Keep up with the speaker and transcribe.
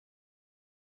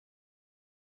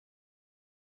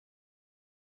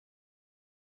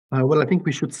Well, I think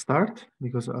we should start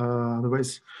because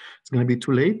otherwise it's going to be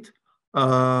too late.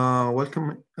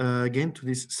 Welcome again to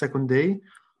this second day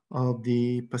of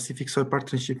the Pacific Soil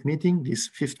Partnership meeting, this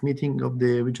fifth meeting of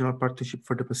the Regional Partnership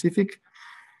for the Pacific.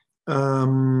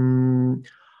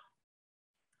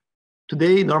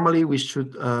 Today, normally we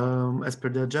should, as per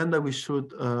the agenda, we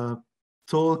should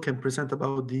talk and present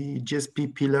about the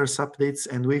GSP Pillars updates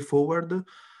and way forward.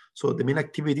 So the main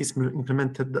activities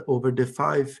implemented over the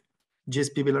 5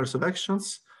 GSP Pillars of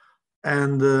Actions,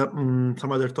 and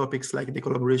some other topics like the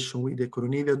collaboration with the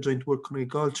Coronavia Joint Work on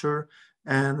Agriculture,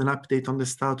 and an update on the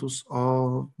status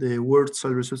of the World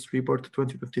Soil Resource Report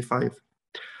 2025.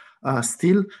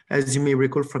 Still, as you may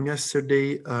recall from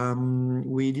yesterday,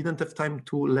 we didn't have time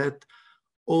to let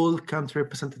all country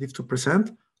representatives to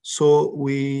present. So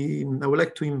I would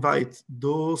like to invite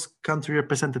those country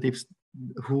representatives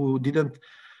who didn't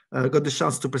got the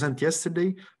chance to present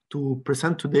yesterday to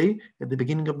present today at the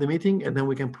beginning of the meeting, and then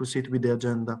we can proceed with the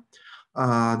agenda.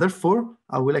 Therefore,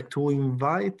 I would like to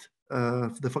invite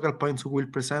the focal points who will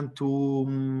present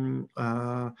to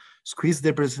squeeze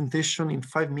their presentation in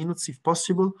 5 minutes if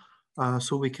possible,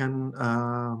 so we can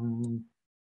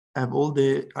have all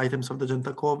the items of the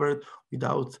agenda covered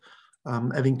without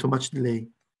having too much delay.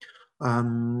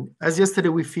 As yesterday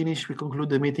we conclude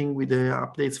the meeting with the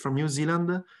updates from New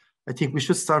Zealand. I think we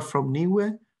should start from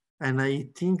Niue, and I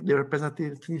think the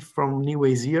representative from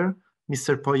Niue is here,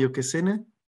 Mr. Poyo Kesene.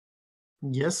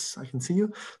 Yes, I can see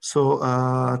you. So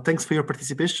thanks for your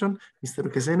participation, Mr.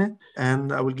 Kesene,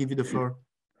 and I will give you the floor.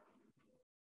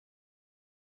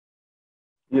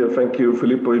 Yeah, thank you,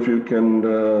 Filippo. If you can,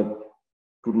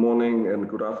 good morning and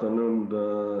good afternoon,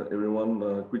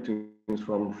 everyone. Greetings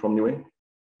from Niue.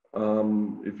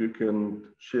 If you can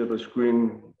share the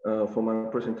screen for my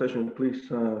presentation, please,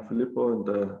 Filippo,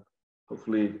 and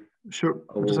hopefully. Sure.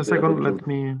 Just a second. Let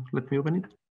me open it.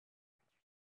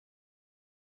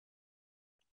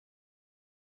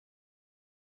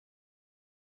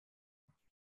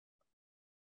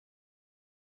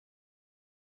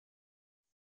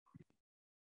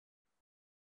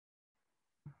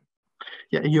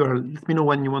 Yeah, let me know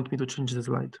when you want me to change the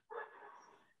slide.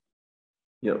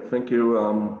 Yeah, thank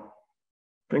you.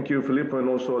 Thank you, Filippo, and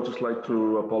also I'd just like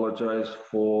to apologize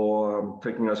for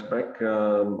taking us back.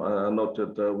 I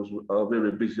noted there was a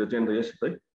very busy agenda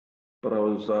yesterday, but I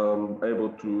was able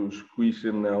to squeeze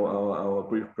in our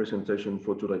brief presentation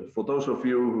for today. For those of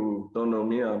you who don't know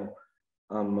me, I'm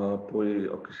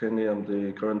Poyo Kesene. I'm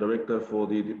the current director for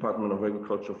the Department of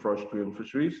Agriculture, Forestry and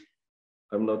Fisheries.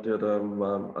 I'm not yet,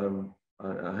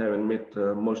 I haven't met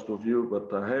most of you,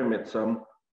 but I have met some.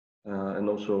 And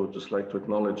also just like to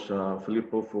acknowledge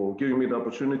Filippo for giving me the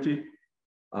opportunity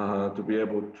to be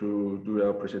able to do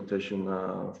our presentation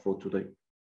for today.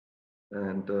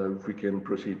 And if we can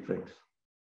proceed, thanks.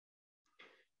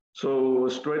 So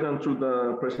straight onto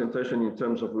the presentation in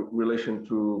terms of relation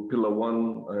to Pillar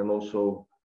 1 and also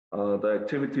the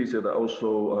activities that are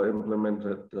also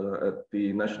implemented at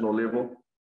the national level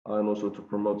and also to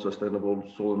promote sustainable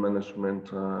soil management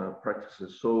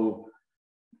practices. So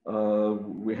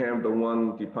we have the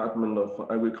one Department of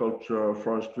Agriculture,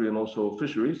 Forestry, and also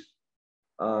Fisheries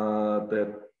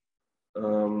that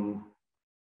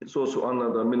it's also under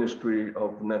the Ministry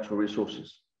of Natural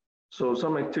Resources. So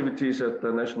some activities at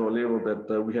the national level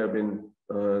that we have been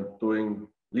doing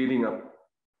leading up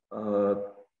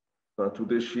to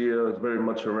this year is very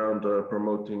much around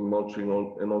promoting mulching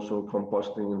and also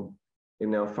composting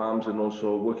in our farms, and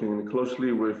also working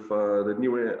closely with the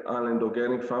Niue Island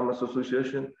Organic Farmers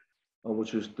Association,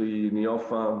 which is the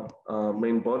NIOFA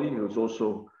main body. It's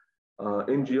also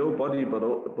NGO body,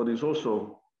 but it's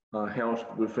also housed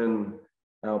within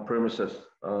our premises,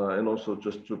 and also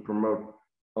just to promote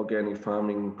organic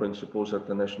farming principles at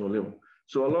the national level.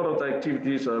 So a lot of the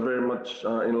activities are very much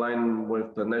in line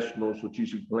with the National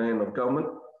Strategic Plan of Government,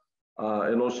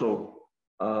 and also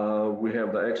we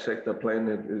have the Ag Sector Plan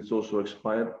that is also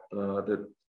expired that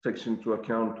takes into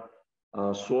account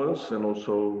soils and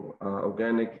also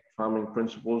organic farming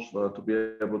principles to be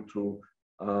able to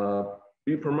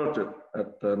be promoted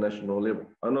at the national level.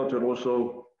 I noted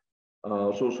also,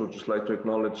 also just like to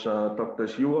acknowledge Dr.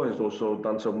 Siwa has also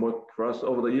done some work for us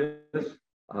over the years,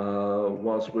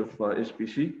 once with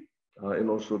SPC, and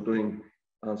also doing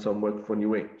some work for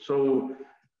Niue. So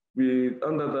we,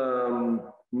 under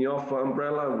the NIOFA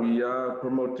umbrella, we are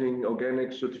promoting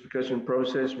organic certification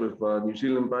process with New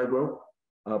Zealand Biogrow,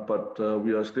 but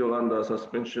we are still under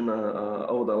suspension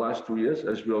over the last 2 years.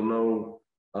 As we all know,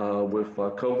 with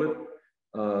COVID,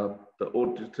 the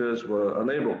auditors were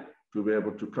unable to be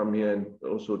able to come here and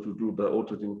also to do the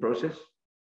auditing process.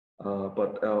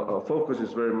 but our focus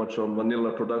is very much on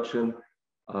vanilla production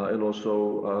and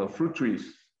also fruit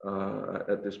trees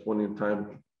at this point in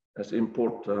time as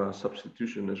import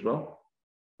substitution as well.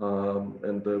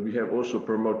 And we have also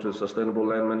promoted sustainable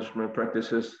land management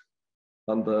practices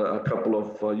under a couple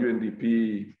of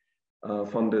UNDP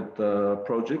funded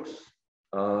projects,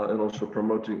 and also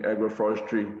promoting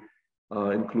agroforestry,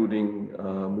 including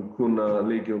mucuna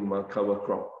legume cover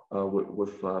crop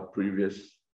with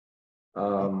previous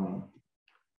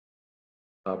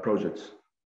projects.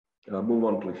 Move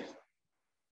on, please.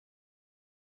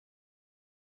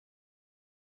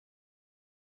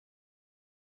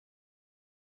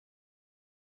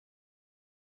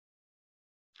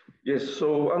 Yes,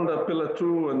 so under Pillar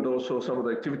 2 and also some of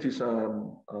the activities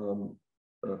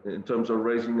in terms of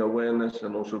raising awareness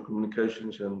and also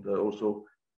communications and also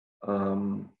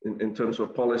in terms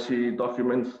of policy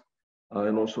documents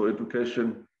and also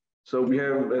education. So we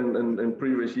have in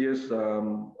previous years,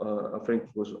 I think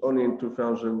it was only in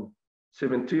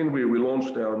 2017, we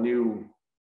launched our new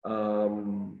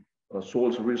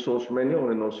soils resource manual,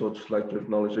 and also just like to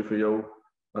acknowledge FAO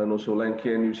and also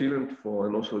Landcare New Zealand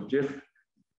and also Jeff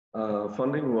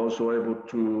funding. We're also able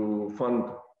to fund,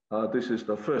 this is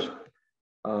the first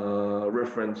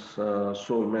reference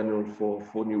soil manual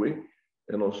for Niue,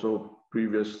 and also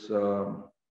previous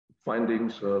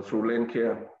findings through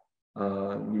Landcare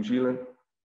New Zealand,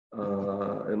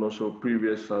 and also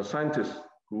previous scientists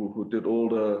who did all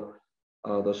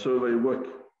the survey work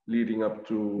leading up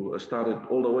to, started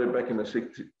all the way back in the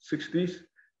 60s,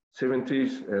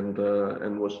 70s,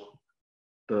 and was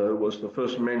the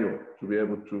first manual to be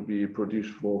able to be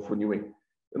produced for Niue.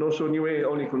 And also Niue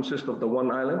only consists of the one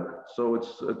island, so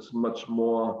it's much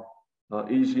more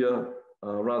easier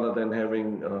rather than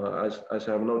having, as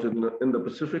I've noted in the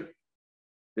Pacific,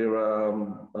 there are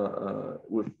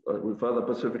with other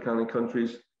Pacific Island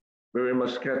countries very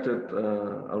much scattered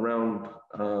around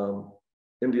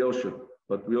in the ocean,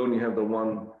 but we only have the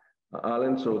one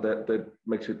island, so that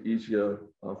makes it easier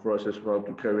for us as well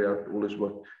to carry out all this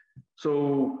work.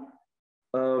 So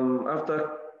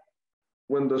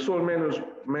when the soil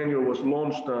manual was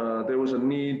launched, there was a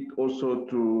need also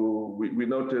to, we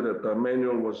noted that the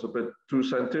manual was a bit too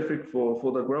scientific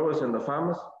for the growers and the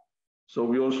farmers. So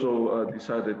we also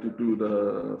decided to do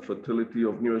the fertility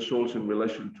of Niue soils in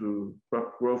relation to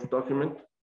crop growth document,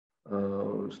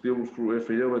 still through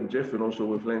FAO and Jeff, and also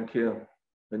with Landcare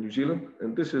and New Zealand.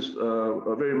 And this is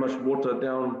a very much watered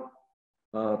down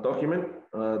document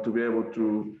to be able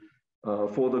to,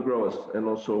 for the growers and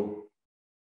also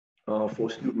for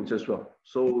students as well.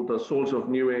 So the Soils of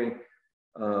Niue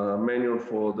manual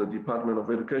for the Department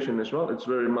of Education as well, it's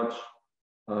very much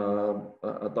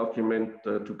a document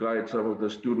to guide some of the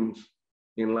students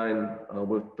in line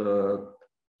with the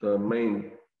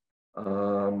main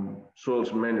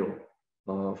soils manual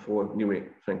for Niue.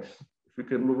 Thanks. If we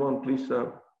can move on, please,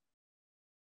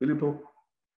 Filippo.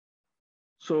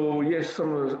 So yes,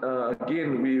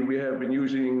 again, we have been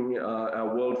using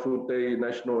our World Food Day,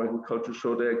 National Agricultural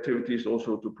Soil Day activities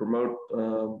also to promote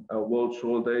our World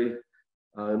Soil Day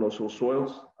and also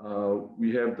soils.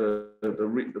 We have the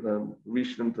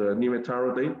recent Niue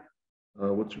Taro Day,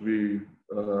 which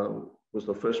was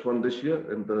the first one this year,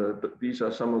 and these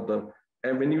are some of the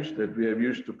avenues that we have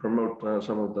used to promote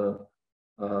some of the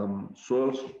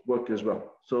soils work as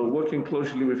well. So working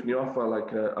closely with NIOFA,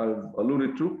 like I've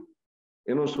alluded to,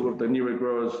 and also with the Niue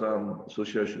Growers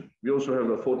Association. We also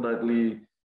have a fortnightly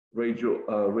radio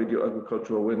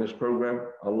agricultural awareness program,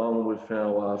 along with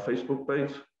our Facebook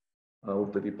page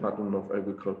with the Department of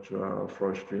Agriculture,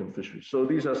 Forestry and Fisheries. So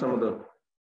these are some of the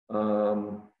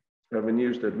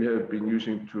avenues that we have been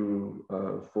using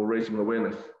for raising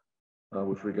awareness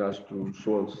with regards to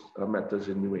soils matters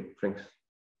in Niue. Thanks.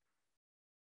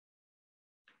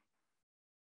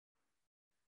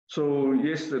 So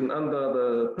yes, and under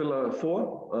the Pillar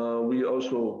 4, we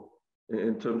also,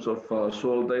 in terms of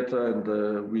soil data, and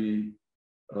we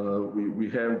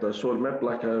have the soil map,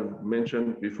 like I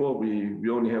mentioned before. We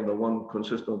only have the one,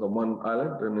 consist of the one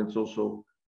island, and it's also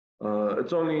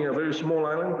it's only a very small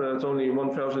island. It's only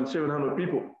 1,700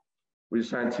 people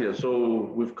reside here.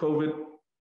 So with COVID,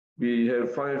 we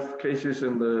have 5 cases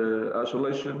in the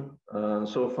isolation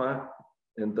so far,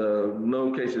 and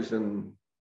no cases in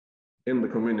the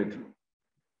community.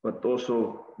 But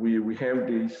also we have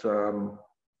these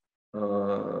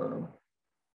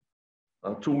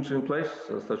tools in place,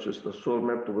 such as the soil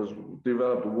map that was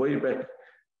developed way back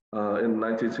in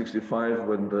 1965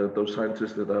 when those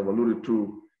scientists that I've alluded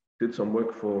to did some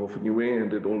work for Niue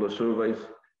and did all the surveys,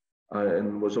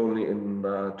 and was only in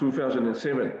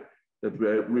 2007 that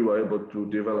we were able to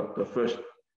develop the first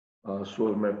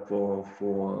soil map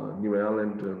for New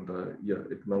Ireland, and yeah,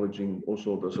 acknowledging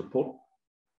also the support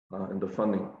and the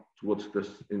funding towards this,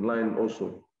 in line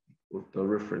also with the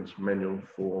reference manual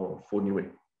for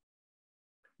Niue.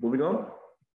 Moving on.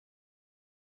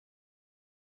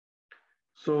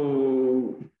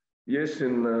 So yes,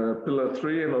 in pillar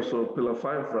 3 and also pillar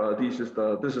 5, this is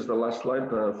the last slide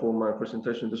for my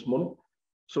presentation this morning.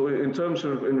 So in terms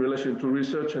of, in relation to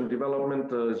research and development,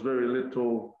 there's very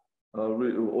little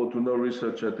or to no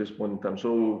research at this point in time.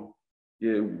 So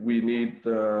yeah, we need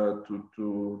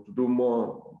to do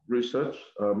more research.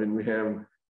 I mean, we have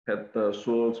had the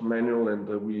soils manual, and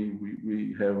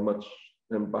we have much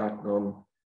embarked on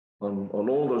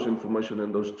all those information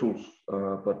and those tools.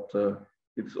 But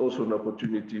it's also an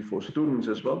opportunity for students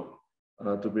as well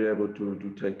to be able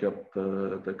to take up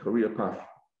the career path.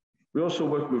 We also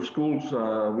work with schools.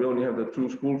 We only have the 2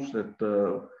 schools that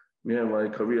we have a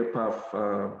career path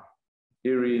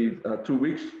every 2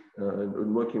 weeks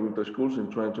in working with the schools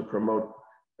and trying to promote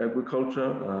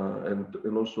agriculture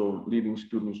and also leading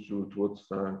students towards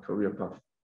career path.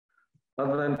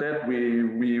 Other than that,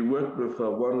 we work with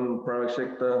one private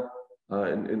sector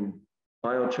in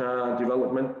biochar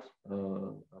development,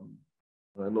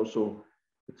 and also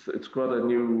it's quite a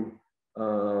new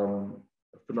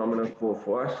phenomenon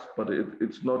for us, but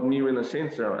it's not new in a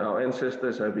sense. Our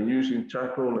ancestors have been using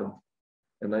charcoal,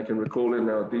 and I can recall in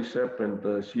our DSAP and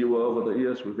CUO over the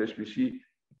years with SPC,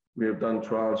 we have done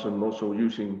trials and also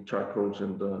using charcoals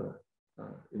and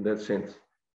in that sense.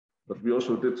 But we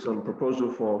also did some proposal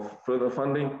for further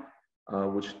funding,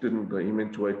 which didn't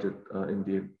eventuate it in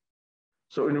the end.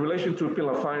 So in relation to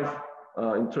pillar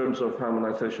 5, in terms of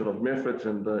harmonization of methods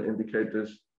and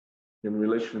indicators in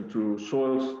relation to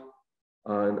soils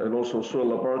and also soil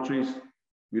laboratories,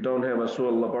 we don't have a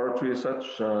soil laboratory as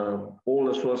such. All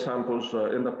the soil samples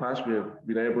in the past we have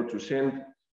been able to send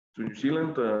to New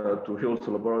Zealand, to Hills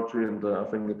Laboratory, and I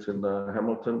think it's in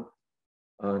Hamilton,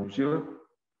 New Zealand.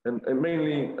 And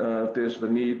mainly there's the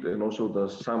need, and also the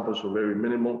samples are very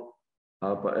minimal.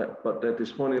 But at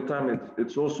this point in time,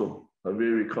 it's also a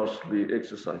very costly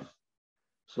exercise.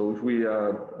 So if we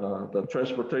the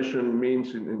transportation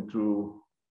means into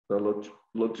the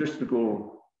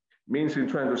logistical means in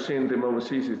trying to send them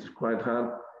overseas, it's quite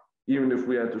hard. Even if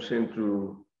we had to send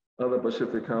to other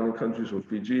Pacific Island countries or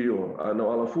Fiji, or I know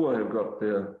Alafua have got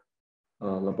their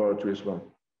laboratory as well.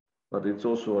 But it's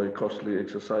also a costly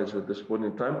exercise at this point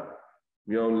in time.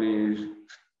 We only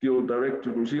deal direct to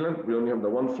New Zealand. We only have the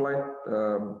one flight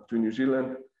to New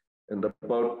Zealand, and the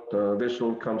boat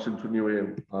vessel comes into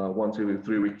Niue once every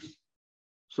 3 weeks.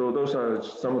 So those are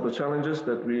some of the challenges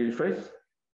that we face.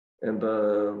 And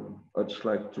I'd just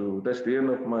like to, that's the end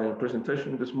of my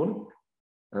presentation this morning.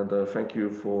 And thank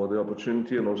you for the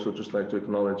opportunity, and also just like to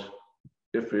acknowledge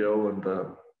FAO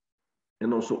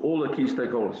and also all the key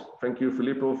stakeholders. Thank you,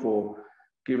 Filippo, for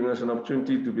giving us an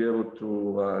opportunity to be able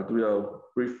to do our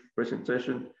brief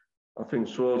presentation. I think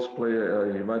soils play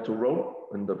a vital role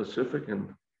in the Pacific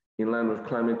and in line with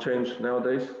climate change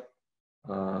nowadays.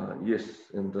 Yes,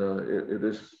 and it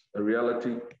is a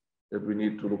reality that we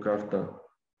need to look after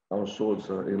our soils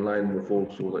in line with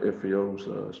also the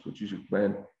FAO's strategic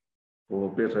plan for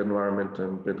a better environment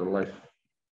and better life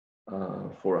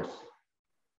for us.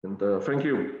 And thank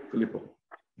you, Filippo.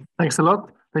 Thanks a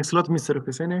lot. Thanks a lot, Mr.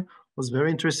 Husseini. It was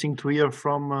very interesting to hear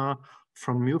from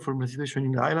you, from the situation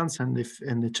in the islands and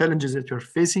the challenges that you're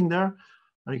facing there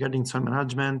regarding soil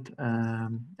management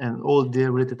and all the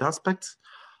related aspects.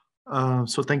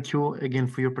 So thank you again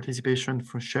for your participation,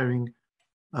 for sharing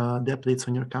the updates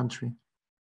on your country.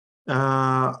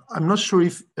 I'm not sure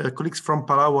if colleagues from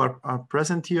Palau are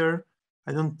present here.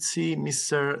 I don't see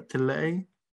Mr. Telei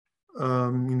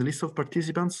in the list of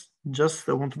participants. Just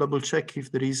I want to double check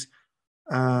if there is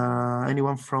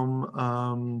anyone from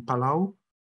Palau.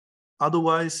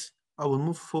 Otherwise, I will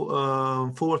move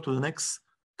forward to the next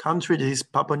country. That is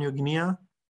Papua New Guinea.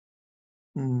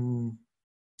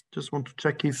 Just want to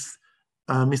check if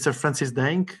Mr. Francis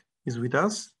Daink is with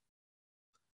us.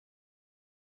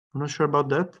 I'm not sure about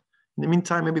that. In the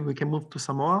meantime, maybe we can move to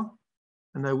Samoa,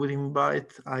 and I will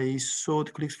invite, I saw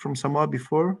the colleagues from Samoa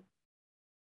before.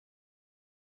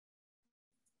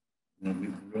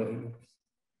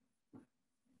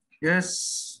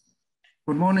 Yes.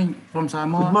 Good morning from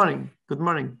Samoa. Good morning. Good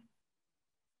morning.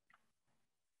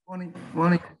 Morning.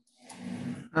 Morning.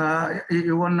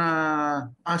 You want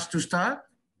us to start?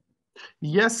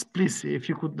 Yes, please. If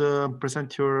you could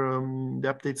present your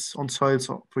the updates on soils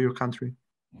for your country.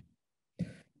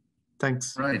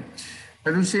 Thanks. Right.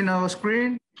 Have you seen our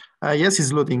screen? Yes,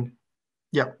 it's loading.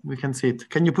 Yeah, we can see it.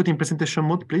 Can you put in presentation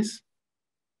mode, please?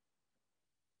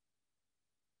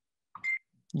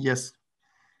 Yes.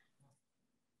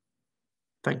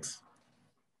 Thanks.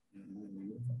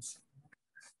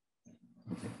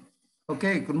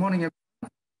 Okay, good morning,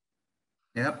 everyone.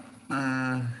 Yep.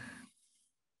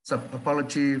 So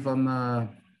apology from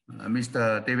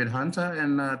Mr. David Hunter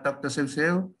and Dr.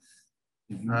 Seu,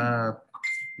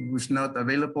 who's not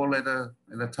available at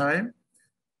the time.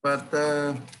 But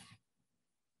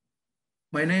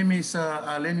my name is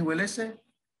Lenny Welese.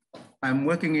 I'm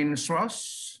working in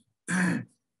SROS.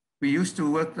 We used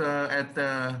to work at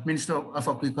the Ministry of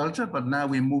Agriculture, but now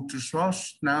we moved to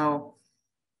SROS. Now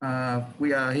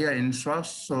we are here in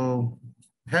SROS, so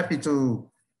happy to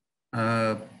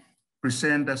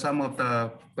present some of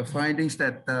the findings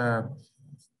that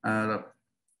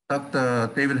Dr.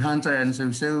 David Hunter and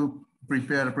Seu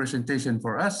prepared a presentation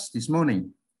for us this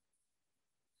morning.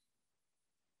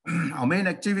 Our main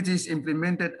activities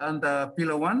implemented under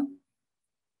Pillar 1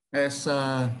 as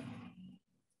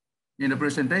in the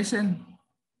presentation.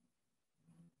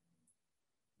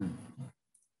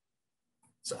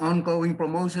 It's ongoing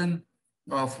promotion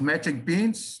of magic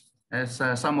beans, as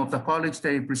some of the colleagues,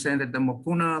 they presented the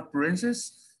Mucuna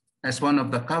purensis as one of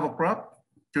the cover crop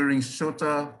during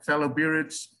shorter fallow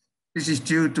periods. This is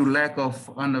due to lack of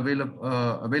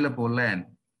available land.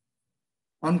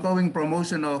 Ongoing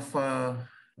promotion of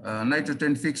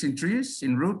nitrogen fixing trees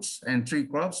in roots and tree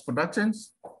crops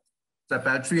productions. It's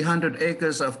about 300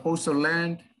 acres of coastal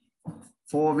land,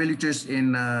 4 villages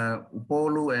in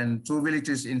Upolu and 2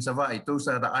 villages in Savai. Those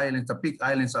are the islands, the big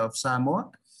islands of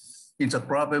Samoa.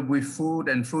 Intercropping with food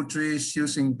and fruit trees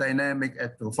using dynamic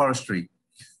agroforestry.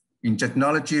 In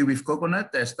technology with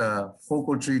coconut as the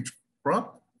focal tree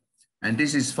crop. And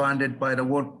this is funded by the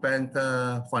World Bank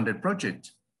funded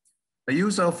project. The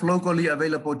use of locally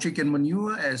available chicken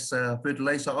manure as a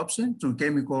fertilizer option to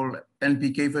chemical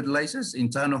NPK fertilizers in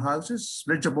tano houses,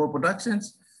 vegetable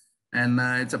productions, and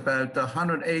it's about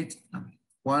 180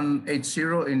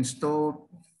 installed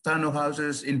tano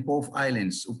houses in both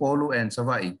islands, Upolu and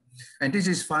Savai. And this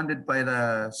is funded by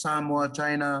the Samoa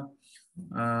China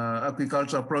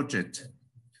Agriculture Project.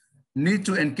 Need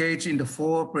to engage in the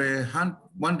 4 per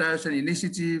 1,000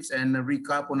 initiatives and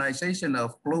recarbonization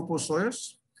of global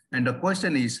soils. And the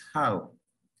question is how?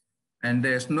 And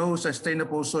there's no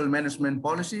sustainable soil management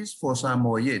policies for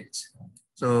Samoa yet.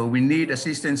 So we need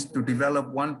assistance to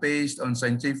develop one based on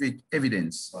scientific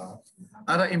evidence.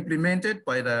 Other implemented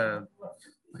by the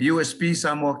USP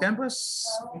Samoa campus.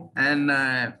 And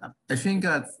I think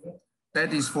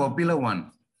that is for Pillar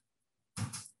 1.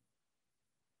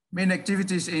 Main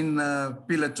activities in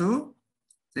Pillar 2,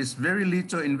 there's very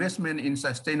little investment in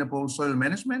sustainable soil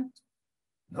management.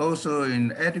 Also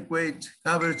in adequate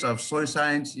coverage of soil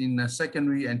science in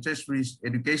secondary and tertiary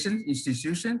education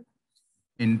institution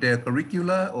in their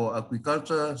curricula or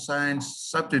agriculture science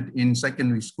subject in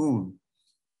secondary school.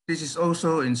 This is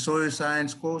also in soil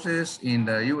science courses in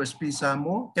the USP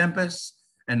Samoa campus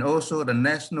and also the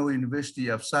National University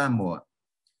of Samoa.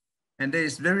 And there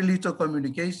is very little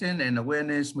communication and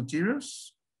awareness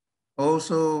materials.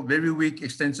 Also very weak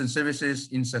extension services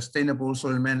in sustainable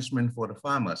soil management for the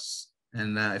farmers.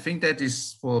 And I think that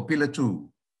is for Pillar 2.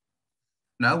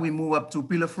 Now we move up to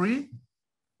Pillar 3.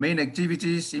 Main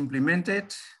activities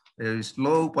implemented. There is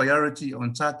low priority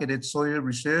on targeted soil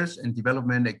research and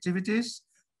development activities.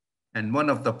 And one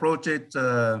of the projects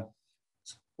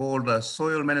called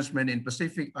Soil Management in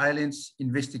Pacific Islands,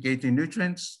 investigating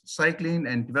nutrients, cycling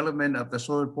and development of the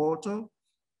soil portal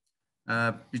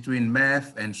between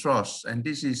MAF and SROS. And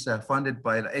this is funded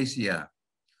by the ACR.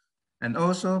 And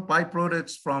also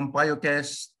byproducts from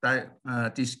biogas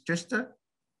digester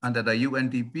under the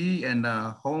UNDP and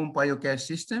home biogas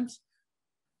systems,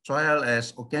 trial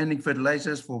as organic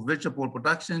fertilizers for vegetable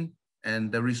production,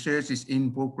 and the research is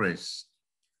in progress.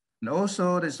 And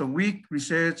also there's a weak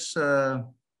research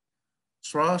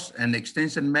SROS and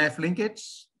extension MAF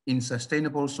linkage in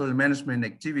sustainable soil management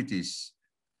activities.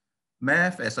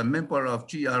 MAF as a member of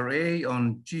GRA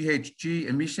on GHG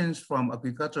emissions from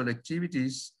agricultural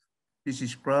activities. This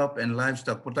is crop and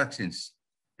livestock productions,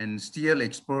 and still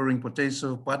exploring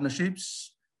potential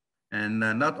partnerships. And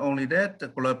not only that, the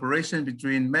collaboration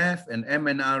between MAF and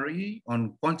MNRE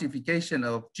on quantification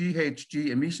of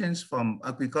GHG emissions from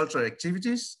agricultural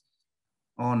activities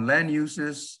on land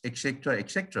uses, etc.,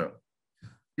 etc.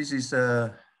 This is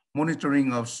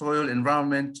monitoring of soil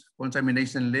environment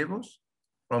contamination levels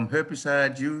from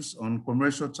herbicide use on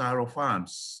commercial taro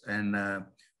farms. And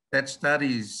that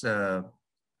study is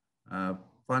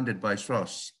funded by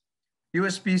SROS.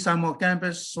 USP Samoa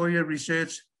campus soil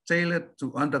research tailored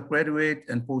to undergraduate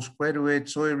and postgraduate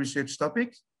soil research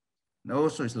topics. And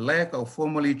also is lack of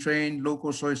formally trained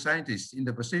local soil scientists in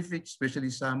the Pacific, especially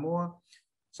Samoa.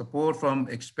 Support from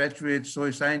expatriate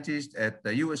soil scientists at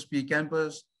the USP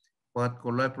campus, but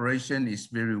collaboration is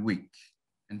very weak.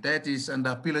 And that is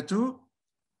under Pillar 2.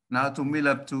 Now to move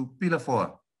up to Pillar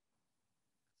 4.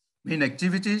 Main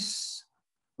activities,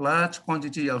 large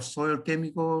quantity of soil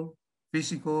chemical,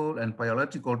 physical, and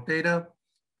biological data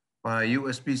by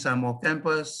USP Samoa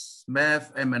campus,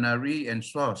 MEF, MNRE, and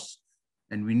SWOS.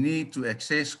 And we need to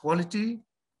access quality,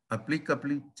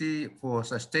 applicability for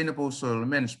sustainable soil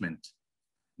management.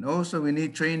 And also we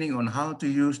need training on how to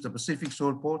use the Pacific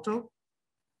Soil Portal,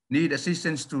 need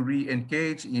assistance to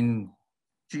re-engage in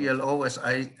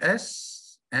GLOSIS.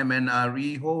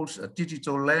 MNRE holds a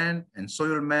digital land and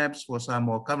soil maps for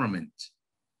Samoa government.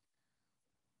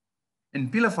 In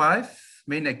Pillar 5,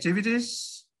 main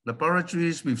activities,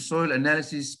 laboratories with soil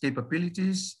analysis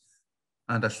capabilities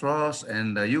under SROS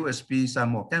and the USP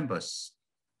Samoa campus.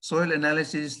 Soil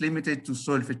analysis limited to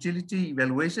soil fertility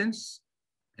evaluations,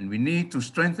 and we need to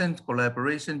strengthen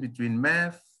collaboration between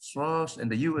MEF, SROS, and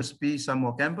the USP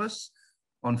Samoa campus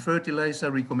on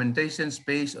fertilizer recommendations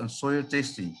based on soil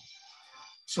testing.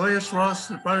 Soil SROS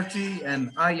laboratory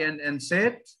and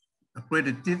INNZ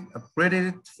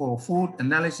accredited for food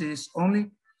analysis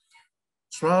only.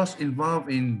 SROS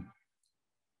involved in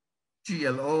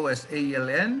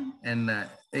GLOSALN and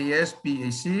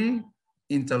ASPAC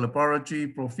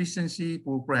interlaboratory proficiency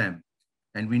program,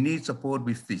 and we need support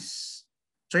with this.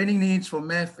 Training needs for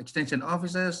MEF extension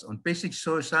officers on basic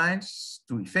soil science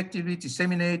to effectively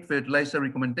disseminate fertilizer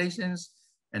recommendations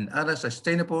and other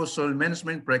sustainable soil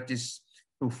management practice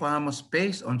to farmers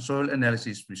based on soil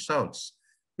analysis results.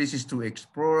 This is to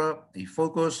explore a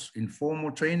focused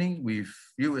informal training with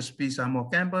USP Samoa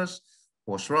campus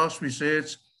for SROS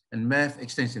research and MEF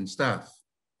extension staff.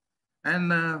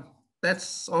 And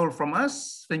that's all from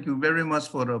us. Thank you very much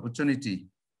for the opportunity.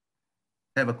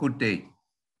 Have a good day.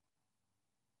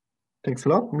 Thanks a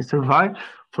lot, Mr. Vai,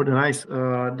 for the nice,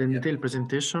 detailed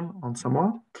presentation on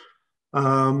Samoa.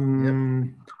 I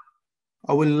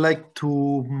would like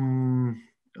to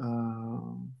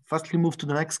firstly move to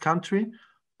the next country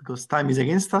because time is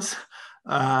against us.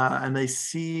 And I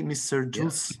see Mr.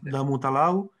 Jules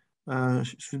Damutalau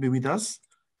should be with us.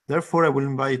 Therefore, I will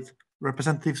invite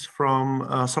representatives from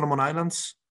Solomon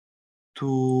Islands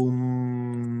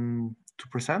to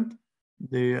present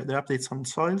their updates on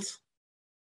soils.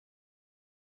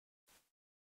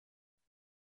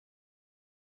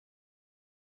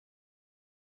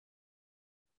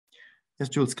 Yes,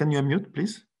 Jules, can you unmute,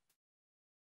 please?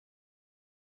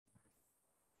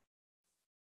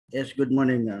 Yes, good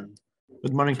morning.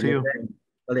 Good morning to you.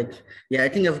 Alex. Yeah, I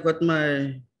think I've got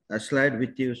my slide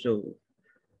with you, so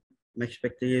I'm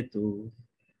expecting you to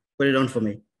put it on for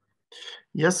me.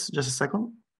 Yes, just a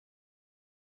second.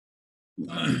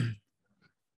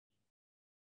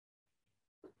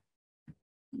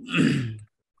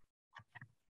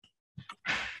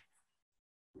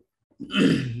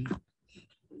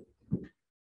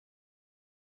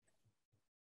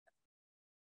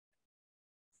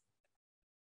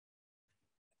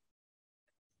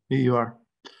 Here you are.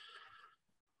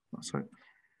 Oh, sorry.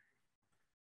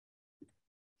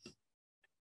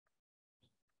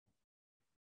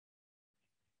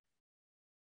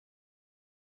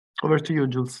 Over to you,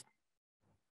 Jules.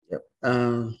 Yep.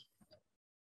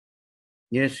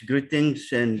 Yes,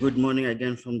 greetings and good morning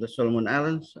again from the Solomon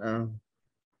Islands.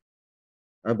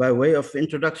 By way of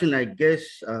introduction, I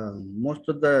guess most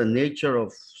of the nature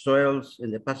of soils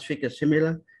in the Pacific is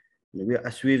similar,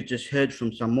 as we've just heard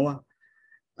from Samoa.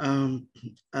 From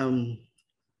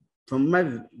my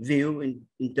view,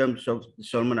 in terms of the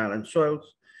Solomon Island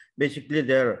soils, basically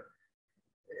there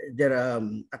are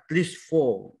at least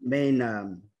 4 main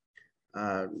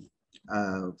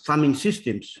farming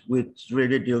systems which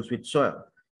really deals with soil.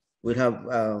 We have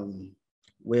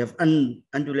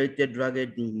undulated,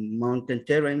 rugged mountain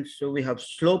terrains, so we have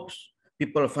slopes.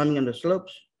 People are farming on the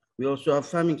slopes. We also have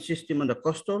farming system on the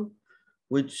coastal,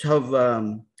 which have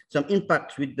some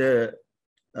impacts with the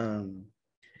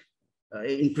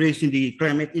increase in the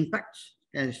climate impacts,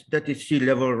 as that is sea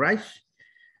level rise.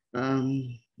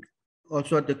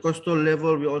 Also at the coastal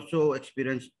level, we also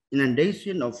experience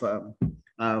inundation of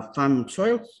farming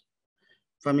soils,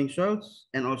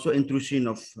 and also intrusion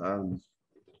of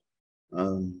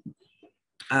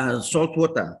salt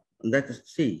water, and that is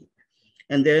sea.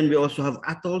 And then we also have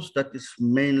atolls that is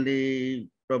mainly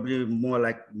probably more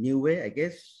like Niue, I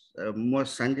guess, more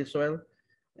sandy soil.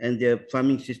 And their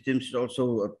farming systems are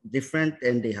also different,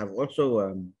 and they have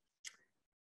also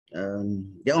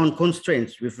their own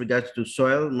constraints with regards to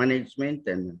soil management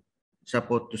and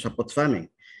support farming.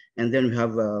 And then we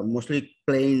have mostly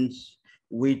plains,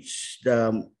 which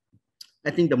I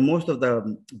think the most of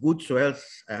the good soils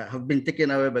have been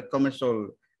taken away by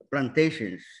commercial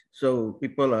plantations. So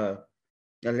people are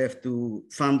left to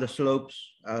farm the slopes,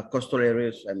 coastal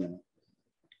areas, and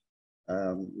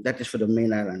that is for the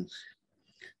main islands.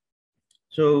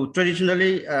 So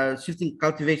traditionally, shifting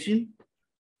cultivation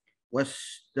was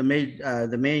the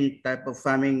main type of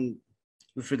farming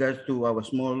with regards to our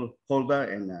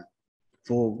smallholder and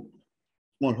for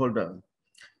smallholder.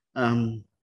 And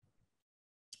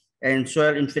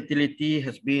soil infertility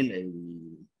has been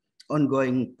an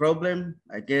ongoing problem,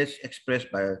 I guess,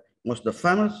 expressed by most of the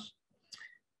farmers.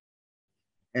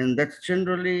 And that's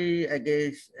generally, I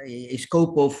guess, a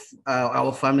scope of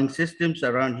our farming systems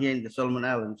around here in the Solomon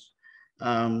Islands.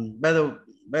 By the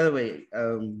way,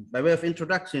 by way of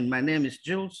introduction, my name is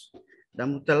Jules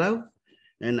Damutalau,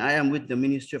 and I am with the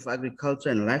Ministry of Agriculture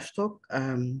and Livestock.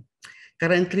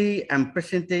 Currently, I'm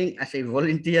presenting as a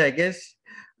volunteer, I guess.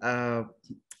 I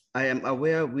am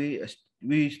aware we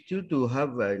still do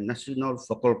have a national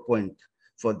focal point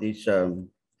for this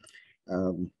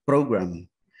program.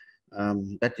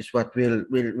 That is what we'll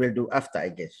do after, I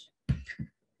guess.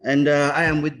 And I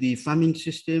am with the farming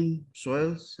system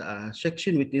soils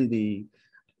section within the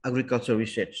agriculture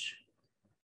research.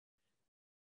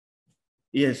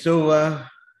 Yeah, so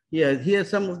yeah, here are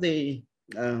some of the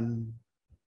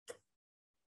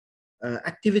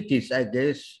activities, I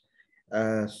guess,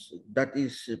 that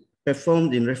is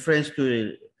performed in reference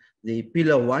to the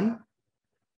Pillar 1.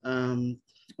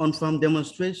 On-farm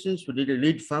demonstrations with the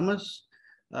lead farmers.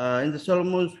 In the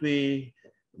Solomons, we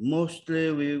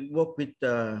work with,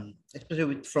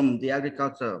 especially from the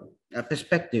agriculture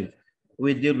perspective,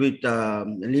 we deal with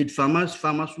lead farmers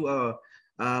who are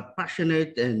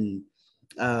passionate and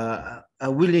are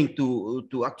willing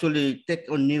to actually take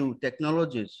on new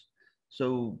technologies.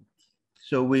 So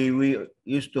we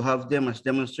used to have them as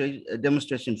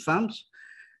demonstration farms,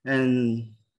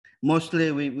 and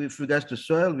mostly with regards to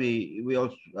soil, we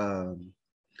also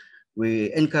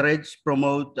we encourage,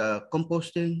 promote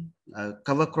composting,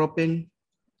 cover cropping,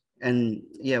 and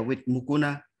yeah, with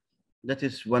mukuna, that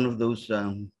is one of those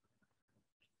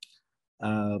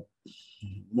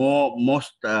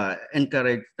most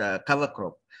encouraged cover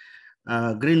crop.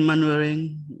 Green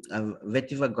manuring,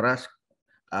 vetiver grass.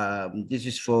 This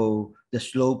is for the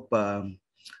slope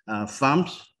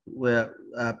farms where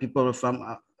people farm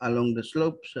along the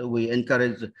slopes. So we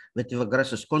encourage vetiver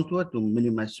grasses contour to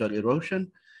minimize soil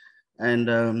erosion, and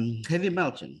heavy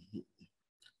mulching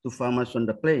to farmers on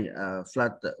the plain,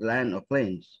 flat land or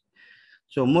plains.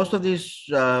 So most of this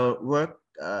work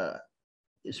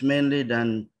is mainly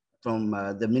done from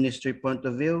the ministry point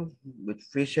of view with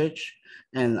research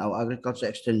and our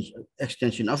agriculture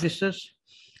extension officers.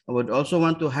 I would also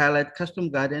want to highlight Custom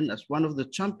Garden as one of the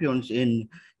champions in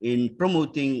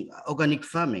promoting organic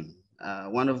farming.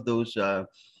 One of those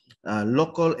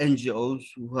local NGOs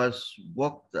who has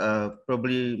worked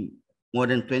probably more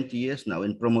than 20 years now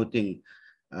in promoting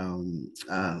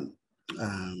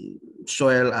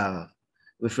soil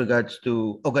with regards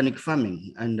to organic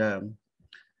farming. And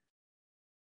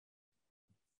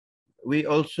we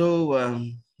also,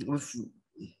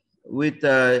 with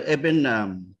urban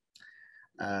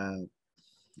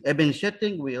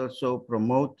setting, we also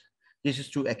promote, this is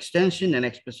through extension and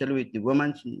especially with the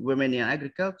women in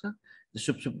agriculture. The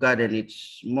Soup Garden,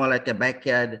 it's more like a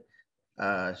backyard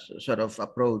sort of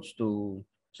approach to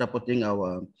supporting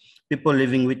our people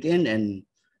living within and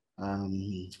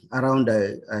around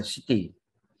the city.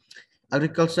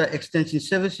 Agriculture extension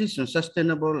services and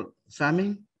sustainable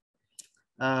farming.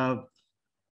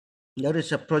 There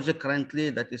is a project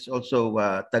currently that is also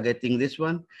targeting this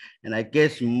one. And I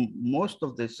guess most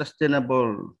of the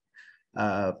sustainable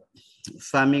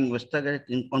farming was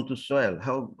targeted onto soil,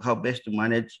 how best to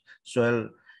manage soil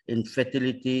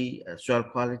infertility, soil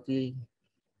quality.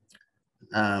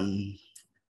 And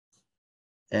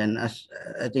as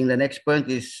I think the next point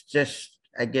is just,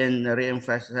 again,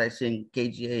 re-emphasizing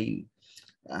KGA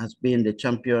has been the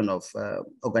champion of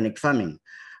organic farming.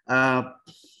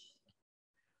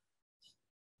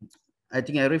 I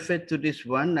think I referred to this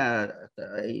one.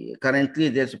 Currently,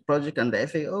 there's a project under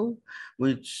FAO,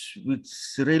 which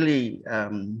really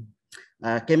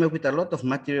came up with a lot of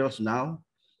materials now.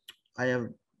 I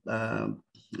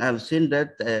have seen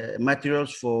that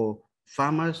materials for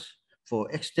farmers, for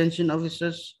extension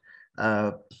officers,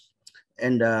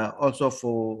 and also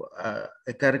for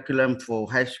a curriculum for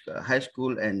high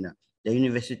school and the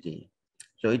university.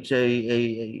 So it's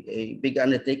a big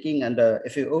undertaking under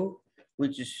FAO,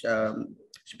 which is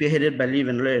spearheaded by Live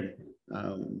and Learn.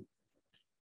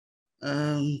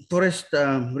 Forest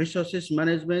resources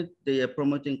management, they are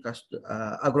promoting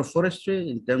agroforestry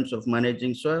in terms of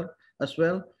managing soil as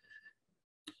well,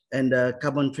 and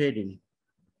carbon trading.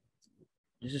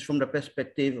 This is from the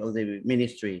perspective of the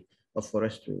Ministry of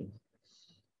Forestry.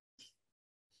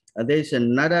 There is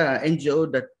another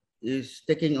NGO that is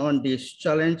taking on this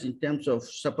challenge in terms of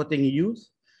supporting youth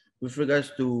with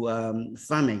regards to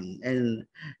farming. And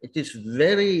it is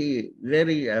very,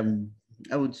 very,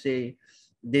 I would say,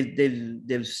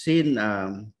 they've seen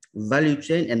value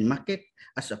chain and market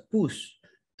as a push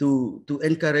to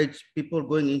encourage people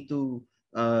going into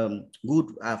good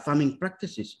farming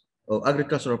practices or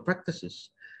agricultural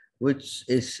practices, which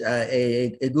is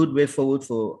a good way forward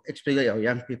for especially our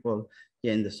young people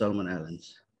here in the Solomon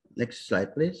Islands. Next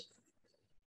slide, please.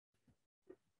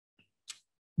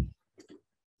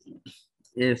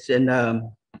 Yes, and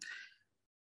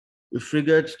with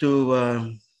regards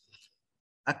to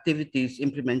activities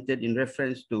implemented in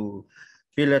reference to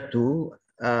Pillar 2,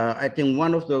 I think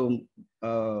one of the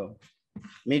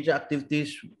major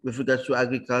activities with regards to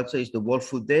agriculture is the World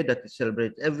Food Day that is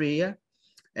celebrated every year.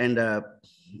 And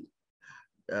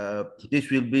this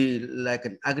will be like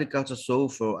an agriculture show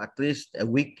for at least a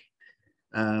week,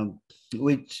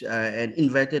 which and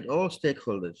invited all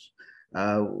stakeholders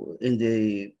in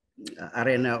the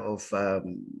arena of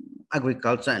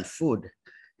agriculture and food.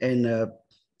 And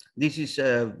this is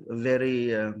a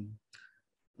very,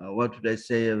 what would I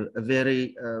say, a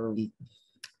very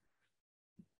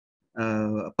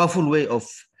powerful way of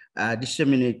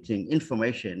disseminating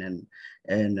information,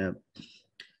 and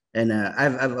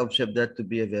I've observed that to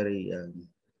be a very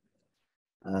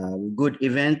good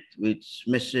event, which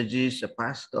messages are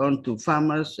passed on to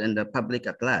farmers and the public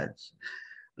at large.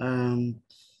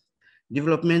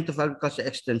 Development of agriculture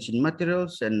extension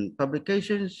materials and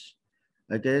publications,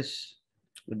 I guess,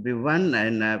 would be one.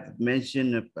 And I've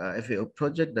mentioned a FAO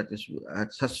project that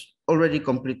has already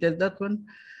completed that one.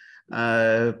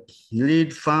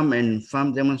 Lead farm and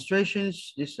farm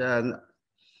demonstrations. These are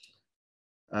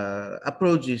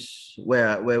approaches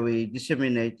where we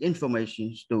disseminate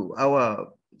information to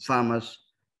our farmers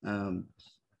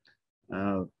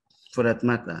for that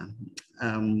matter.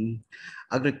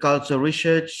 Agriculture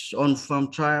research,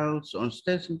 on-farm trials,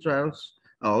 on-station trials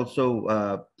are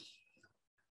also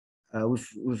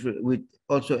with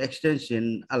also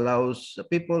extension allows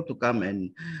people to come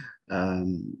and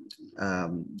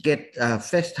get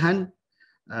first-hand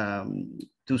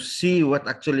to see what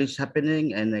actually is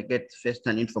happening and get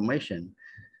first-hand information.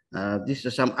 These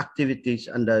are some activities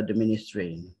under the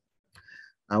ministry.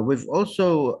 We've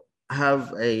also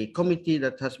have a committee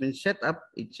that has been set up.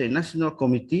 It's a national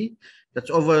committee that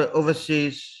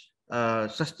oversees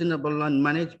sustainable land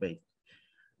management.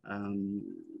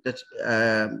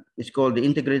 It's called the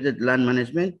Integrated Land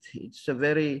Management. It's a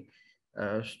very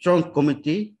strong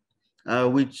committee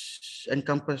which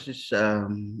encompasses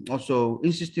also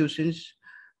institutions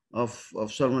of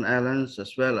Solomon Islands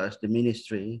as well as the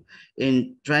ministry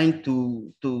in trying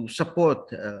to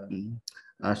support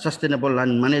sustainable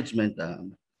land management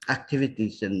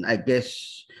activities. And I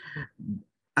guess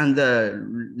under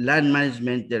land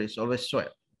management, there is always soil.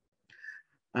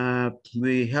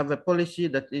 We have a policy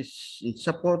that is in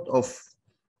support of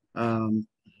the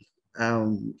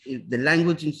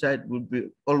language inside would be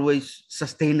always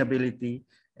sustainability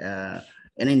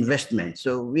and investment.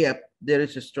 So there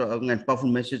is a strong and powerful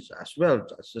message as well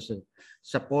as a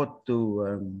support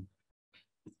to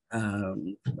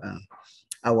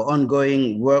our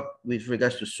ongoing work with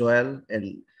regards to soil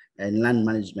and land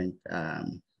management,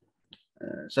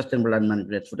 sustainable land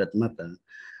management for that matter.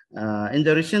 In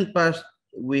the recent past,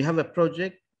 we have a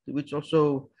project which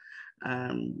also,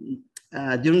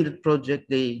 during the project,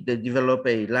 they develop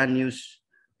a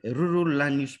rural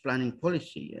land use planning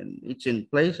policy, and it's in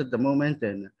place at the moment,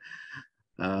 and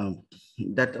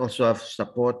that also have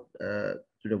support to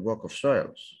the work of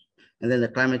soils. And then the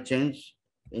climate change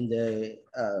in the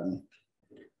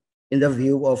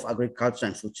view of agriculture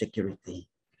and food security.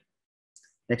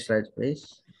 Next slide,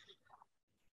 please.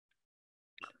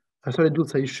 Sorry,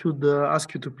 Dulce, I should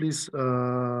ask you to please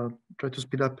try to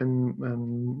speed up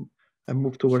and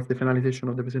move towards the finalization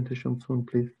of the presentation soon,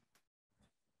 please.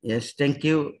 Yes, thank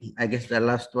you. I guess the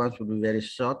last ones will be very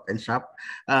short and sharp.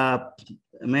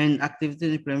 Main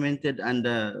activities implemented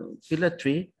under Pillar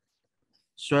 3,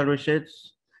 soil research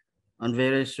on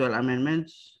various soil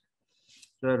amendments,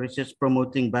 soil research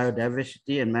promoting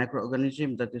biodiversity and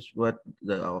microorganisms. That is what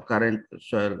our current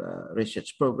soil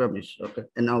research program is, okay,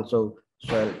 and also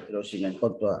soil erosion and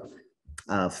contour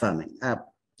farming.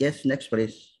 Yes, next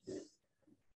please.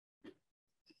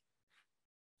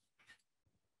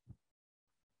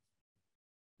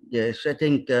 yes, I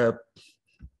think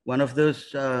one of those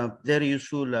very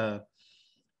useful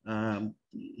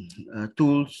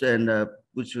tools and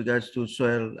with regards to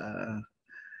soil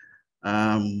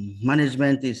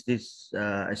management is this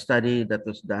a study that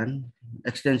was done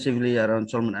extensively around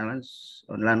Solomon Islands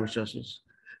on land resources.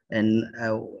 And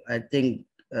I think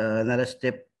another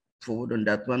step forward on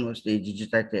that one was the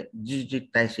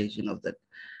digitization of that,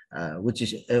 which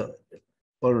is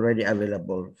already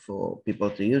available for people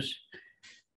to use.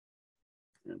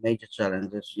 Major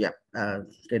challenges, yeah.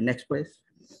 The next please.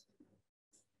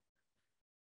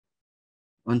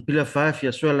 On Pillar 5,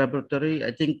 your soil laboratory,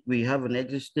 I think we have an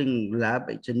existing lab.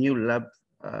 It's a new lab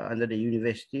under the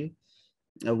university,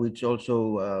 which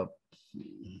also,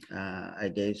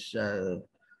 I guess,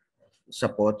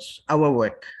 supports our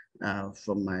work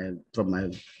from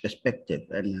my perspective.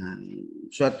 And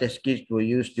SWOT test kits were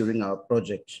used during our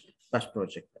projects, past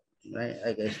project. Right?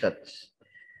 I guess that's,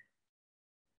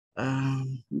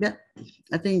 yeah,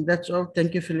 I think that's all.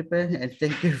 Thank you, Felipe, and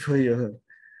thank you for your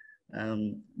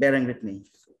bearing with me.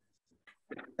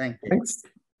 Thank you. Thanks.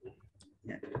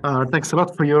 Thanks a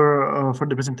lot for your for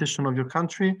the presentation of your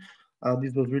country.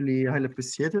 This was really highly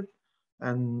appreciated,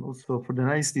 and also for the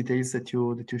nice details that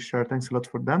you shared. Thanks a lot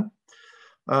for them.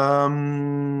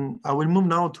 I will move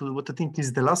now to what I think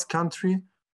is the last country.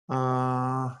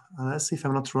 Let's see if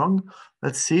I'm not wrong.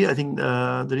 Let's see. I think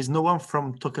there is no one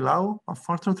from Tokelau,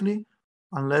 unfortunately,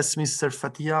 unless Mr.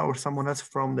 Fatia or someone else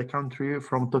from the country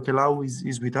from Tokelau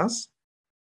is with us.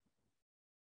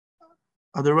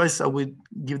 Otherwise, I will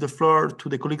give the floor to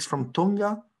the colleagues from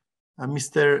Tonga.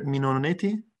 Mr.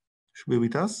 Minonetti should be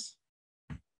with us.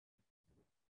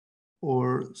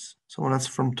 Or someone else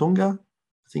from Tonga.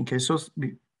 I think I saw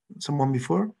someone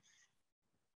before.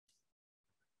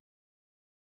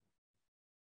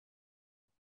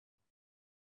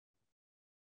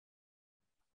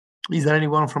 Is there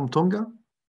anyone from Tonga?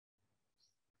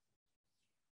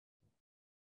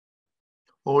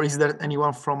 Or is there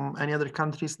anyone from any other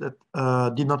countries that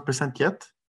did not present yet?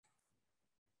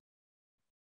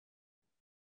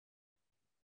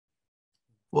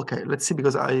 Okay, let's see,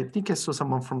 because I think I saw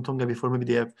someone from Tonga before. Maybe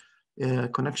they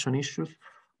have connection issues,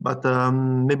 but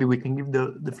maybe we can give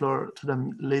the floor to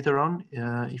them later on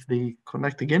if they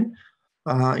connect again.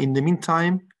 In the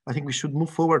meantime, I think we should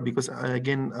move forward because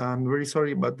again, I'm very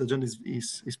sorry, but the agenda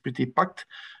is pretty packed.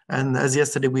 And as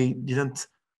yesterday, we didn't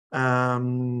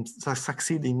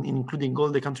succeed in including all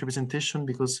the country presentation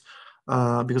because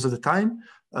of the time.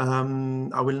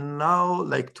 I will now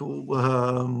like to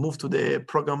move to the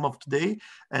program of today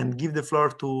and give the floor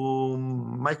to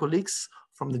my colleagues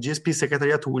from the GSP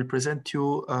Secretariat who will present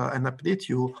you and update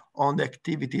you on the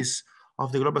activities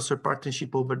of the Global Soil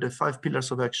Partnership over the 5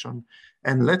 pillars of action.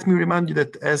 And let me remind you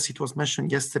that as it was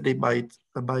mentioned yesterday by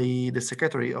the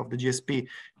Secretary of the GSP,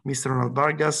 Mr. Ronald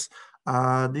Vargas,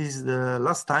 this is the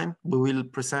last time we will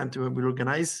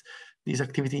organize this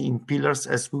activity in pillars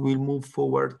as we will move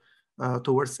forward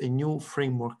towards a new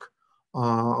framework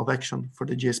of action for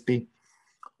the GSP.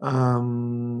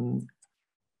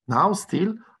 Now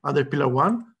still, under pillar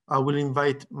 1, I will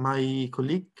invite my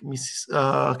colleague, Mrs.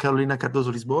 Carolina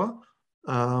Cardozo Lisboa,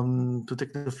 to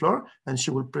take the floor, and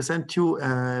she will present you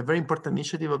a very important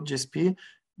initiative of GSP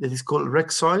that is called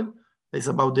REC Soil. It's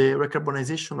about the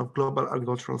recarbonization of global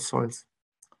agricultural soils.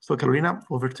 So Carolina,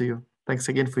 over to you. Thanks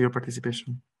again for your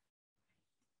participation.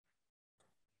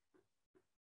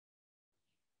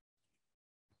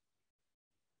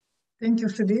 Thank you,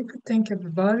 Felipe. Thank you,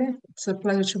 everybody. It's a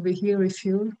pleasure to be here with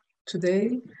you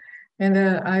today. And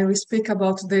I will speak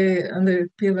about the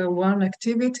Pillar 1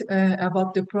 activity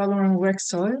about the program REC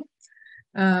Soil,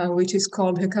 which is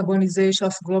called Recarbonization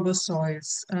of Global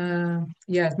Soils.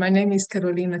 Yes, my name is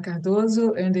Carolina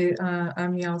Cardozo, and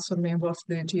I'm also a member of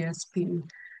the GSP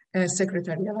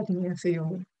Secretariat in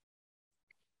FAO.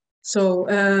 So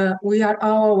we are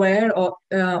all aware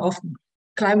of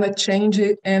climate change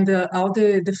and all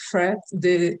the threats,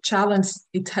 the challenge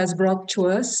it has brought to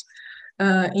us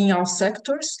in our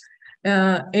sectors,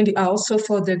 and also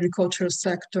for the agricultural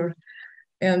sector.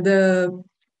 And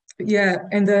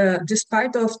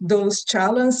despite of those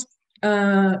challenges,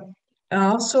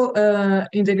 also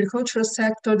in the agricultural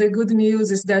sector, the good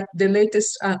news is that the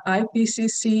latest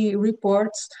IPCC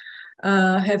reports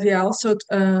have also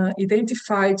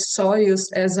identified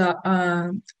soils as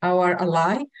our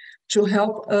ally to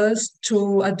help us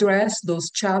to address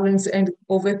those challenges and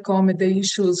overcome the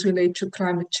issues related to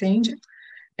climate change,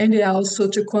 and also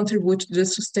to contribute to the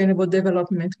Sustainable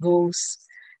Development Goals.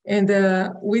 And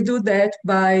we do that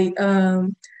by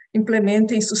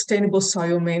implementing sustainable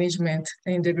soil management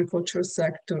in the agricultural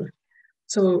sector.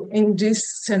 So in this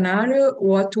scenario,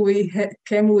 what we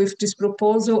came with this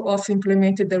proposal of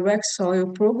implementing the REC Soil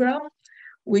program,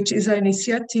 which is an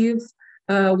initiative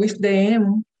with the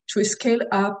aim to scale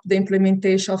up the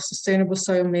implementation of sustainable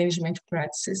soil management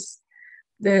practices.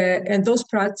 And those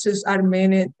practices are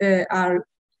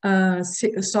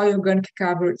soil organic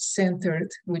carbon centered,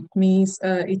 which means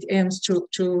it aims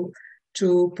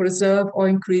to preserve or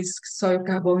increase soil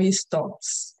carbon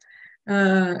stocks.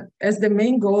 As the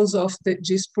main goals of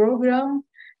this program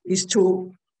is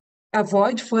to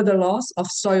avoid further loss of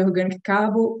soil organic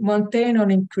carbon, maintain or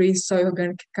increase soil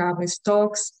organic carbon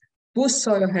stocks, boost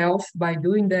soil health by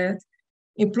doing that,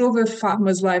 improve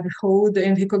farmers' livelihood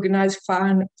and recognize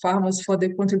farmers for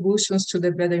their contributions to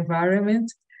the better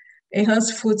environment,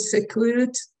 enhance food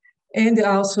security and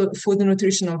also food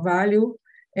nutritional value,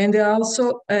 and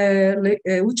also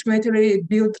ultimately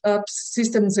build up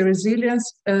systems resilience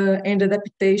and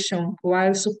adaptation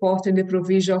while supporting the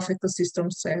provision of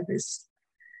ecosystem service.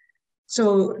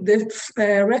 So the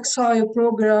REC Soil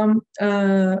program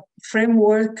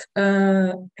framework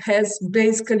has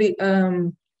basically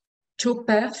two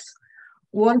paths.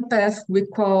 One path we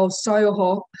call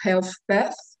soil health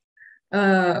path,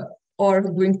 or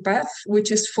green path, which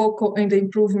is focused on the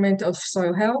improvement of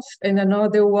soil health, and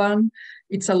another one,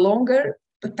 it's a longer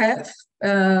path,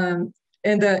 and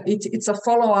it's a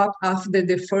follow-up after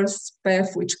the first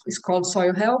path, which is called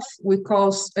soil health. We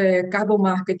call carbon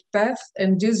market path,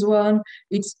 and this one,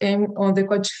 it's aimed on the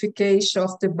quantification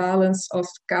of the balance of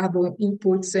carbon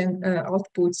inputs and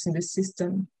outputs in the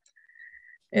system.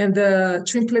 And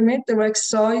to implement the REC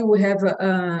Soil, we have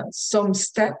some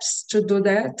steps to do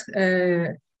that.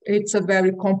 It's a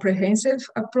very comprehensive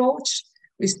approach.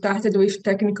 We started with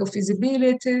technical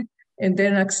feasibility and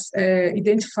then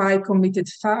identify committed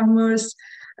farmers,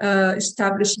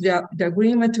 establish the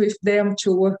agreement with them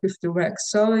to work with the REC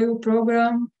Soil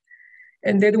program.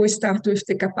 And then we start with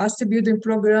the capacity building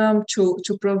program to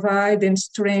provide and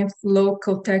strengthen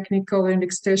local technical and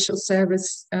extension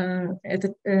service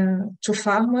to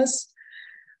farmers.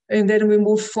 And then we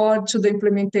move forward to the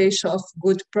implementation of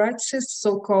good practices,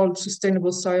 so-called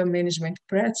sustainable soil management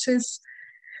practices.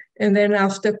 And then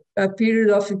after a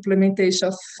period of implementation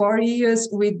of 4 years,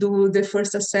 we do the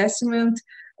first assessment,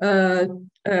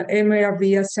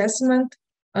 MRV assessment.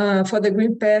 For the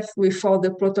green path, we follow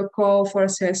the protocol for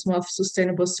assessment of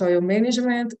sustainable soil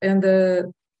management. And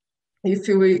if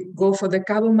we go for the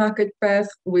carbon market path,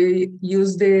 we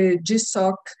use the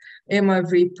GSOC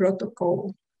MRV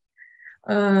protocol.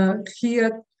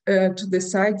 Here to the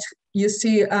side, you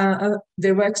see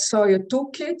the REC Soil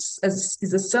toolkits as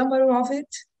is a summary of it.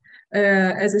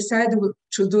 As I said,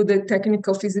 to do the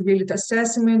technical feasibility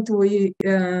assessment, we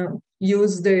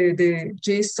use the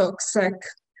GSOC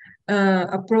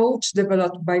approach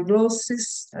developed by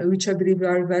Glossis, which I believe you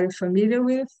are very familiar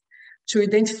with, to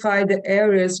identify the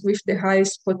areas with the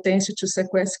highest potential to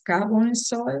sequester carbon in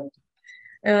soil.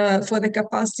 For the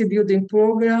capacity building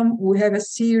program, we have a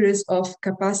series of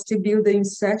capacity building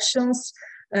sections,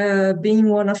 being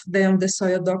one of them the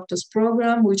Soil Doctors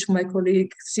program, which my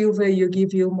colleague Silva will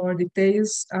give you more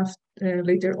details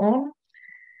later on.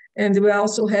 And we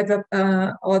also have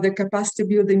other capacity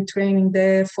building training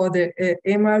there for the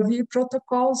MRV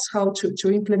protocols, how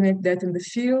to implement that in the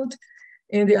field,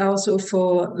 and also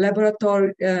for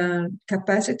laboratory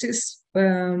capacities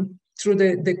through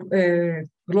the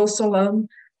Glossolam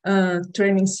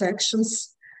training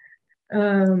sections.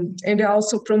 And they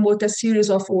also promote a series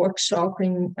of workshops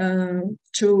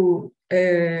to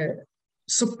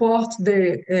support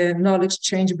the knowledge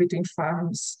exchange between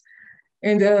farms.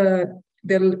 And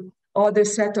the other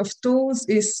set of tools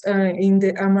is in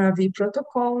the MRV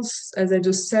protocols. As I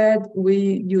just said,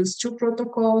 we use two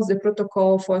protocols, the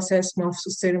protocol for assessment of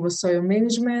sustainable soil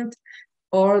management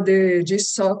or the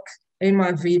GSOC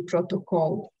MRV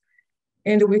protocol.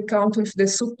 And we count with the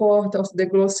support of the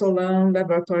Glossolam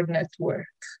laboratory network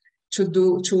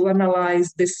to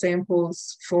analyze the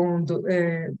samples from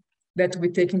that we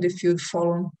take in the field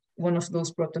following one of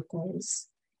those protocols.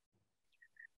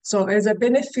 So as a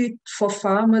benefit for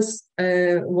farmers,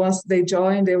 once they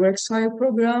join the REC Soil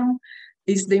program,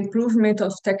 is the improvement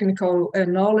of technical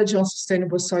knowledge on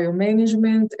sustainable soil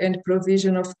management and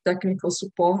provision of technical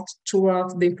support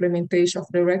throughout the implementation of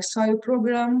the REC Soil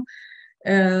program,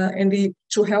 and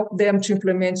to help them to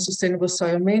implement sustainable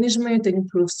soil management and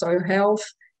improve soil health,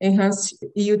 enhance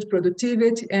yield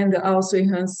productivity, and also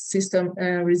enhance system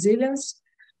resilience.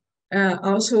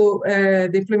 Also,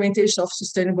 the implementation of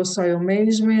sustainable soil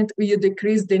management will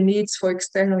decrease the needs for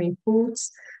external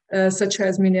inputs, such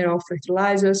as mineral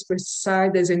fertilizers,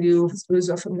 pesticides, and the use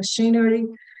of machinery.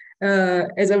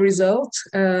 As a result,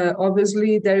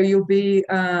 obviously, there will be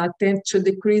attempt to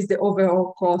decrease the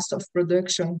overall cost of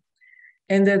production.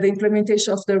 And the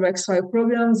implementation of the REC soil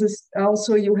programs is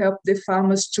also you help the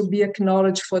farmers to be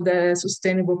acknowledged for their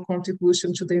sustainable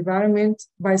contribution to the environment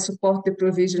by support the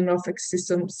provision of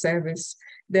ecosystem service.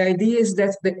 The idea is that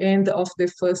at the end of the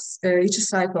first, each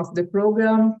cycle of the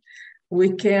program,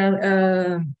 we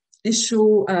can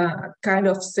issue a kind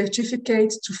of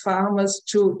certificate to farmers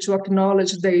to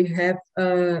acknowledge they have,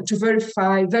 to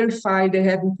verify they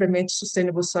have implemented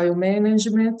sustainable soil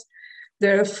management,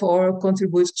 therefore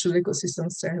contributes to the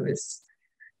ecosystem service.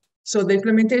 So the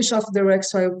implementation of the REC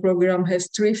soil program has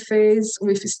 3 phases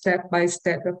with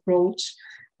step-by-step approach.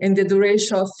 And the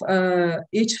duration of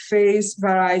each phase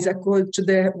varies according to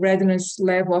the readiness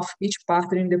level of each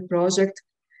partner in the project.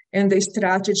 And the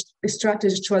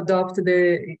strategy to adopt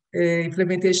the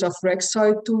implementation of REC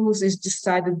soil tools is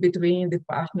decided between the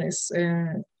partners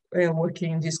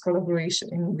working in this collaboration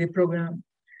in the program.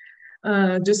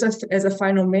 Just as a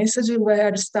final message, we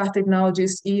are starting now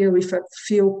this year with a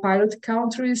few pilot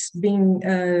countries, being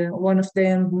one of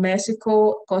them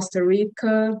Mexico, Costa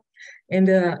Rica, and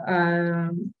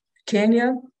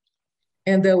Kenya.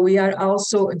 And we are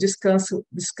also discuss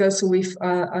with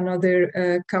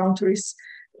another countries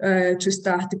to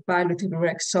start the pilot in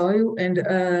REC soil.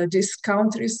 And these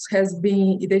countries has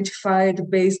been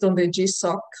identified based on the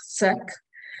GSOC,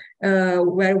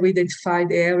 where we identify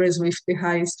the areas with the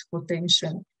highest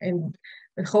potential. And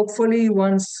hopefully,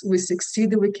 once we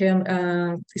succeed, we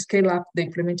can scale up the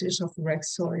implementation of REC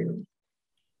soil.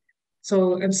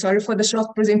 So I'm sorry for the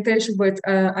short presentation, but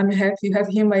I'm happy you have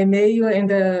here my mail,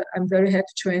 and I'm very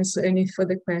happy to answer any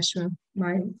further question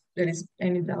there is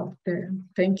any doubt there.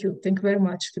 Thank you. Thank you very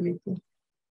much, Filippo.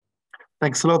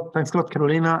 Thanks a lot,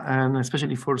 Carolina, and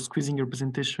especially for squeezing your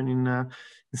presentation in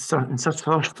such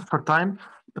a short time.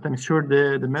 But I'm sure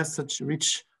the message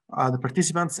reach the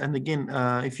participants. And again,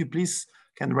 if you please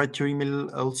can write your email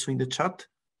also in the chat.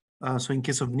 So in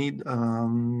case of need,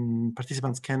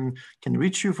 participants can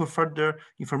reach you for further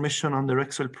information on the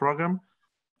REC soil program.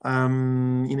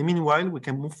 In the meanwhile, we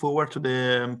can move forward to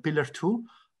the pillar 2.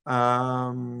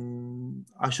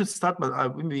 I should start, but I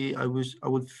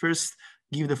would first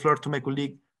give the floor to my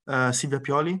colleague Silvia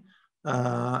Pioli,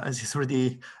 as he's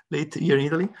already late here in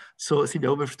Italy. So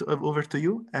Silvia, over to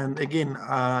you. And again,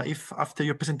 if after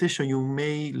your presentation you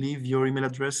may leave your email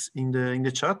address in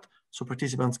the chat, so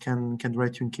participants can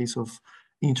write you in case of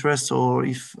interest or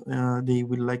if they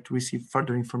would like to receive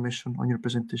further information on your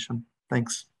presentation.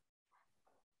 Thanks.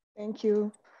 Thank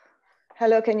you.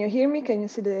 Hello, can you hear me? Can you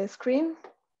see the screen?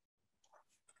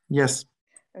 Yes.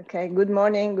 Okay, good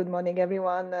morning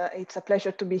everyone. It's a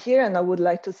pleasure to be here, and I would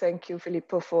like to thank you,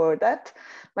 Filippo, for that.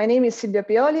 My name is Silvia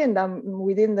Pioli, and I'm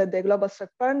within the Global Soil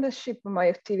Partnership. My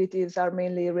activities are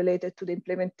mainly related to the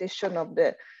implementation of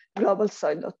the Global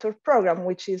Soil Doctor Program,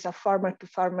 which is a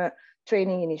farmer-to-farmer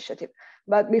training initiative.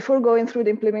 But before going through the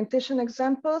implementation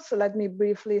examples, let me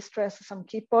briefly stress some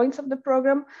key points of the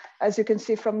program. As you can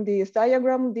see from this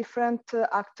diagram, different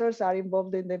actors are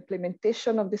involved in the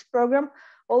implementation of this program,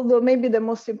 although maybe the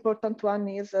most important one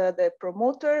is the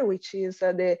promoter, which is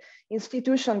the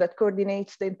institution that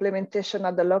coordinates the implementation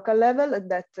at the local level,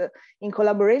 that in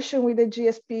collaboration with the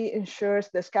GSP ensures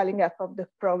the scaling up of the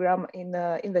program in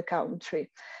the country.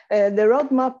 The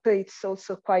roadmap is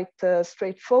also quite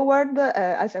straightforward,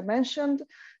 as I mentioned.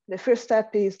 The first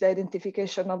step is the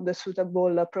identification of the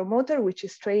suitable promoter, which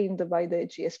is trained by the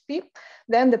GSP.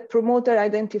 Then the promoter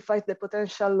identifies the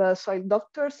potential soil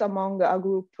doctors among a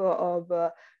group of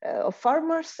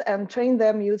farmers and train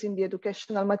them using the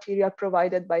educational material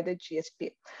provided by the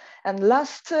GSP. And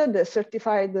last, the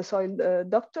certified soil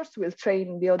doctors will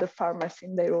train the other farmers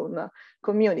in their own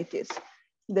communities.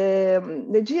 The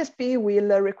GSP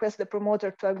will request the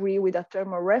promoter to agree with a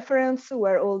term of reference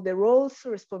where all the roles,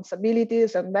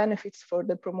 responsibilities, and benefits for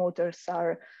the promoters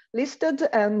are listed.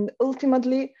 And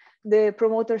ultimately, the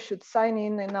promoter should sign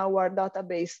in our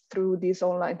database through this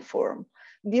online form.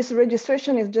 This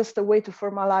registration is just a way to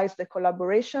formalize the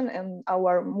collaboration and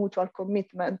our mutual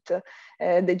commitment. The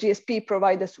GSP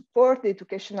provides the support, the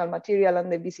educational material,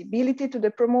 and the visibility to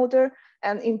the promoter.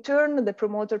 And in turn, the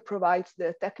promoter provides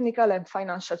the technical and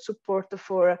financial support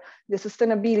for the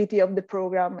sustainability of the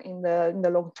program in the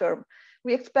long term.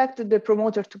 We expect the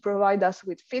promoter to provide us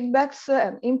with feedbacks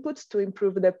and inputs to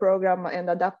improve the program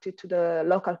and adapt it to the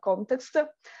local context.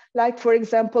 Like, for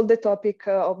example, the topic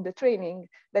of the training.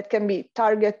 that can be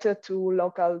targeted to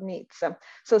local needs.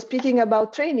 So speaking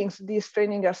about trainings, these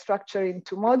trainings are structured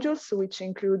into modules, which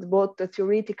include both the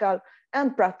theoretical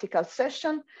and practical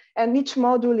session. And each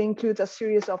module includes a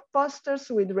series of posters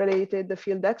with related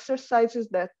field exercises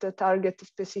that target a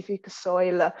specific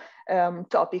soil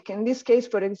topic. In this case,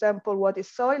 for example, what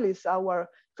is soil is our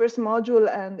first module,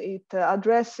 and it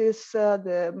addresses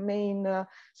the main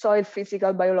soil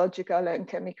physical, biological, and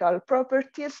chemical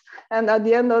properties. And at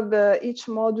the end of each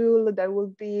module, there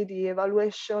will be the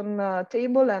evaluation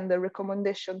table and the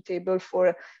recommendation table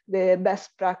for the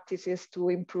best practices to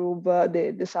improve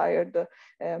the desired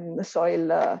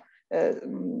soil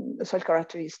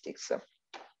characteristics.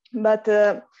 But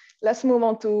let's move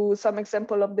on to some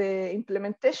example of the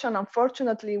implementation.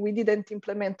 Unfortunately, we didn't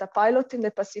implement a pilot in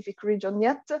the Pacific region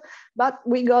yet, but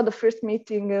we got the first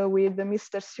meeting with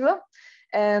Mr. Sua,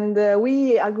 and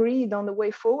we agreed on the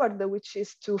way forward, which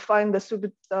is to find a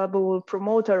suitable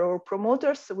promoter or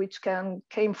promoters, which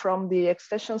came from the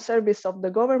extension service of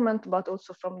the government, but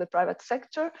also from the private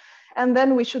sector. And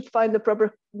then we should find the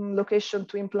proper location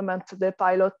to implement the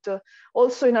pilot,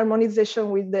 also in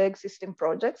harmonization with the existing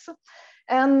projects.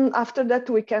 And after that,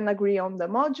 we can agree on the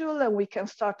module, and we can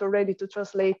start already to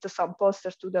translate some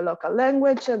posters to the local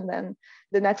language. And then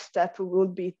the next step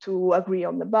would be to agree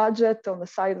on the budget, on the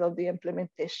size of the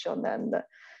implementation, and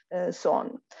so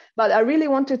on. But I really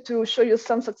wanted to show you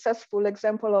some successful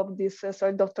example of this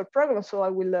soil doctor program. So I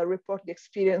will report the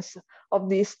experience of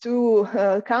these two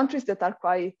countries that are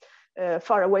quite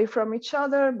far away from each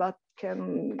other, but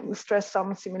can stress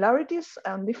some similarities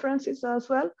and differences as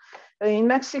well. In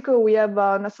Mexico, we have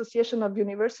an association of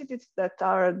universities that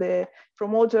are the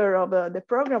promoter of the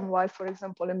program, while, for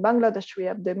example, in Bangladesh, we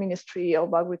have the Ministry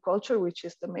of Agriculture, which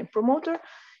is the main promoter.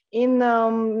 In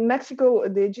Mexico,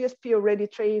 the GSP already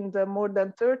trained more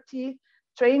than 30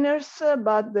 trainers,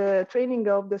 but the training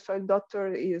of the soil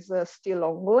doctor is still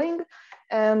ongoing.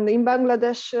 And in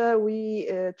Bangladesh, we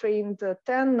trained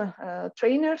 10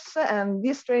 trainers, and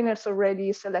these trainers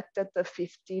already selected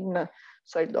 15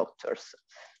 soil doctors.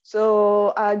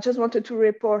 So I just wanted to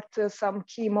report some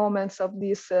key moments of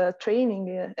this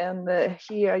training. And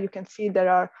here you can see there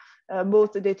are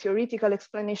both the theoretical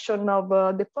explanation of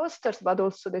the posters, but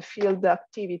also the field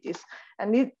activities.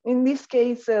 And in this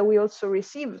case, we also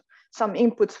received some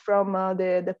inputs from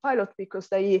the pilot, because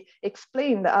they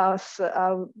explained us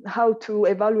how to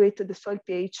evaluate the soil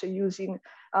pH using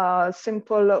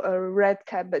simple red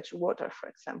cabbage water, for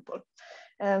example.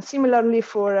 And similarly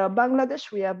for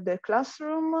Bangladesh, we have the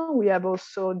classroom. We have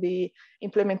also the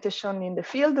implementation in the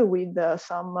field with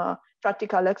some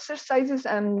practical exercises.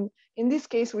 And in this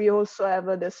case, we also have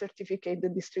the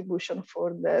certificate distribution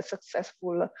for the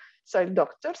successful soil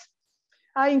doctors.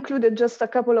 I included just a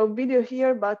couple of videos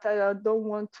here, but I don't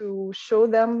want to show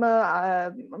them.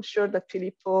 I'm sure that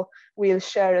Filippo will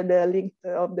share the link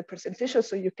of the presentation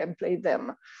so you can play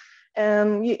them.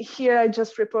 And here I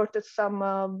just reported some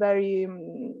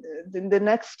the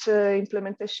next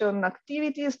implementation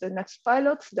activities, the next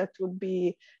pilots. That would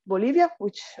be Bolivia,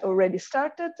 which already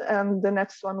started, and the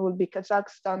next one will be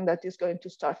Kazakhstan, that is going to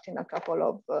start in a couple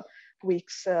of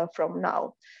weeks from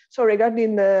now. So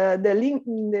regarding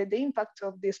the impact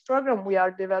of this program, we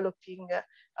are developing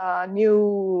a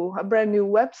brand new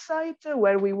website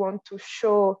where we want to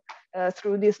show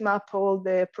through this map all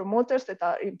the promoters that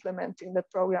are implementing the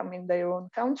program in their own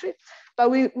country. But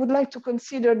we would like to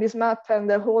consider this map and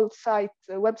the whole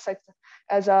website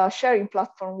as a sharing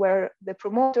platform where the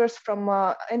promoters from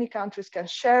any countries can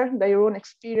share their own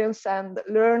experience and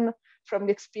learn from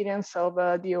the experience of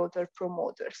the other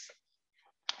promoters.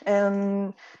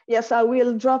 And yes, I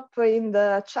will drop in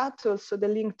the chat also the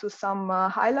link to some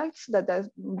highlights that have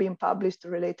been published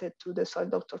related to the Soil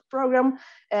Doctor program,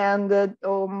 and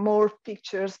more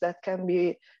pictures that can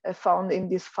be found in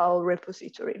this file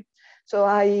repository. So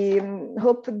I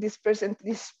hope this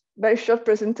very short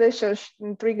presentation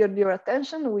triggered your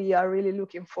attention. We are really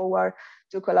looking forward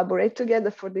to collaborate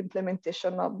together for the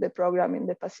implementation of the program in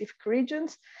the Pacific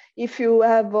regions. If you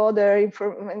have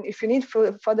if you need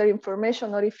further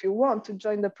information, or if you want to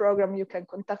join the program, you can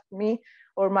contact me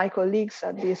or my colleagues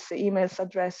at these email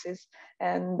addresses,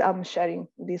 and I'm sharing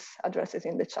these addresses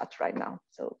in the chat right now.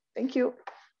 So thank you.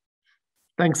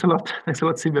 Thanks a lot. Thanks a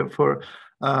lot, Silvia, for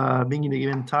being in the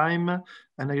given time.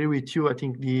 And I agree with you. I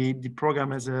think the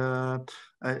program has a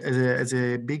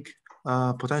big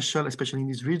potential, especially in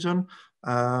this region.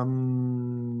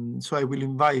 So I will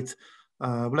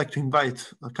would like to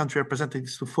invite country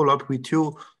representatives to follow up with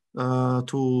you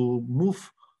to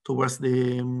move towards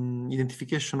the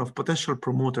identification of potential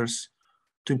promoters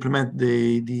to implement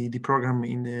the program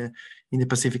in the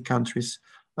Pacific countries.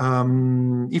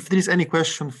 If there is any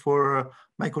question for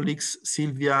my colleagues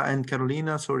Silvia and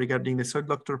Carolina, so regarding the soil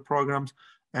doctor programs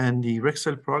and the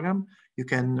Rexel program, you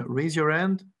can raise your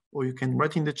hand or you can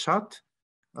write in the chat.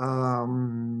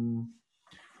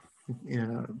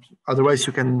 Yeah, otherwise,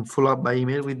 you can follow up by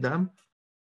email with them.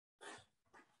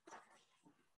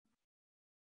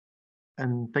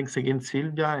 And thanks again,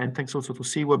 Silvia, and thanks also to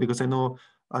Siwa, because I know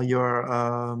you're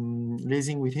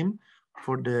liaising with him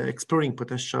for the exploring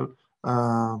potential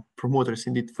promoters,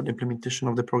 indeed, for the implementation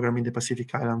of the program in the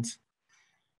Pacific Islands.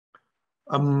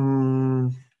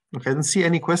 Okay, I don't see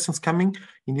any questions coming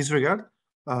in this regard.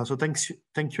 So thank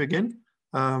you again.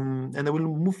 And I will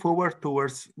move forward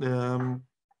towards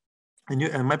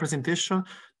my presentation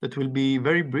that will be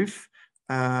very brief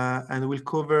and will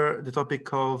cover the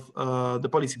topic of the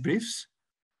policy briefs.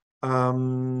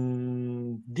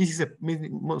 This is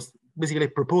basically a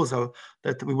proposal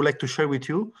that we would like to share with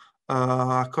you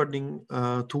according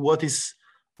to what is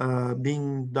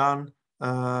being done,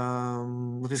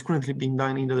 what is currently being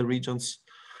done in the regions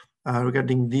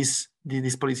regarding these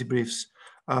policy briefs.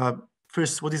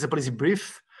 First, what is a policy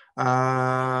brief?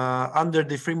 Under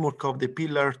the framework of the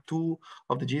Pillar 2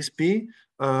 of the GSP,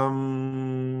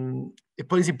 a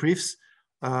policy briefs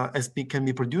can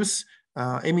be produced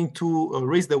aiming to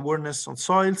raise the awareness on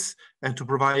soils and to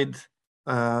provide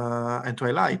and to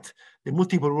highlight the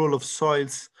multiple role of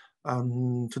soils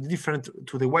to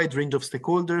the wide range of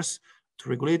stakeholders, to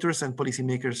regulators and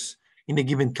policymakers in a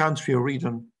given country or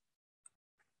region.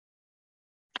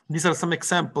 These are some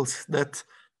examples that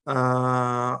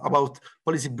about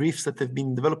policy briefs that have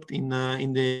been developed in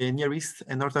the Near East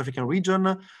and North African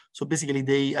region. So basically,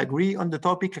 they agree on the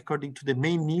topic according to the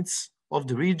main needs of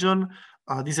the region.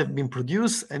 These have been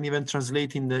produced and even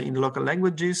translated in the local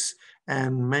languages,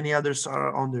 and many others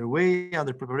are on their way,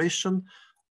 under preparation.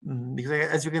 Because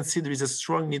as you can see, there is a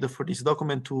strong need for this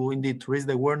document to indeed raise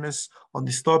the awareness on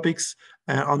these topics,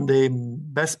 on the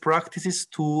best practices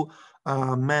to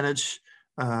manage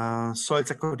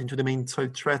soils according to the main soil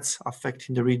threats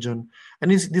affecting the region. And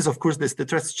this of course, the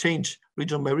threats change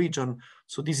region by region.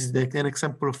 So this is an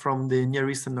example from the Near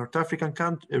East and North African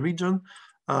region.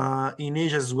 In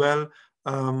Asia as well,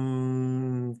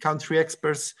 country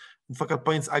experts and focal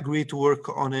points agree to work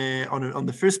on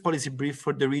the first policy brief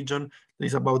for the region. That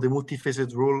is about the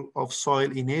multifaceted role of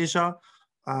soil in Asia.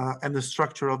 And the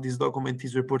structure of this document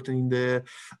is reported in the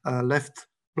left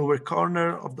lower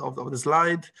corner of the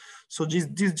slide. So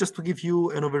this just to give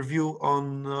you an overview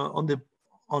on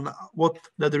what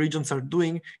the other regions are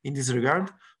doing in this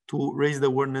regard to raise the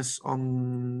awareness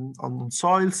on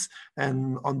soils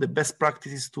and on the best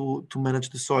practices to manage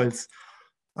the soils.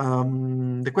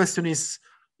 The question is,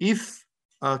 if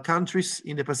countries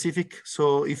in the Pacific,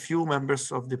 so if you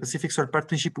members of the Pacific Soil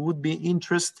Partnership would be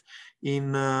interested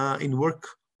in work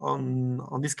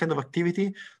on this kind of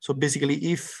activity, so basically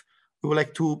if we would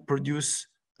like to produce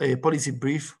a policy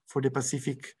brief for the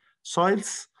Pacific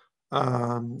soils.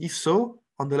 If so,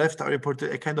 on the left I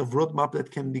reported a kind of roadmap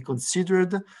that can be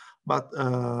considered, but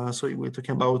so we're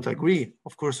talking about agree,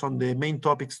 of course, on the main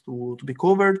topics to be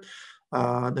covered.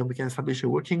 Then we can establish a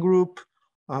working group,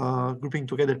 grouping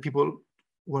together people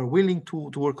who are willing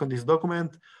to work on this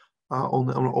document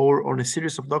on a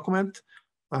series of documents,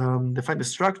 define the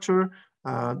structure.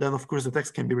 Then of course the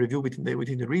text can be reviewed within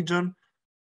the region.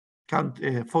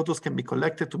 Photos can be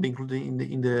collected to be included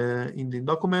in the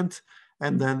document,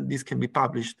 and then this can be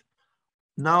published.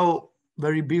 Now,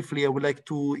 very briefly, I would like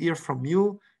to hear from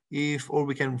you, or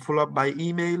we can follow up by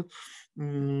email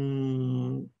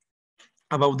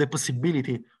about the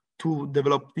possibility to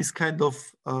develop this kind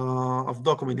of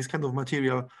document, this kind of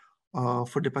material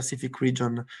for the Pacific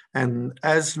region. And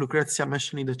as Lucrezia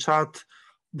mentioned in the chat,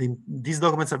 these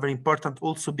documents are very important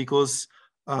also because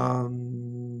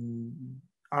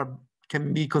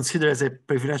can be considered as a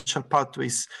preferential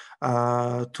pathways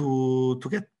to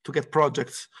get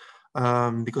projects,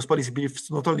 because policy briefs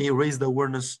not only raise the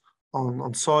awareness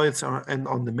on soils and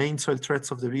on the main soil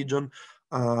threats of the region,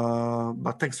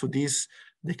 but thanks to this,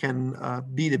 they can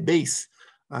be the base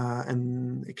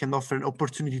and it can offer an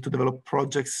opportunity to develop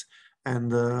projects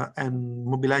and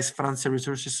mobilize financial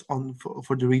resources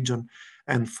for the region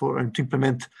and to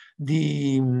implement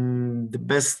the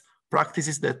best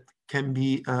practices that can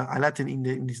be highlighted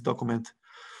in this document.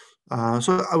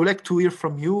 So I would like to hear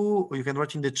from you, or you can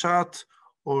write in the chat,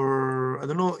 or I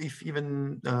don't know if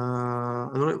even I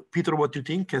don't know, Peter, what you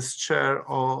think as chair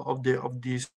of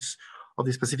this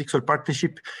Pacific Soil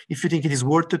Partnership, if you think it is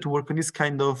worth it to work on this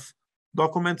kind of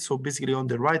document. So basically on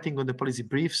the writing, on the policy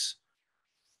briefs.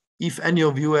 If any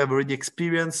of you have already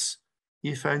experienced,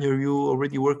 if any of you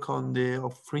already work on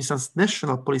for instance,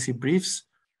 national policy briefs,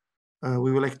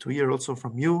 we would like to hear also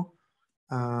from you.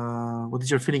 What is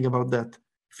your feeling about that?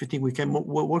 If you think we can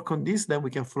work on this, then we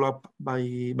can follow up by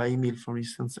email, for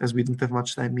instance, as we don't have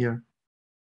much time here.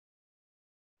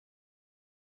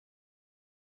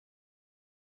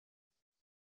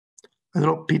 I don't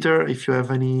know, Peter, if you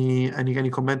have any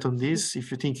comment on this,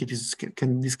 if you think this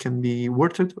can be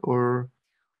worth it, or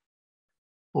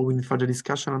we need further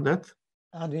discussion on that.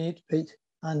 Unmute, Pete.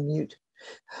 Unmute.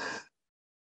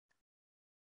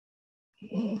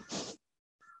 You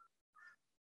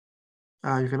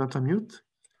cannot unmute.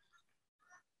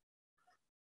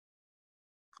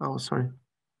 Oh, sorry.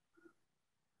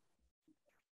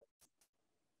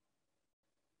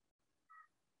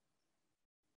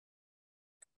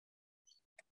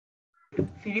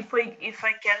 Filippo, if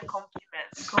I can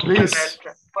compliment. Please.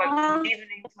 Well, good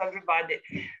evening to everybody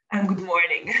and good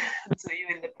morning to you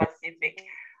in the Pacific.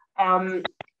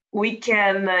 We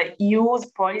can use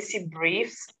policy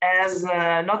briefs as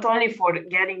not only for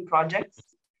getting projects,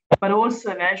 but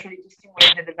also eventually to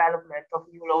stimulate the development of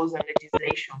new laws and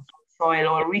legislation for soil,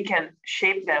 or we can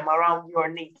shape them around your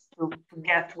needs to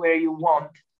get where you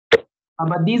want.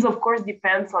 But this, of course,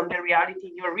 depends on the reality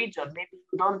in your region. Maybe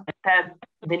you don't have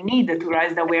the need to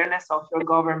raise the awareness of your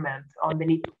government on the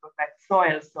need to protect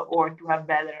soils or to have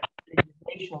better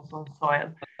legislations on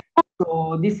soil.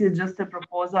 So this is just a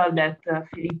proposal that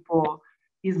Filippo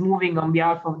is moving on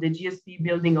behalf of the GSP,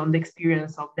 building on the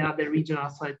experience of the other regional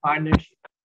soil partnerships.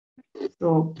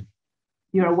 So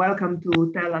you are welcome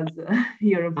to tell us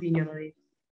your opinion on it.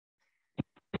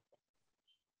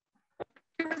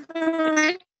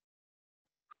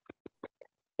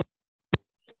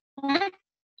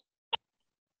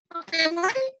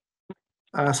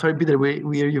 Sorry, Peter, we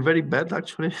hear you very bad,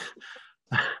 actually.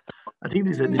 I think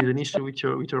there is an issue with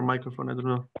your microphone. I don't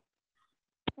know.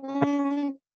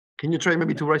 Can you try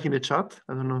maybe to write in the chat?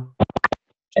 I don't know.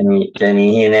 Can you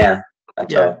hear now?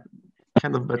 Yeah,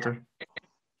 kind of better.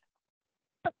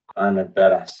 Kind of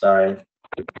better. Sorry.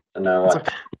 I don't know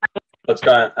what's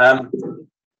going on.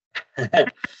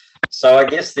 So I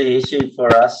guess the issue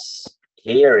for us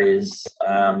here is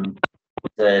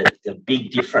the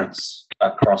big difference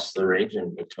across the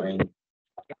region between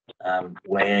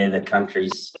where the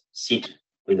countries sit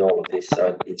with all of this.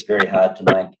 So it's very hard to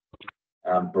make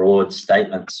broad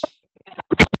statements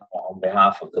on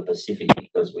behalf of the Pacific,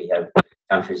 because we have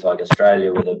countries like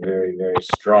Australia with a very, very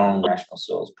strong national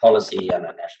soils policy and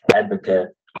a national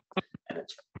advocate, and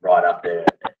it's right up there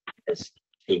as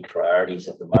key priorities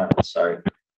at the moment. So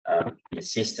the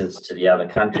assistance to the other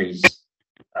countries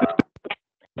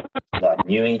like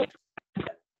Niue,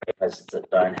 places that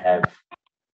don't have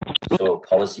soil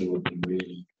policy, would be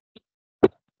really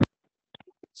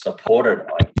supported,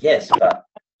 I guess, but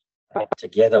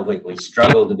together we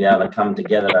struggle to be able to come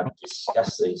together to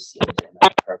discuss these things in an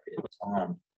appropriate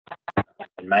time.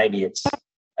 And maybe it's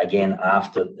again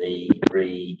after the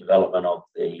redevelopment of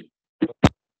the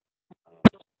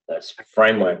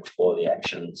framework for the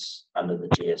actions under the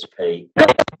GSP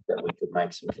that we could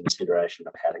make some consideration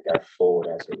of how to go forward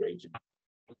as a region,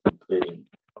 including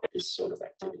this sort of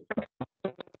activity.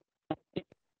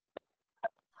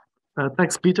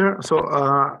 Thanks, Peter. So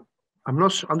I'm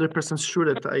not 100% sure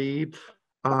that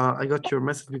I got your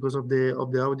message because of the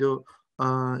audio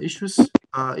issues.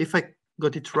 If I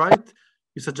got it right,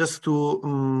 you suggest to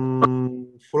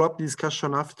follow up the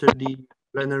discussion after the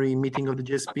plenary meeting of the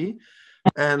GSP,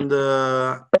 and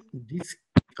this,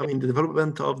 I mean, the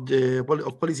development of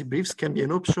policy briefs can be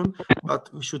an option, but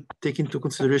we should take into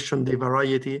consideration the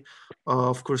variety,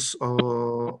 of course,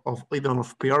 of even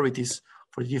of priorities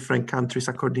for different countries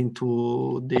according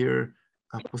to their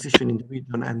position in the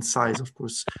region and size, of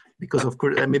course. Because of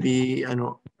course, maybe, I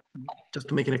know, just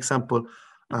to make an example,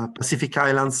 Pacific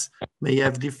Islands may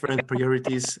have different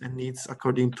priorities and needs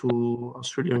according to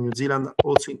Australia and New Zealand,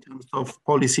 also in terms of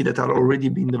policy that are already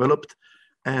being developed,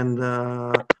 and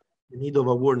the need of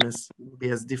awareness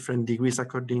has different degrees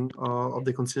according of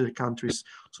the considered countries.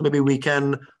 So maybe we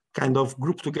can kind of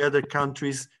group together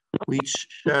countries which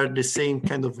share the same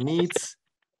kind of needs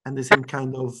and the same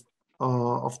kind of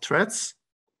threats.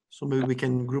 So maybe we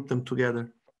can group them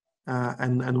together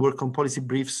and work on policy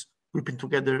briefs, grouping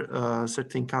together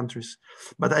certain countries.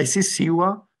 But I see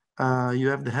Siwa, you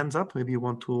have the hands up. Maybe you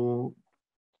want to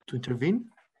intervene.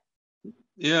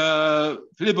 Yeah,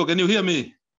 Filippo, can you hear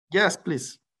me? Yes,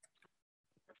 please.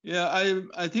 Yeah,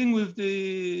 I think with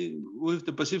the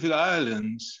Pacific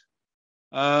Islands,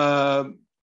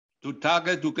 to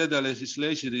target to get the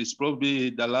legislation is probably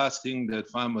the last thing that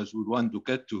farmers would want to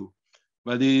get to.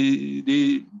 But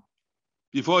before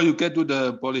you get to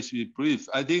the policy brief,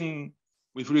 I think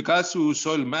with regards to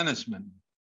soil management,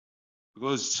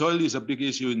 because soil is a big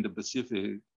issue in the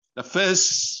Pacific. The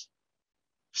first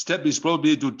step is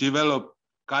probably to develop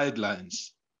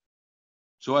guidelines.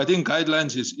 So I think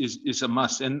guidelines is a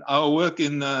must. And our work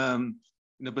in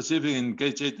the Pacific, in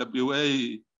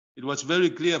KJWA, it was very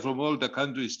clear from all the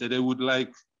countries that they would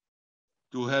like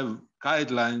to have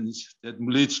guidelines that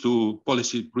leads to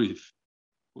policy brief.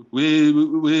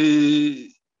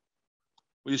 We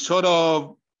sort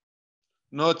of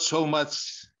not so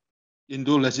much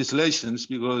into legislations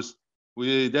because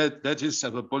that is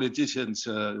a politician's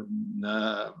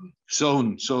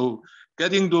zone. So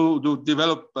getting to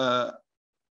develop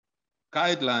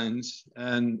guidelines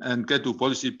and get to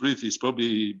policy brief is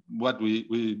probably what we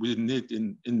need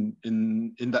in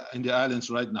the islands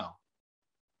right now.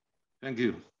 Thank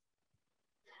you.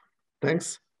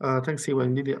 Thanks. Thanks, Iwa.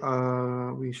 Indeed,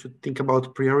 we should think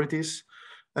about priorities.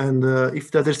 And if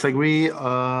the others agree,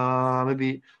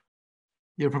 maybe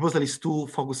your proposal is to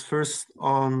focus first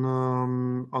on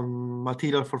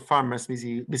material for farmers,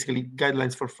 basically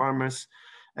guidelines for farmers.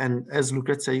 And as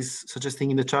Lucrezia is suggesting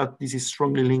in the chat, this is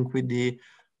strongly linked with the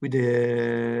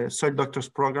soil doctors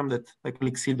program that my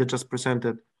colleague Silvia just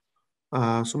presented.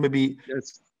 So maybe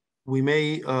yes, we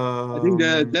may. I think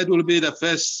that will be the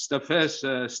first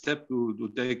step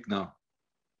to take now.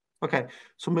 Okay,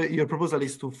 so your proposal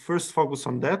is to first focus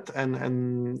on that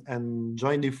and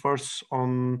join the force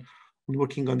on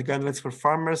working on the guidelines for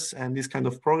farmers and these kind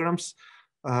of programs.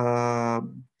 So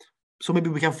maybe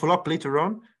we can follow up later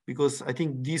on, because I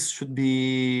think this should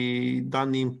be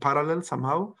done in parallel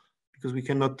somehow, because we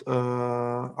cannot,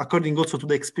 according also to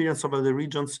the experience of other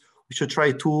regions, we should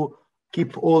try to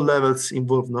keep all levels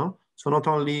involved now. So not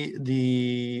only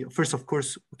first, of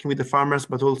course, working with the farmers,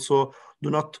 but also do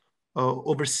not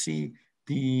oversee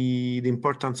the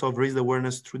importance of raised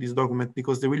awareness through this document,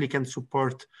 because they really can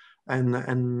support and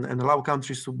allow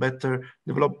countries to better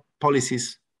develop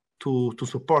policies to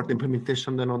support the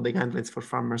implementation then on the guidelines for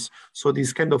farmers. So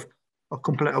these kind of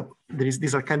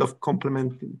these are kind of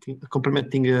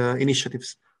complementing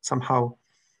initiatives somehow.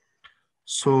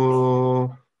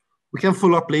 So we can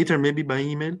follow up later, maybe by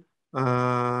email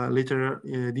later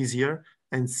this year,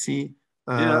 and see.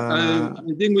 I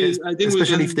think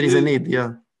especially if there is a need.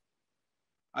 Yeah,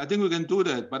 I think we can do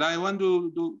that. But I want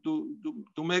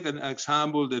to make an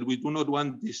example that we do not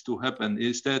want this to happen.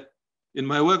 Is that in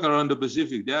my work around the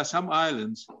Pacific, there are some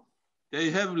islands, they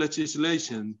have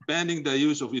legislation banning the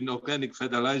use of inorganic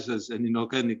fertilizers and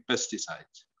inorganic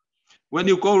pesticides. When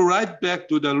you go right back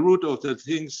to the root of the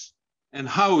things and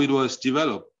how it was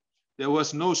developed, there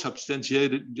was no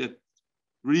substantiated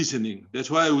reasoning.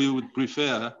 That's why we would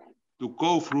prefer to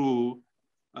go through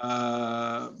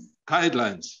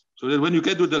guidelines, so that when you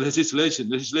get to the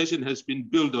legislation has been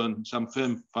built on some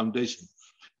firm foundation.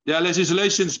 There are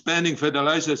legislations banning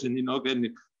fertilizers and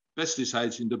inorganic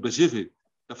pesticides in the Pacific.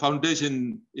 The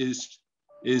foundation is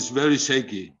very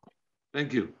shaky.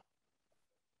 Thank you.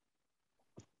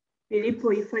 Filippo,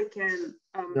 if I can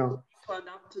to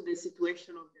adapt to the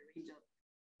situation of the region.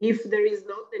 If there is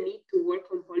not the need to work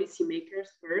on policymakers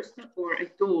first or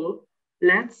at all,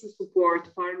 let's support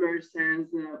farmers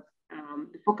as the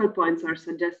focal points are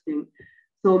suggesting.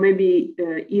 So maybe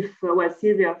well,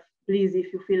 Silvia, please,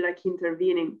 if you feel like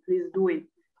intervening, please do it.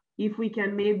 If we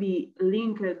can maybe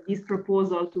link this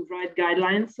proposal to write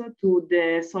guidelines to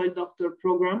the soil doctor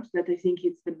programs, that I think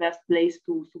it's the best place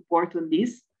to support on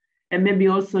this. And maybe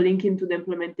also link into the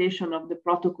implementation of the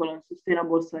protocol on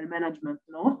sustainable soil management,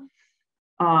 no?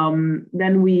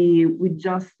 Then we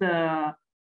just,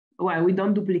 well, we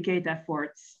don't duplicate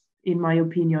efforts, in my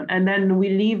opinion. And then we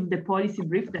leave the policy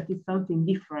brief that is something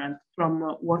different from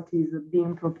what is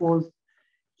being proposed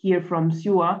here from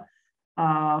SUA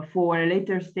for a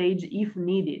later stage if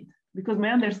needed. Because my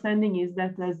understanding is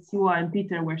that, as SUA and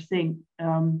Peter were saying,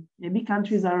 maybe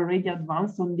countries are already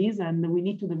advanced on this and we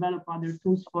need to develop other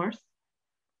tools first.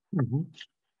 Mm-hmm.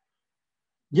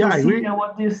 Yeah, so, I agree. Silvia,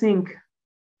 what do you think?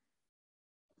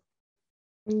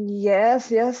 Yes,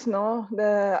 no.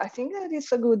 I think that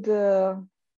is a good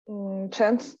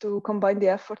chance to combine the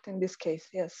effort in this case.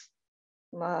 Yes,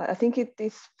 I think it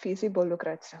is feasible,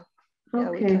 Lucrezia.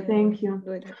 Okay, thank you.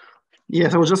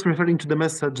 Yes, I was just referring to the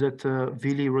message that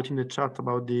Vili wrote in the chat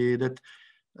about that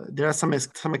there are some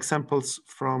examples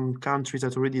from countries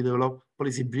that already developed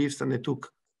policy briefs and they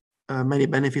took many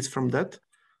benefits from that.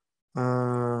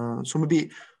 So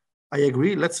maybe I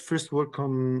agree. Let's first work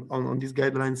on these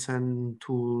guidelines and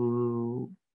to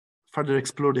further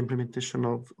explore the implementation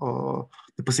of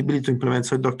the possibility to implement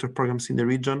soil doctor programs in the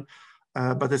region.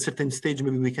 But at a certain stage,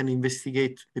 maybe we can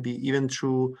investigate, maybe even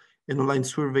through an online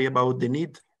survey about the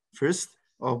need first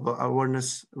of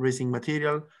awareness raising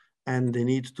material, and they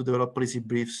need to develop policy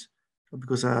briefs,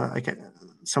 because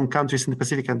some countries in the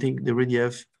Pacific, I think they already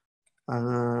have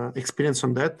experience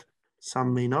on that.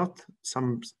 Some may not,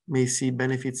 some may see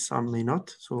benefits, some may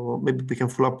not. So maybe we can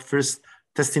follow up first,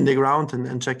 testing the ground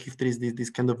and check if there is this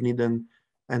kind of need and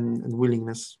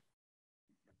willingness.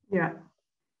 Yeah.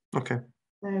 Okay.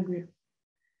 I agree.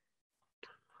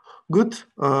 Good.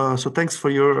 So thanks for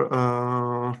your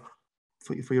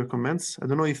comments. I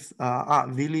don't know if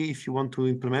Vili, if you want to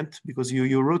implement, because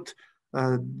you wrote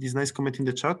this nice comment in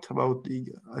the chat about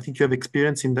I think you have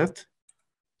experience in that.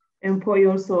 And Poi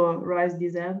also raised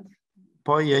his hand.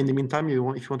 Poi, yeah, in the meantime, if you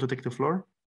want to take the floor,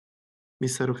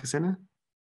 Mr. Rojesene.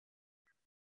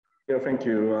 Yeah, thank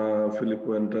you,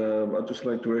 Filippo. And I'd just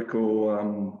like to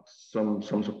echo some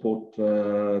support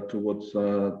towards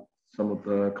some of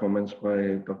the comments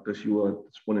by Dr. Siwa at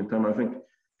this point in time. I think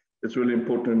it's really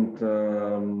important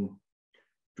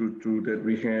that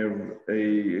we have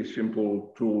a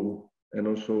simple tool and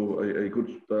also a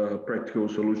good practical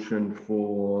solution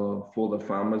for the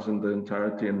farmers in the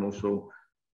entirety, and also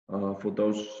for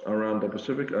those around the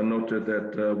Pacific. I noted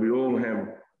that we all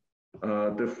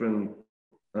have different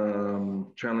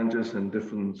challenges and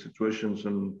different situations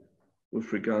and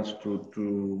with regards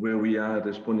to where we are at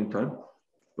this point in time.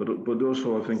 But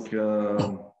also I think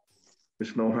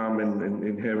there's no harm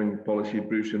in having policy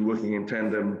briefs and working in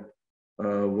tandem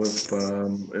with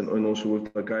and also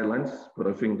with the guidelines. But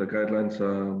I think the guidelines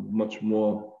are much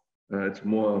more, it's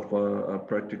more of a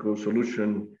practical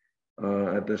solution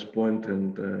at this point,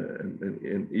 and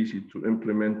easy to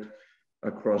implement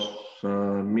across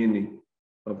many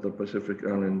of the Pacific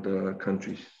Island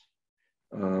countries.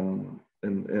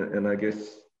 And I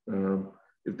guess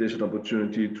if there's an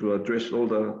opportunity to address all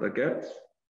the gaps,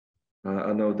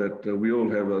 I know that we all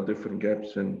have different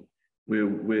gaps, and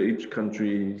where each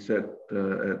country is at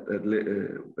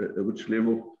which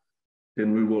level,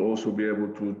 then we will also be able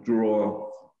to draw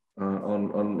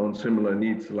on similar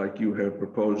needs like you have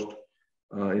proposed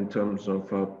in terms of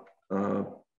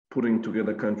putting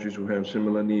together countries who have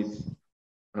similar needs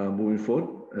moving forward,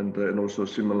 and also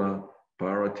similar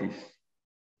priorities.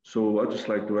 So I'd just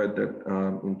like to add that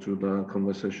into the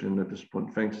conversation at this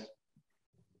point. Thanks.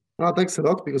 No, thanks a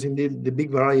lot, because indeed the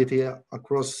big variety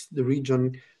across the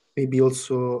region may be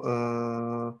also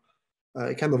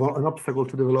kind of an obstacle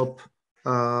to develop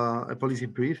a policy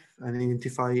brief and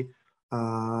identify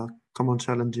common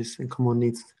challenges and common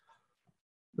needs.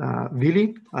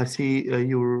 Vili, I see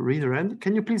you raise your hand.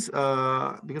 Can you please,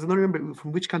 because I don't remember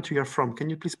from which country you're from, can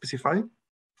you please specify?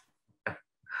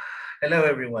 Hello,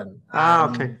 everyone.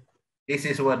 Okay. This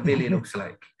is what Vili looks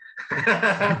like.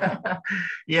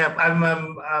 Yeah,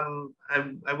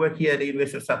 I work here at the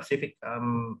University of South Pacific.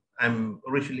 I'm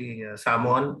originally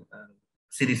Samoan,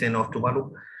 citizen of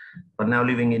Tuvalu, but now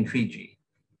living in Fiji.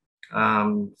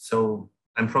 So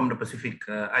I'm from the Pacific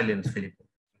Islands, Filippo.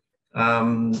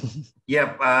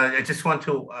 Yeah, I just want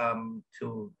to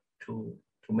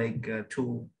make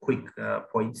two quick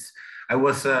points. I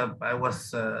was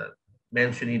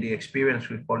mentioning the experience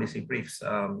with policy briefs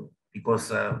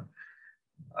because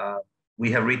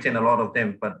we have written a lot of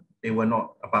them, but they were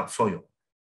not about soil.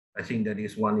 I think that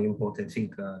is one important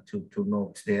thing to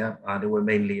note there. They were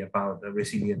mainly about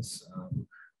resilience,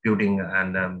 building,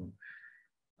 and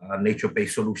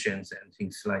nature-based solutions and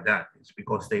things like that. It's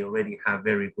because they already have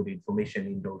very good information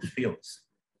in those fields.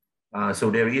 So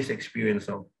there is experience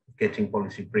of getting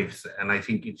policy briefs, and I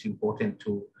think it's important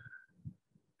to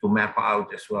map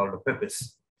out as well the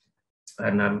purpose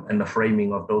and the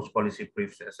framing of those policy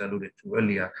briefs, as alluded to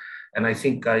earlier. And I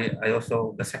think I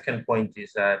also, the second point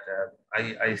is that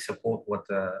I support what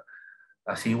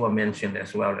Siwa mentioned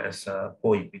as well as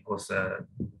Poi, because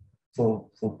for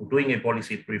doing a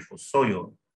policy brief for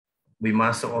soil, we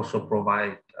must also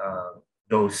provide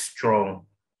those strong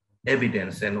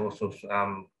evidence and also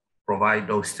provide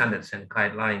those standards and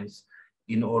guidelines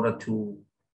in order to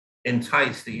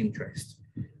entice the interest.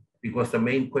 Because the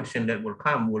main question that will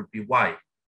come will be why.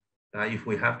 If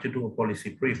we have to do a policy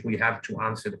brief, we have to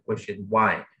answer the question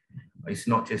why. It's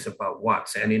not just about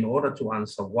what. And in order to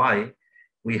answer why,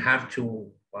 we have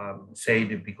to say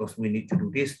that because we need to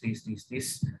do this,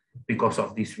 because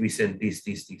of this reason,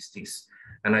 this.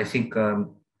 And I think,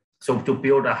 so to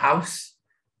build a house,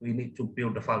 we need to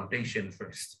build the foundation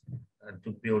first,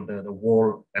 to build the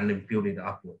wall and then build it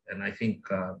upward. And I think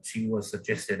she was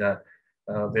suggested that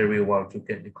very well to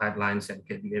get the guidelines and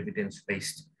get the evidence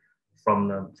based from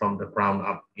the ground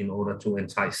up in order to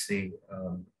entice the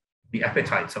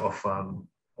appetite of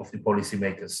the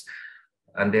policymakers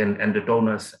and the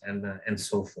donors and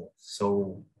so forth.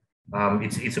 So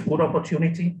It's a good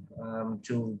opportunity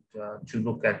to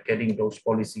look at getting those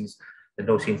policies and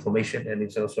those information, and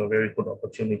it's also a very good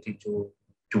opportunity to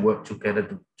work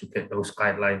together to get those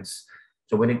guidelines.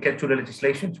 So when it gets to the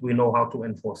legislations, we know how to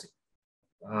enforce it.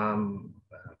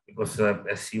 Because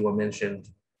as Siwa mentioned,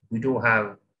 we do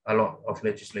have a lot of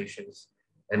legislations,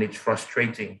 and it's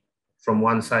frustrating. From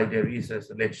one side, there is a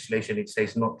legislation, it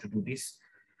says not to do this.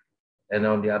 And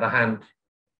on the other hand,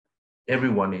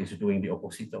 everyone is doing the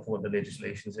opposite of what the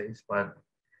legislation says, but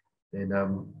then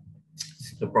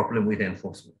it's the problem with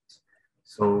enforcement.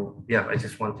 So yeah, I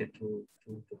just wanted to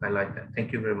highlight that.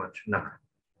 Thank you very much, Naka.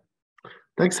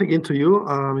 Thanks again to you.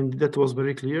 That was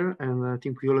very clear, and I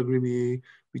think we all agree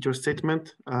with your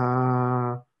statement.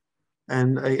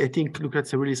 And I think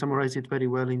Lucrezia really summarized it very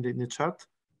well in the chat.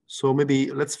 So maybe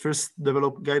let's first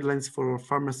develop guidelines for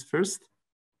farmers first,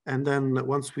 and then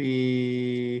once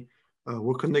we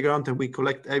work on the ground and we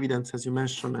collect evidence, as you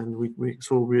mentioned, and we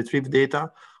retrieve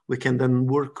data, we can then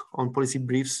work on policy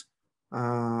briefs.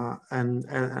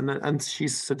 And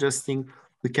she's suggesting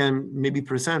we can maybe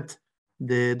present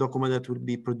the document that will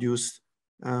be produced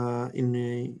in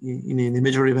a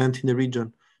major event in the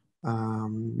region,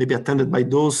 maybe attended by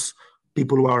those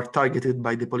people who are targeted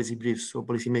by the policy briefs, so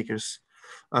policymakers.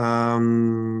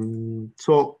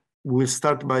 So we'll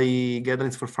start by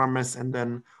guidelines for farmers, and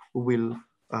then we will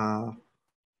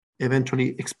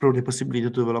eventually explore the possibility to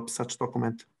develop such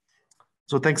document.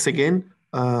 So thanks again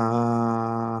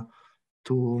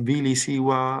to Vili,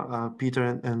 Siwa,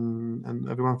 Peter, and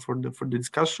everyone for the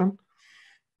discussion.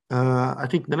 I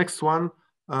think the next one,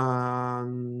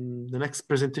 the next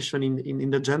presentation in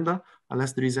the agenda,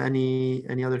 unless there is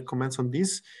any other comments on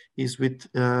this, is with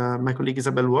my colleague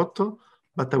Isabel Wotto,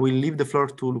 but I will leave the floor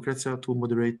to Lucrezia to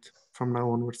moderate from now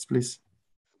onwards, please.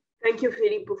 Thank you,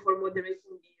 Filippo, for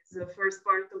moderating this first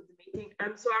part of the meeting.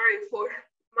 I'm sorry for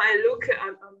my look,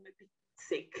 I'm a bit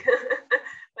sick,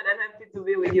 but I'm happy to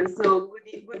be with you. So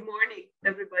good morning,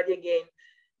 everybody again.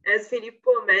 As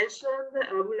Filippo mentioned,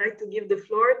 I would like to give the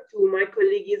floor to my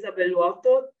colleague Isabel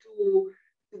Wotto to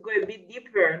go a bit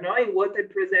deeper in what I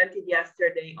presented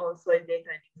yesterday on soil data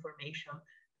and information.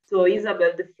 So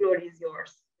Isabel, the floor is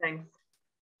yours. Thanks.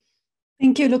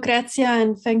 Thank you, Lucrezia,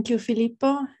 and thank you,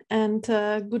 Filippo. And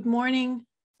good morning,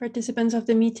 participants of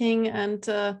the meeting, and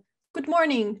good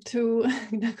morning to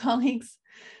the colleagues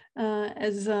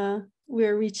as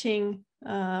we're reaching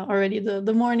already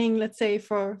the morning, let's say,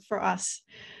 for us.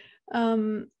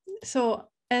 So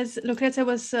as Lucrezia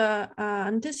was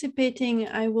anticipating,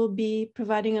 I will be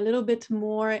providing a little bit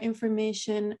more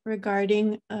information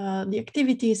regarding the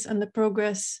activities and the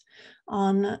progress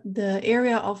on the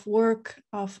area of work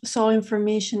of soil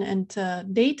information and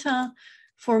data,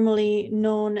 formerly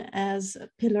known as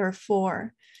Pillar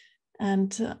 4.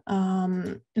 And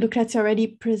Lucrezia already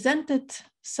presented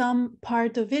some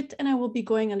part of it, and I will be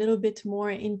going a little bit more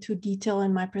into detail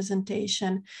in my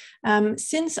presentation.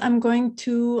 Since I'm going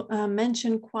to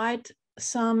mention quite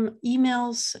some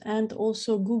emails and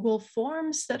also Google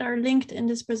Forms that are linked in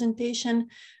this presentation,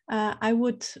 I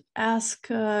would ask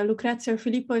Lucrezia or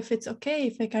Filippo if it's okay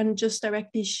if I can just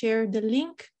directly share the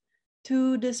link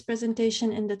to this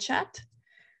presentation in the chat,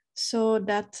 so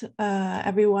that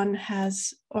everyone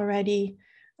has already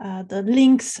the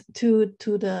links to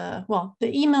the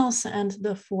emails and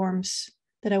the forms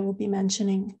that I will be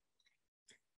mentioning.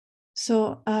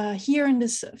 So here in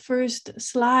this first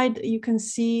slide, you can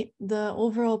see the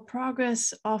overall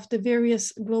progress of the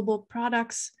various global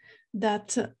products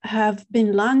that have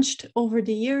been launched over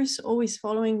the years, always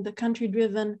following the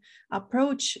country-driven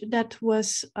approach that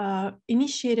was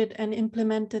initiated and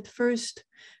implemented first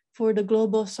for the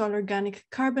global soil organic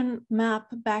carbon map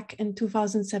back in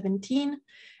 2017.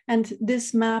 And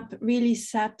this map really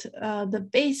set the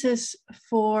basis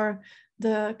for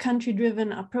the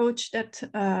country-driven approach that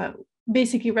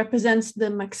basically represents the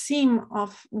maxim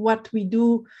of what we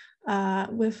do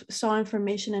with soil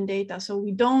information and data. So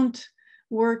we don't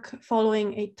work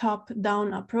following a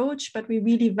top-down approach, but we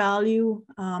really value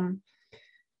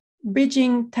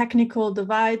bridging technical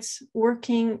divides,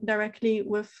 working directly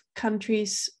with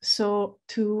countries, so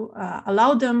to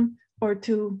allow them or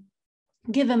to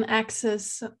give them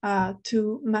access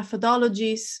to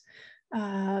methodologies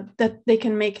that they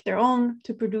can make their own,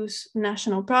 to produce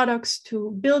national products, to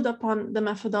build upon the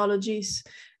methodologies,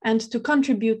 and to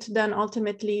contribute then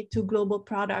ultimately to global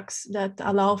products that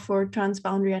allow for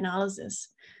transboundary analysis.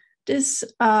 This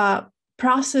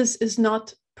process is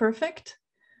not perfect,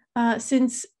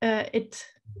 since it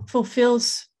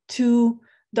fulfills two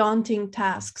daunting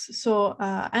tasks. So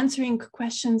answering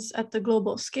questions at the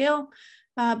global scale,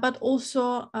 but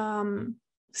also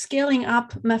scaling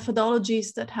up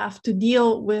methodologies that have to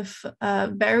deal with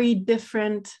very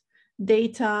different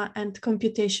data and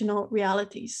computational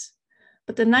realities.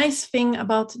 But the nice thing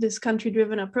about this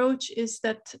country-driven approach is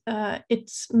that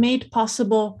it's made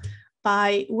possible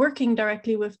by working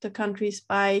directly with the countries,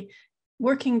 by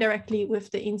working directly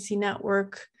with the INSI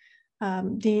network,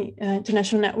 the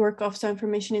International Network of Soil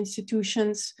Information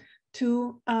Institutions,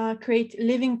 to create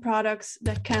living products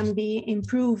that can be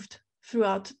improved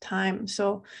throughout time.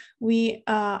 So we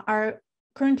are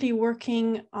currently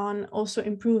working on also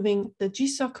improving the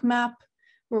GSOC map.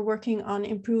 We're working on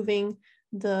improving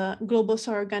the Global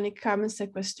Soil Organic Carbon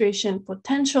Sequestration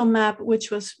Potential Map,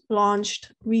 which was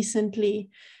launched recently.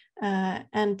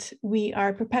 And we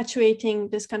are perpetuating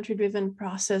this country-driven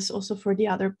process also for the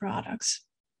other products.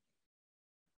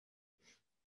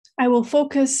 I will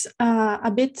focus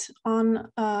a bit on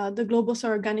the Global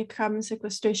Soil Organic Carbon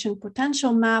Sequestration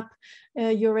Potential Map.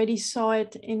 You already saw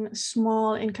it in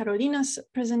small in Carolina's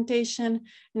presentation,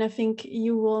 and I think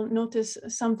you will notice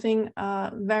something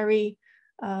very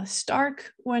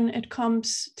stark when it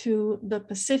comes to the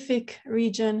Pacific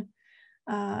region.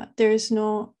 There is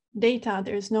no data,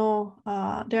 there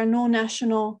are no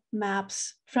national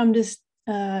maps from this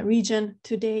region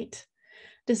to date.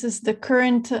 This is the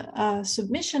current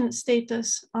submission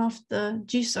status of the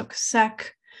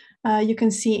GSOC-SEC. You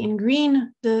can see in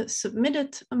green the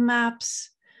submitted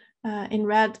maps, in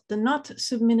red the not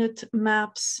submitted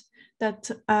maps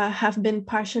that have been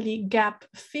partially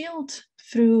gap-filled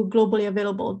through globally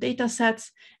available data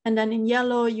sets. And then in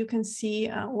yellow, you can see,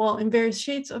 well, in various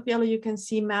shades of yellow, you can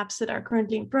see maps that are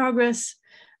currently in progress,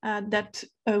 that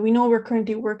we know we're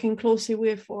currently working closely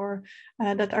with, or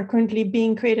that are currently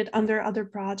being created under other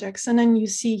projects. And then you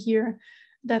see here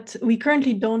that we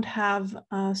currently don't have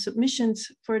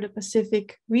submissions for the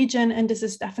Pacific region, and this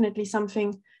is definitely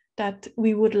something that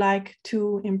we would like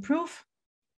to improve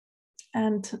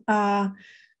and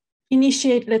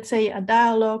initiate, let's say, a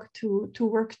dialogue to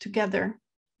work together.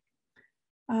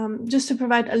 Just to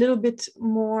provide a little bit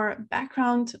more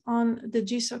background on the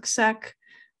GSOC-SEC,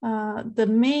 the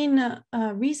main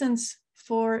reasons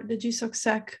for the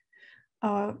GSOC-SEC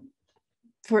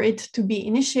for it to be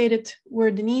initiated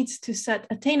were the needs to set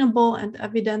attainable and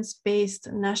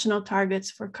evidence-based national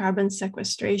targets for carbon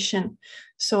sequestration.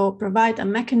 So provide a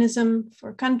mechanism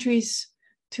for countries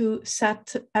to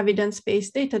set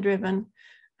evidence-based data-driven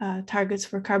targets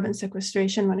for carbon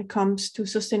sequestration when it comes to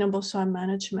sustainable soil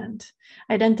management.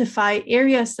 Identify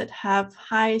areas that have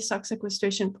high SOC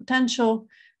sequestration potential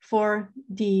for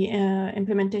the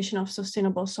implementation of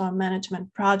sustainable soil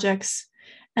management projects.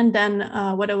 And then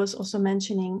what I was also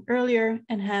mentioning earlier,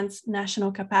 enhance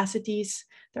national capacities.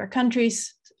 There are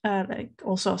countries like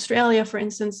also Australia, for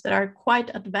instance, that are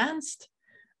quite advanced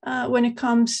when it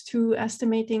comes to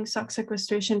estimating SOC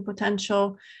sequestration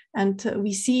potential. And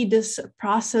we see this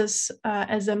process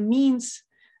as a means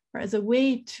or as a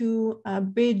way to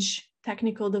bridge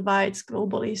technical divides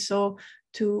globally. So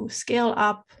to scale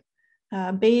up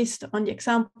based on the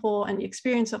example and the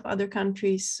experience of other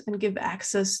countries and give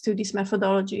access to these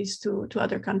methodologies to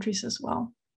other countries as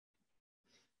well.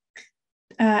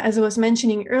 As I was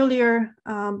mentioning earlier,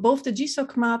 both the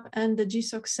GSOC map and the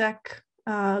GSOC-SEC,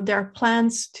 there are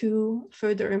plans to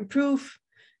further improve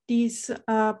these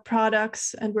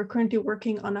products, and we're currently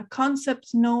working on a concept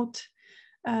note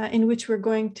in which we're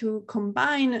going to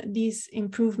combine these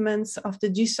improvements of the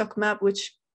GSOC map,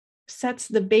 which sets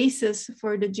the basis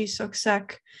for the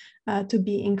GSOC-SEC to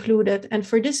be included. And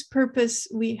for this purpose,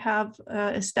 we have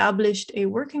established a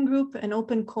working group. An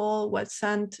open call was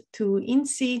sent to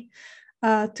INSI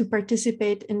to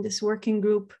participate in this working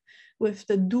group with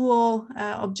the dual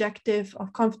objective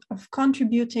of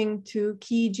contributing to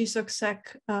key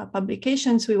GSOC-SEC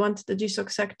publications. We want the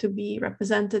GSOC-SEC to be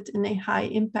represented in a high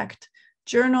impact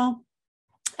journal,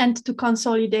 and to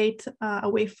consolidate a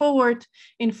way forward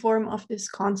in form of this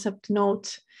concept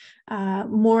note.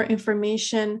 More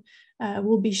information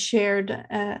will be shared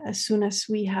as soon as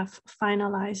we have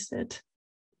finalized it.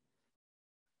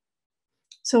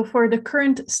 So for the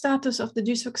current status of the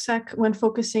GSOC-SEC when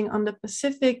focusing on the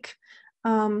Pacific,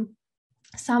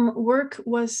 some work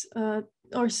was,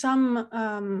 or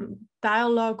some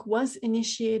dialogue was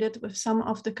initiated with some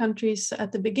of the countries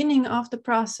at the beginning of the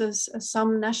process.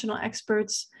 Some national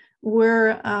experts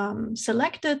were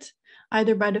selected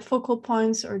either by the focal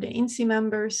points or the INSI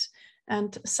members,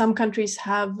 and some countries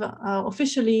have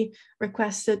officially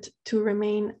requested to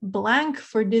remain blank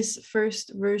for this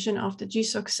first version of the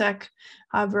GSOC-SEC.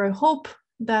 However, I hope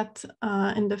that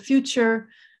in the future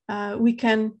we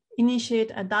can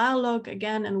initiate a dialogue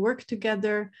again and work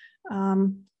together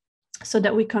so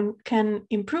that we can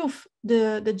improve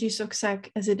the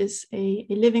GSOC-SEC as it is a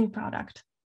living product.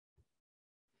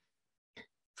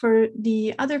 For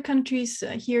the other countries,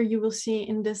 here you will see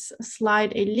in this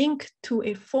slide a link to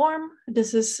a form.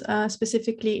 This is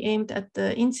specifically aimed at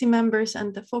the INSEE members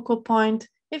and the focal point.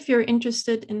 If you're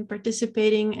interested in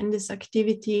participating in this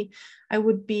activity, I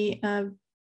would be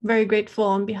very grateful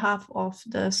on behalf of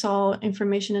the SOL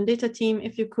information and data team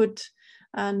if you could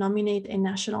nominate a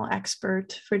national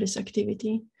expert for this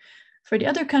activity. For the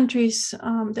other countries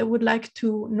that would like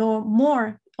to know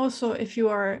more, also if you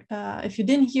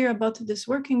didn't hear about this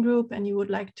working group and you would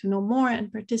like to know more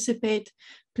and participate,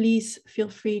 please feel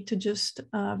free to just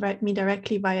write me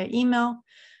directly via email.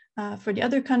 For the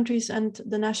other countries and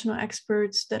the national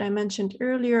experts that I mentioned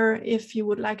earlier, if you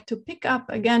would like to pick up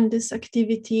again this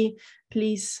activity,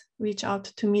 please reach out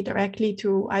to me directly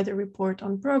to either report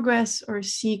on progress or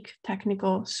seek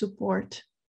technical support.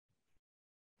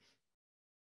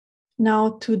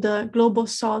 Now to the global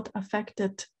salt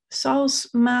affected soils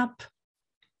map.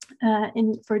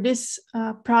 For this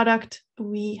product,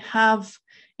 we have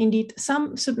indeed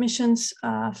some submissions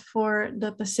for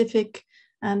the Pacific,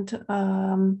 and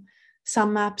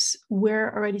some maps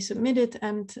were already submitted,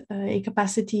 and a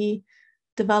capacity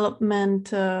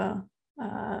development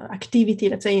activity,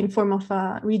 let's say in form of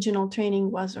regional training,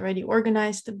 was already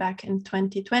organized back in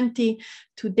 2020.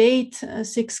 To date,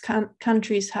 6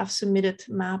 countries have submitted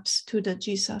maps to the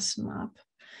GSAS map.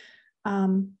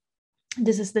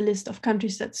 This is the list of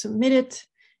countries that submitted.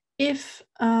 If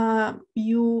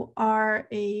you are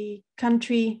a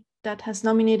country that has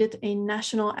nominated a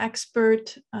national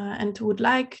expert and would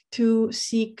like to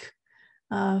seek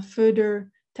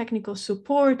further technical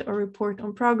support or report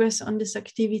on progress on this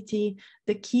activity,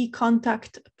 the key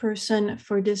contact person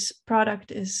for this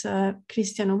product is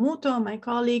Cristiano Muto, my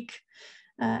colleague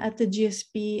at the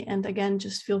GSP. And again,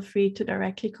 just feel free to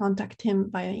directly contact him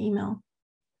via email.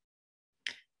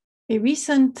 A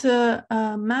recent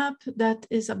map that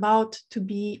is about to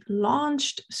be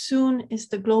launched soon is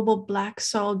the Global Black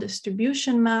Soil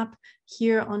Distribution Map.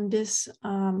 Here on this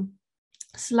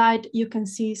slide, you can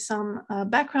see some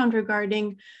background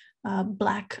regarding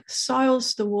black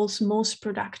soils, the world's most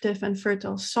productive and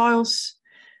fertile soils.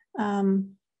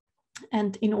 And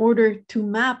in order to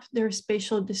map their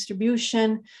spatial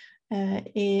distribution,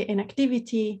 an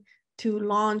activity to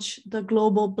launch the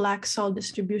Global Black Soil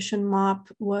Distribution Map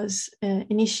was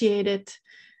initiated,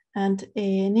 and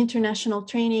an international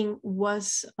training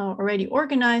was already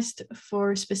organized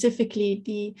for specifically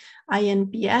the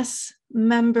INBS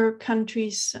member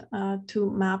countries to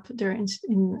map their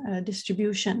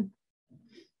distribution.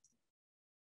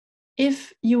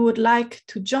 If you would like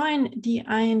to join the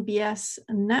INBS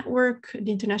network,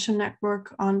 the international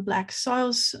network on black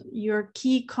soils, your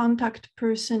key contact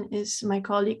person is my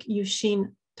colleague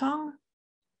Yuxin Tong.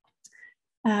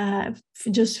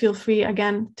 Just feel free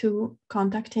again to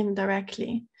contact him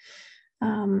directly.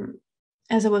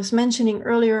 As I was mentioning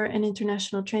earlier, an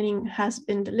international training has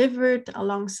been delivered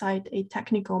alongside a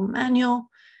technical manual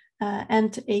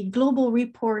and a global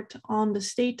report on the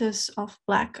status of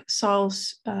black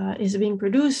soils is being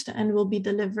produced and will be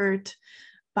delivered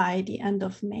by the end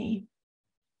of May.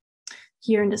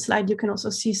 Here in the slide, you can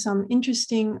also see some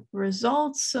interesting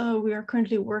results. We are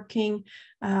currently working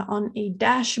on a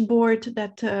dashboard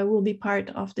that will be part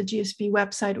of the GSP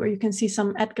website, where you can see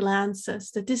some at-glance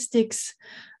statistics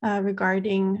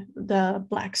regarding the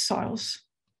black soils.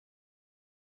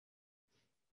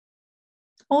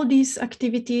 All these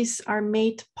activities are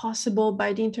made possible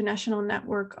by the International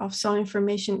Network of Soil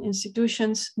Information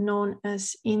Institutions, known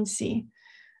as INSEE.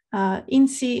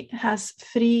 INSEE has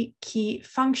 3 key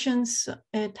functions.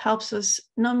 It helps us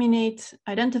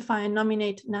identify and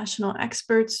nominate national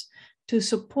experts to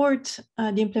support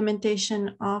the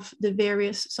implementation of the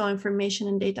various soil information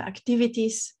and data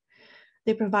activities.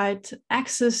 They provide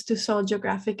access to soil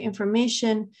geographic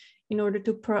information in order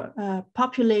to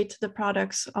populate the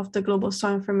products of the global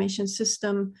soil information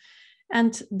system.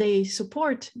 And they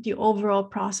support the overall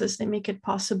process. They make it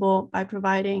possible by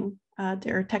providing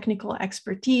their technical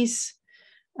expertise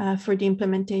for the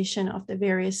implementation of the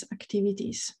various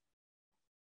activities.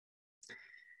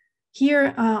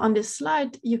 Here on this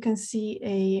slide, you can see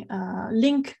a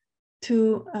link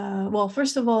to, well,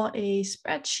 first of all, a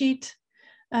spreadsheet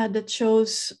that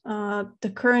shows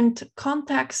the current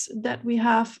contacts that we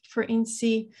have for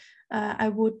INSEE. I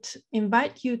would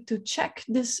invite you to check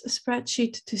this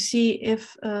spreadsheet to see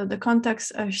if the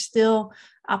contacts are still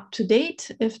up to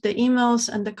date, if the emails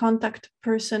and the contact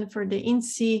person for the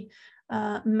INSEE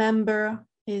member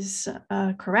is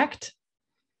correct.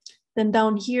 Then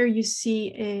down here, you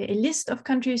see a list of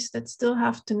countries that still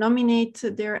have to nominate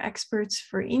their experts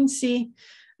for INSEE.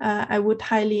 I would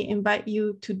highly invite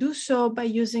you to do so by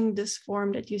using this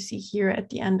form that you see here at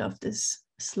the end of this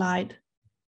slide.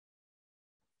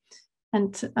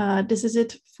 And this is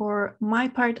it for my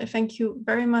part. I thank you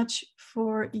very much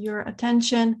for your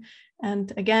attention.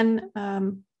 And again,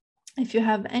 if you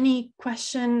have any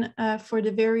question for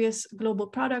the various global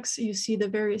products, you see the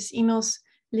various emails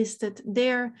listed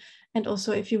there. And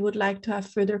also, if you would like to have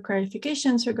further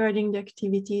clarifications regarding the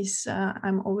activities,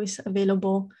 I'm always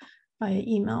available via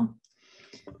email.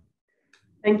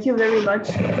 Thank you very much,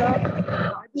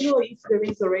 Ida. I don't know if there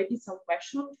is already some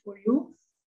question for you.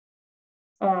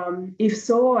 If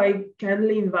so, I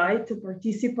kindly invite the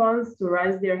participants to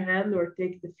raise their hand or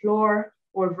take the floor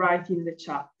or write in the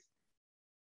chat.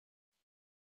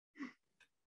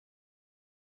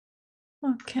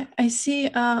 Okay, I see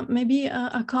maybe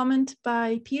a comment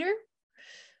by Peter.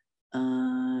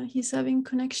 He's having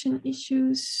connection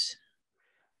issues.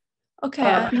 Okay,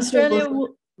 Australia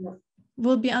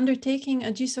will be undertaking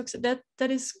a GSOC.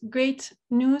 That is great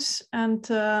news, and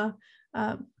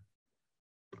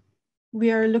we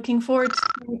are looking forward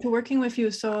to working with you.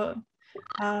 So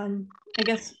I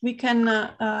guess we can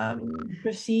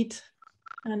proceed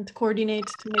and coordinate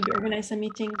to maybe organize a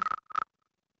meeting.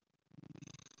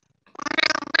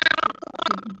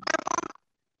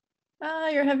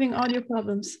 You're having audio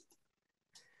problems.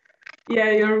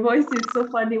 Yeah, your voice is so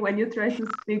funny when you try to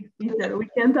speak, Peter. We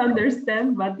can't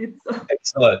understand, but it's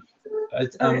so...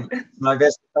 Excellent. It's my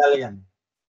best Italian.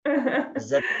 Is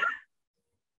that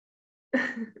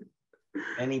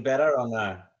any better or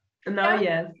no? No,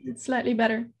 yes. It's slightly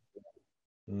better.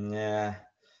 Yeah,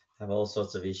 I have all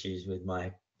sorts of issues with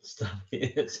my stuff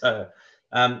here. So,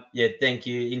 yeah, thank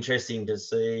you. Interesting to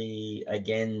see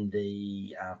again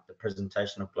the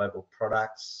presentation of global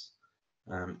products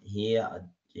here.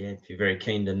 Yeah, if you're very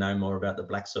keen to know more about the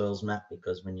black soils map,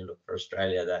 because when you look for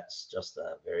Australia, that's just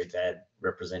a very bad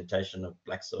representation of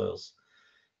black soils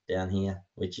down here,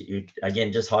 which you, again,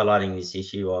 just highlighting this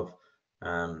issue of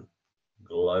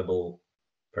global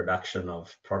production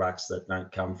of products that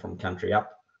don't come from country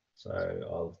up. So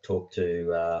I'll talk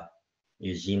to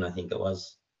Eugene, I think it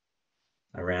was,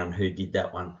 around who did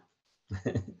that one.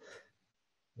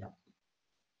 Yeah.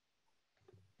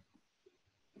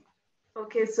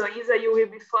 Okay, so Isa, you will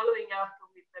be following up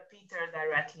with Peter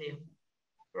directly,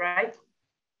 right?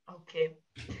 Okay.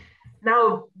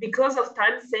 Now, because of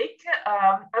time's sake,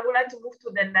 I would like to move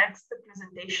to the next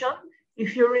presentation.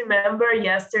 If you remember,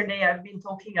 yesterday I've been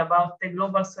talking about the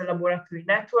Global Soil Laboratory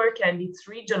Network and its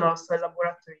regional soil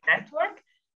laboratory network.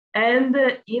 And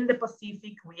in the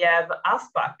Pacific, we have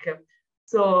ASPAC.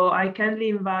 So I kindly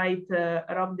invite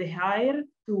Rob De Heyer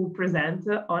to present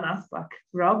on ASPAC.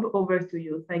 Rob, over to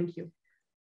you. Thank you.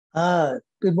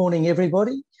 Good morning,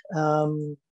 everybody.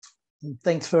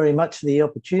 Thanks very much for the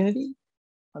opportunity.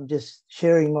 I'm just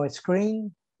sharing my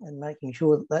screen and making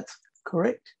sure that that's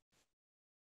correct.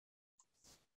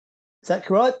 Is that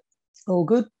correct? All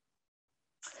good?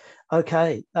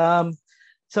 Okay.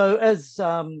 So as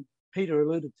Peter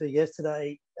alluded to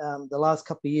yesterday, the last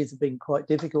couple of years have been quite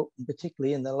difficult, and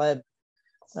particularly in the lab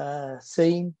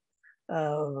scene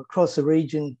across the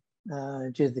region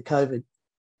due to the COVID.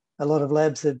 A lot of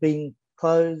labs have been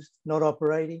closed, not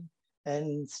operating,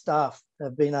 and staff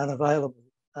have been unavailable.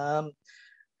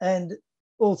 And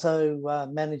also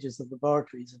managers of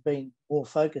laboratories have been more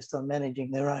focused on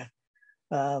managing their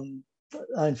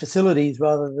own facilities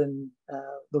rather than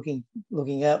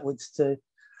looking outwards to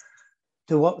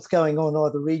what's going on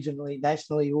either regionally,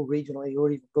 nationally, or even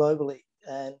globally.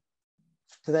 And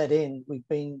to that end, we've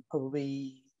been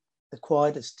probably the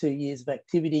quietest 2 years of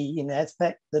activity in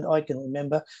ASPAC that I can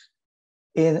remember.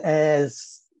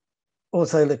 As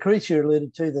also Lucretia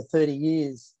alluded to, the 30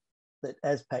 years that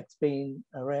ASPAC's been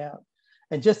around.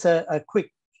 And just a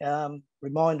quick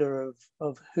reminder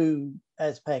of who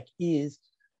ASPAC is.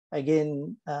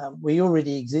 Again, we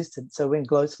already existed. So when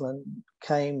Glossland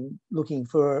came looking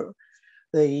for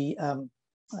the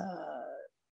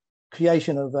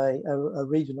creation of a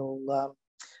regional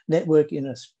network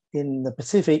in the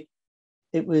Pacific,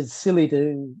 it was silly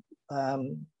to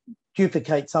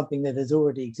duplicate something that has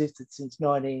already existed since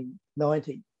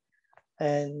 1990.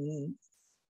 And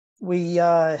we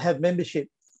have membership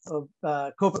of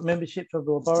corporate membership of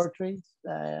laboratories,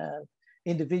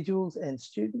 individuals and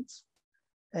students.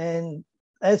 And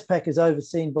ASPAC is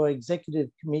overseen by Executive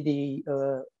Committee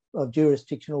of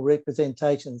Jurisdictional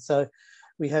Representation. So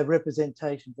we have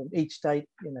representation from each state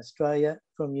in Australia,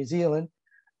 from New Zealand,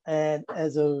 and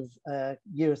as of a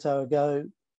year or so ago,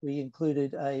 we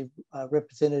included a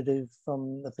representative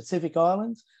from the Pacific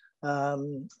Islands,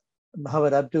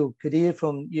 Mohammed Abdul Qadir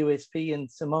from USP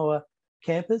and Samoa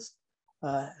campus,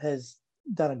 has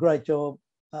done a great job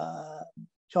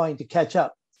trying to catch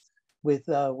up with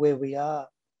where we are.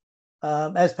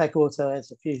 ASPAC also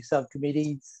has a few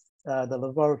subcommittees, the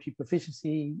Laboratory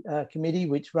Proficiency Committee,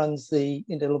 which runs the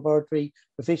Interlaboratory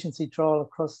Proficiency Trial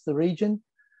across the region.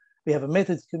 We have a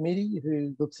Methods Committee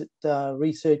who looks at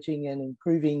researching and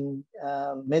improving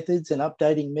methods and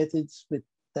updating methods with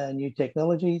new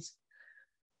technologies.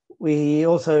 We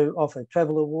also offer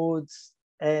travel awards,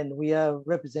 and we are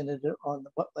represented on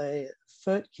the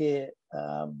FertCare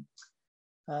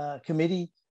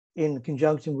committee in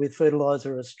conjunction with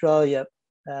Fertiliser Australia,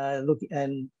 looking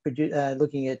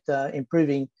at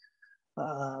improving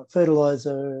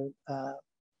fertiliser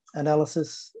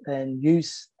analysis and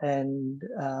use, and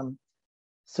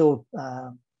soil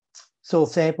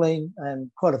sampling, and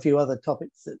quite a few other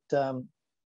topics that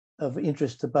of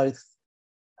interest to both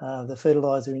the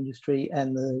fertiliser industry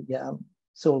and the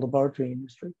soil laboratory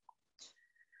industry.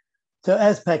 So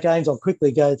ASPAC aims, I'll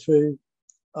quickly go through.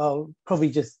 I'll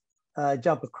probably just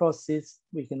jump across this.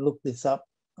 We can look this up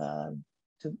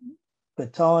for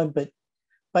time, but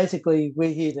basically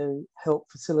we're here to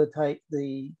help facilitate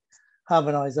the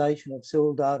harmonisation of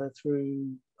soil data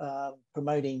through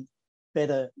promoting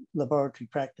better laboratory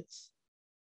practice.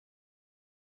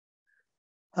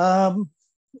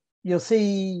 You'll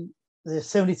see there's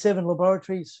 77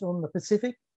 laboratories from the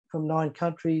Pacific, from 9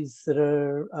 countries that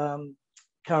are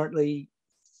currently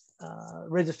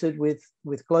registered with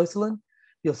Glosalin.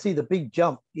 You'll see the big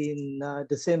jump in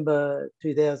December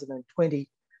 2020,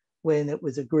 when it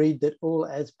was agreed that all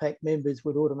ASPAC members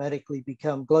would automatically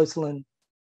become Glosalin,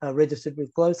 registered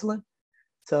with Glosalin.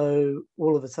 So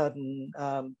all of a sudden,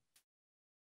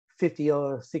 50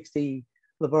 or 60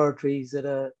 laboratories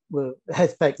that were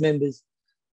ASPAC members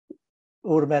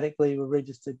automatically were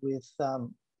registered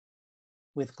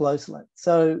with Glosalin.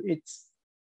 So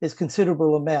there's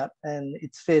considerable amount, and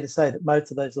it's fair to say that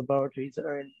most of those laboratories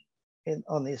are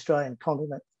on the Australian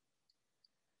continent.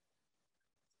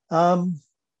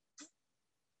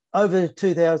 Over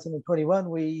 2021,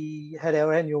 we had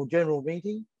our annual general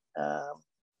meeting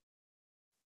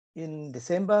in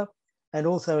December, and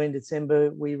also in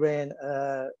December we ran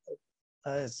a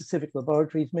Pacific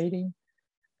Laboratories meeting,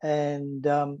 and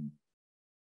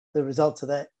the results of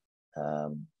that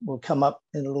will come up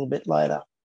in a little bit later.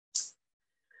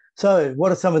 So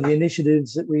what are some of the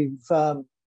initiatives that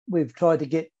we've tried to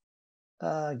get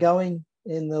going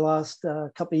in the last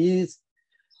couple of years?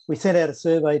 We sent out a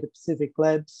survey to Pacific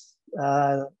Labs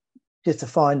just to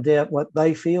find out what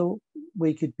they feel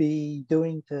we could be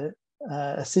doing to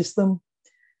assist them.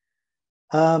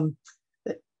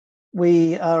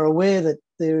 We are aware that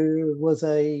there was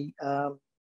a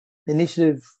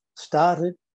initiative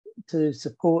started to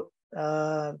support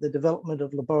the development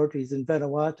of laboratories in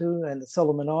Vanuatu and the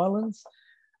Solomon Islands,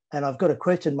 and I've got a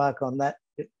question mark on that.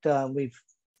 We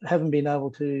haven't been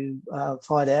able to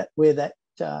find out where that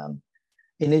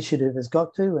initiative has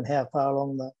got to and how far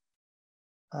along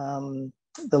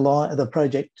the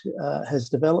project has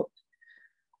developed.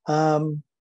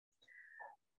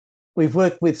 We've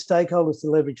worked with stakeholders to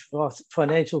leverage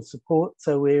financial support,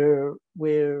 so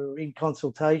we're in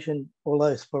consultation,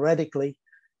 although sporadically,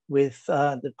 with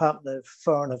the Department of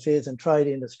Foreign Affairs and Trade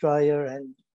in Australia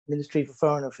and Ministry for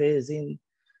Foreign Affairs in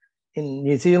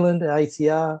New Zealand,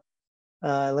 ACR,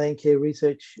 Landcare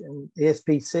Research and the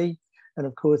SPC. And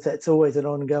of course, that's always an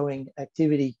ongoing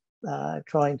activity,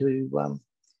 trying to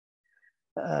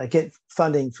get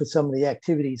funding for some of the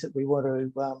activities that we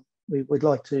would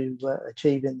like to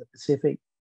achieve in the Pacific.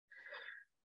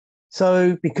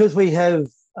 So because we have,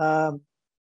 over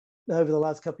the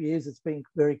last couple of years, it's been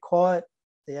very quiet,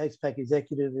 the ASPAC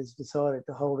executive has decided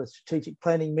to hold a strategic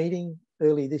planning meeting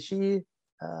early this year,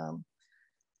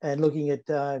 and looking at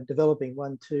developing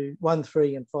 1,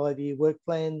 3 and 5 year work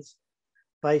plans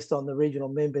based on the regional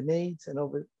member needs, and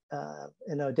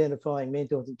identifying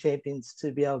mentors and champions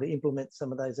to be able to implement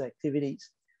some of those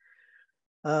activities.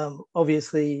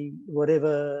 Obviously,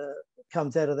 whatever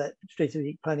comes out of that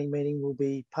strategic planning meeting will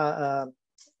be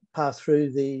passed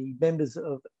through the members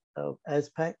of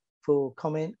ASPAC for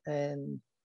comment, and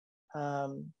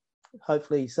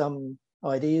hopefully some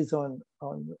ideas on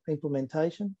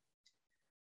implementation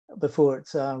before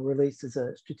it's released as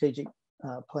a strategic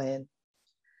plan.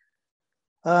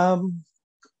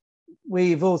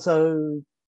 We've also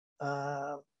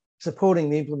supporting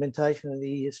the implementation of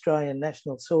the Australian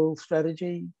National Soil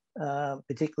Strategy,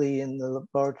 particularly in the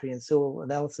laboratory and soil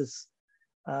analysis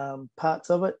parts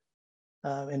of it,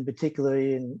 and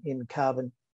particularly in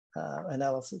carbon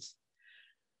analysis.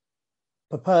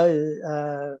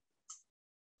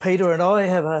 Peter and I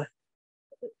have are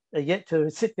yet to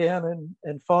sit down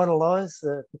and finalise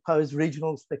the proposed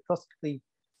regional spectroscopy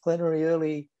plenary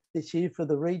early this year for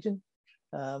the region.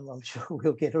 I'm sure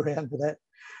we'll get around to that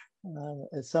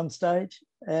at some stage.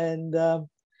 And I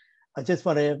just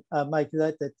want to make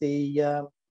note that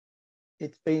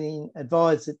it's been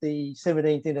advised that the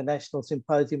 17th International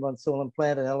Symposium on Soil and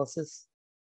Plant Analysis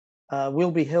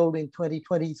will be held in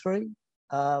 2023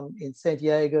 in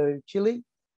Santiago, Chile,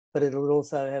 but it will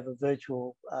also have a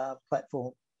virtual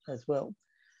platform as well.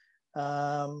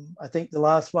 I think the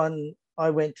last one I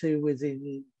went to was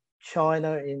in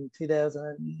China in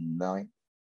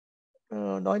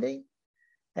 2019,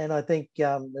 and I think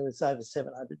there was over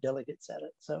 700 delegates at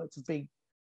it. So it's a big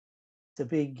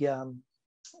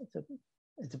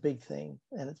thing,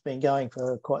 and it's been going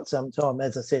for quite some time.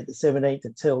 As I said, the 17th,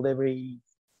 it's held every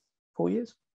 4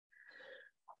 years.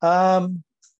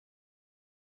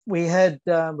 We had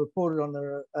reported on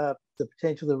the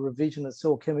potential of the revision of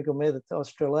soil chemical methods to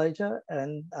Australasia,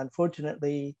 and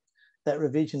unfortunately, that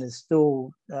revision is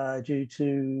still due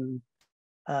to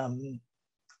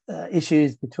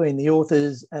issues between the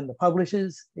authors and the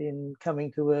publishers in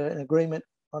coming to an agreement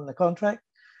on the contract.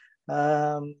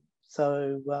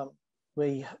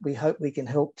 We hope we can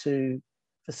help to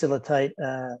facilitate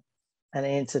an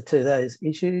answer to those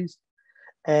issues.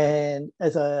 And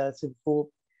as I said before,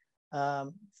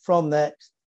 from that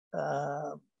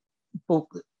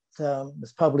book that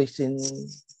was published in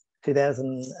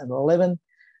 2011,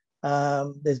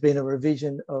 there's been a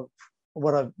revision of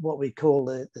what we call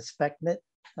the SPACnet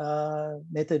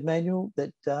method manual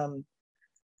that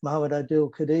Mohammed Adil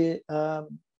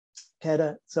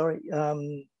Kader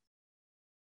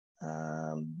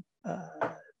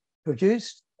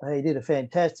produced. He did a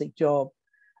fantastic job,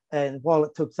 and while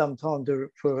it took some time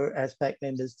for ASPAC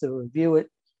members to review it,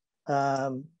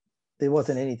 there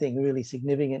wasn't anything really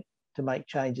significant to make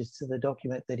changes to the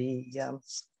document that he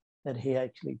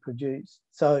actually produced.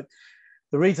 So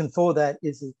the reason for that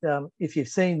is that if you've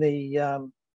seen the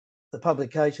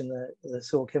publication, the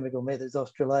Soil Chemical Methods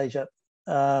Australasia,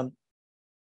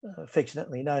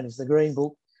 affectionately known as the Green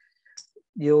Book,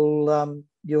 you'll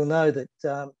know that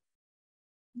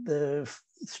the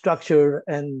structure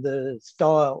and the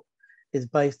style is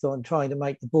based on trying to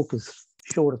make the book as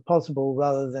short as possible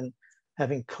rather than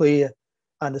having clear,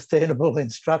 understandable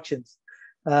instructions.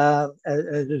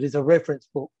 It is a reference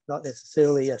book, not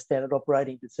necessarily a standard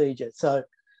operating procedure. So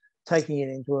taking it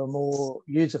into a more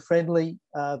user-friendly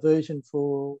version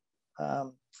for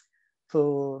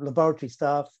laboratory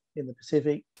staff in the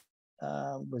Pacific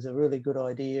was a really good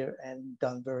idea and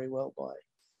done very well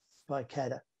by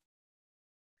CADA.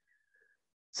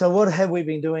 So what have we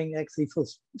been doing actually for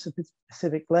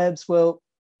specific labs? Well,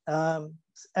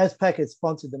 ASPAC has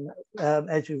sponsored them.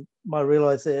 As you might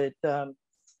realise, that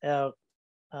our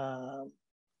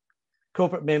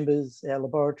corporate members, our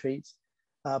laboratories,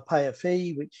 pay a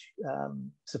fee, which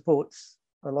supports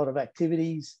a lot of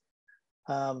activities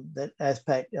that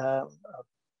ASPAC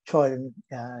try and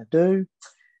do.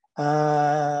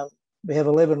 We have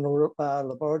 11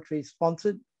 laboratories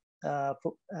sponsored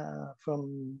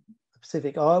from the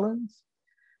Pacific Islands.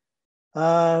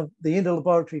 The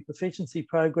Interlaboratory Proficiency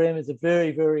Program is a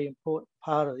very, very important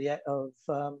part of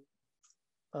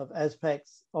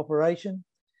ASPAC's operation.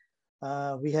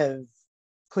 We have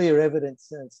clear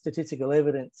evidence and statistical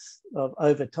evidence of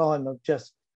over time of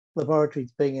just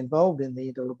laboratories being involved in the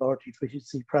Interlaboratory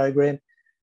Proficiency Program,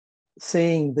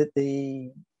 seeing that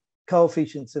the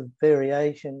coefficients of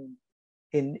variation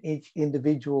in each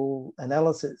individual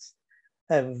analysis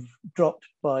have dropped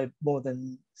by more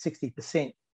than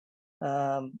 60%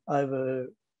 over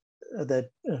the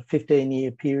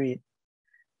 15-year period,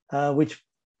 which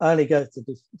only goes to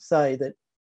say that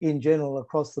in general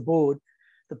across the board,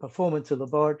 the performance of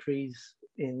laboratories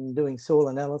in doing soil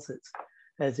analysis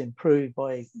has improved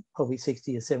by probably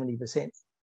 60 or 70%,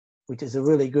 which is a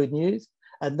really good news.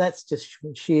 And that's just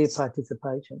sheer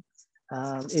participation.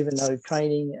 Even though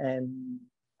training and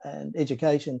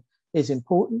education is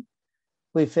important,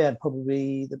 we found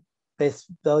probably the best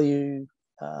value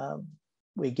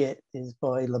we get is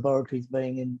by laboratories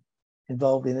being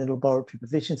involved in a laboratory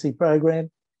proficiency program.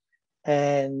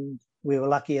 And we were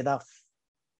lucky enough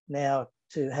now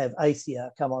to have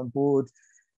ACR come on board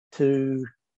to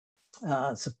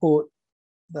support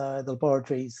the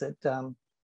laboratories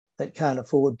that can't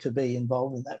afford to be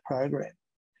involved in that program.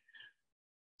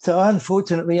 So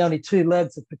unfortunately, only 2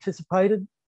 labs have participated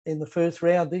in the first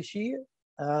round this year.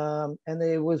 And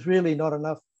there was really not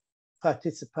enough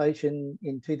participation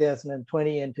in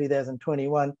 2020 and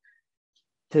 2021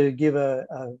 to give a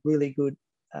really good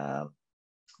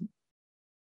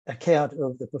account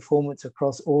of the performance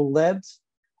across all labs.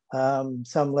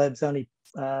 Some labs only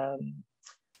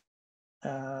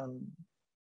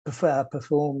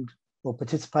performed or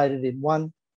participated in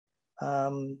one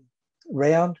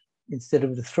round instead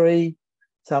of the 3.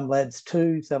 Some labs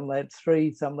 2, some labs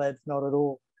 3, some labs not at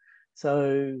all.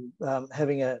 So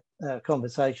having a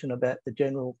conversation about the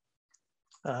general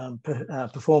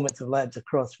performance of labs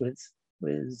across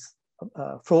was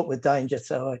fraught with danger,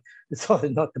 so I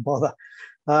decided not to bother.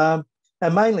 And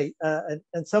mainly,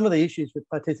 and some of the issues with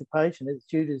participation is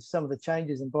due to some of the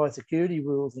changes in biosecurity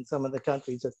rules in some of the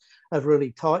countries have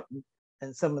really tightened,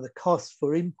 and some of the costs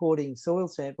for importing soil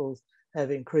samples have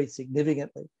increased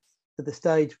significantly to the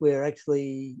stage where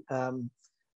actually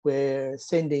we're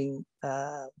sending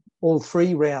all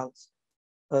 3 rounds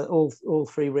for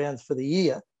the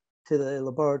year to the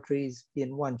laboratories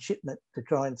in one shipment to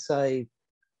try and save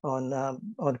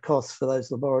on costs for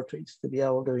those laboratories to be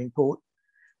able to import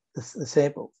the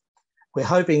samples. We're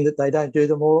hoping that they don't do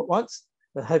them all at once.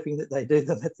 We're hoping that they do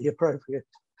them at the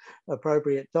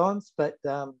appropriate times, but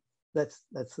that's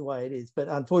the way it is. But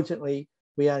unfortunately,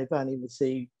 we only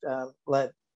received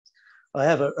lab. I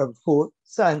have a report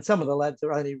saying some of the labs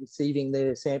are only receiving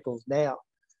their samples now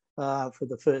for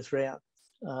the first round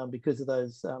because of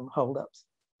those hold-ups.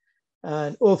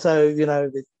 And also, you know,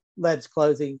 the labs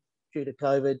closing due to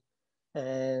COVID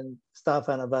and staff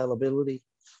unavailability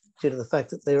due to the fact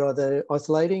that they're either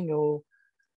isolating or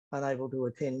unable to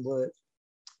attend work.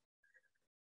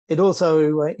 It also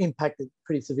impacted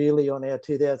pretty severely on our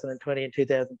 2020 and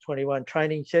 2021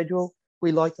 training schedule.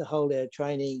 We like to hold our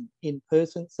training in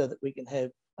person so that we can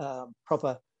have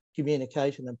proper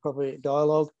communication and proper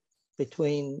dialogue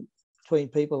between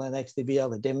people and actually be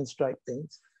able to demonstrate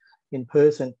things in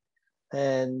person.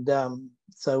 And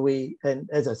and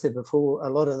as I said before, a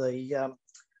lot of the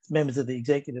members of the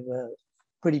executive are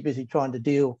pretty busy trying to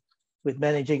deal with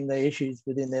managing the issues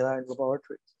within their own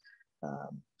laboratories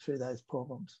through those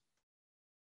problems.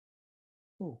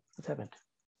 Oh, what's happened?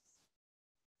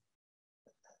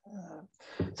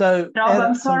 Rob,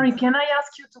 I'm sorry. Can I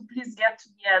ask you to please get to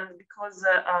the end because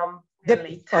we're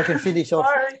late. I can finish off.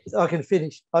 I can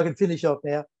finish off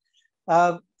now.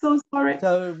 So sorry.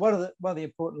 So one of the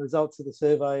important results of the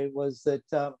survey was that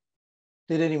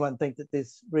did anyone think that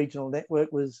this regional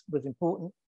network was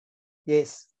important?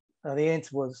 Yes. The answer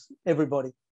was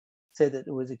everybody said that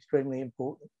it was extremely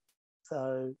important.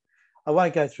 So I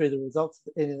won't go through the results,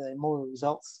 any more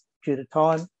results due to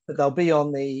time, but they'll be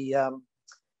on the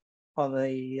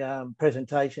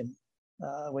presentation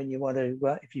when you want to,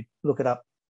 if you look it up.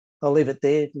 I'll leave it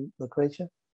there, Lucretia.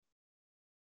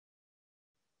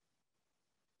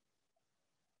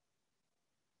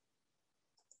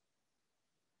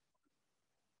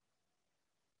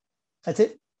 That's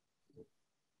it.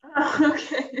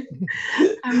 Okay.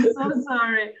 I'm so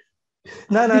sorry.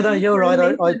 No, you're right.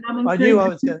 I knew I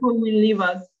was going to. Will leave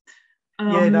us.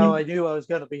 Yeah, no, I knew I was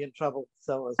going to be in trouble,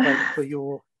 so I was waiting for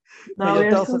your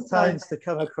dulcet tones to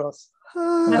come across.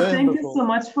 Thank you so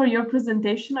much for your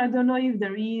presentation. I don't know if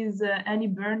there is any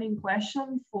burning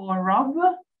question for Rob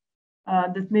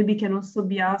that maybe can also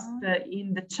be asked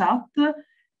in the chat.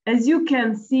 As you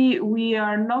can see, we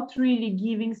are not really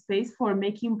giving space for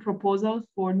making proposals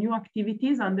for new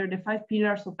activities under the 5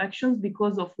 pillars of actions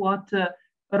because of what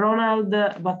Ronald,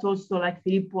 but also like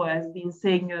Filippo has been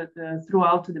saying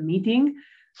throughout the meeting,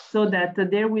 so that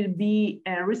there will be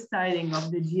a restyling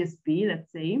of the GSP,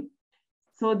 let's say,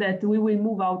 so that we will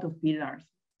move out of pillars.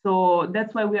 So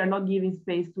that's why we are not giving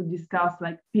space to discuss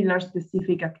like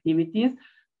pillar-specific activities,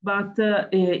 but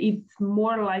it's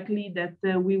more likely that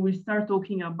we will start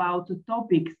talking about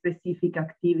topic-specific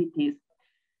activities.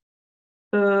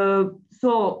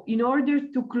 So in order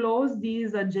to close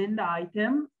this agenda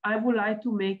item, I would like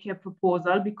to make a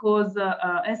proposal because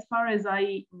as far as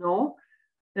I know,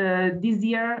 this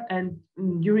year and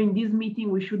during this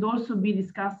meeting, we should also be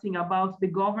discussing about the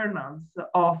governance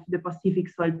of the Pacific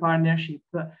Soil Partnership.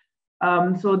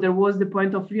 So there was the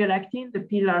point of re-electing the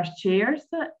pillars chairs,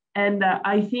 and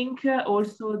I think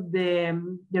also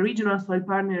the Regional Soil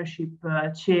Partnership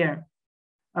chair,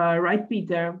 right,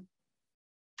 Peter?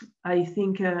 I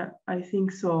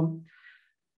think so.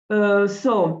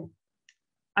 So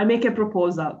I make a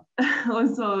proposal,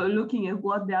 also looking at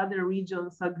what the other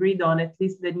regions agreed on, at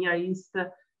least the Near East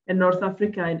and North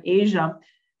Africa and Asia,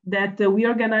 that we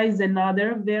organize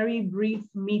another very brief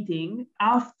meeting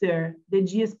after the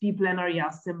GSP Plenary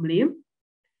Assembly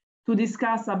to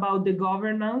discuss about the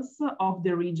governance of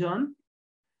the region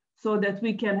so that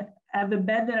we can have a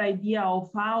better idea of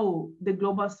how the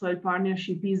Global Soil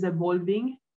Partnership is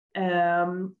evolving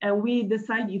And we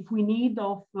decide if we need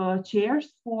of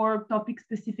chairs for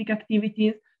topic-specific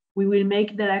activities. We will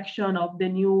make the election of the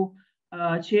new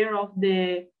chair of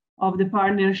the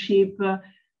partnership,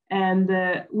 and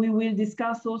we will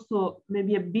discuss also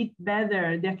maybe a bit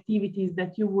better the activities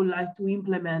that you would like to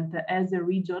implement as a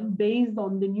region based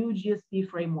on the new GSP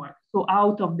framework, so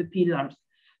out of the pillars.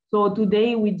 So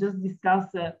today we just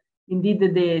discussed indeed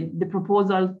the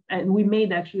proposal, and we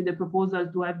made actually the proposal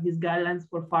to have these guidelines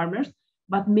for farmers,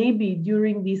 but maybe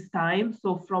during this time,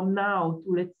 so from now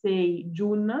to let's say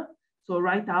June, so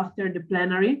right after the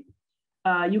plenary,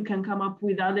 you can come up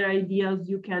with other ideas,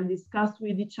 you can discuss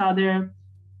with each other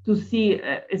to see,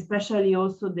 especially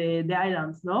also the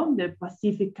islands, no? The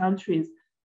Pacific countries,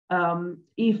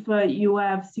 if you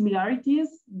have similarities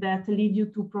that lead you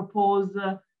to propose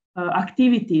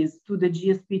activities to the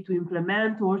GSP to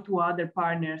implement or to other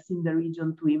partners in the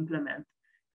region to implement.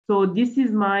 So this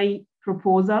is my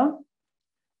proposal.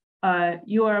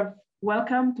 You are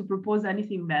welcome to propose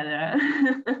anything better.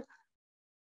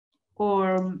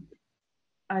 Or,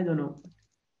 I don't know.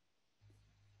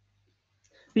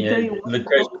 Peter,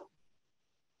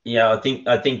 yeah, I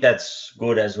think that's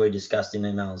good, as we discussed in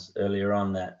emails earlier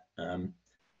on, that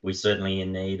we're certainly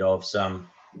in need of some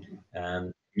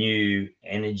new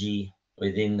energy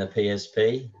within the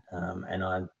PSP, and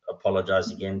I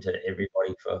apologise again to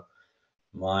everybody for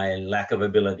my lack of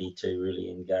ability to really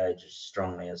engage as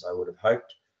strongly as I would have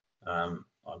hoped. I'm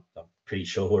pretty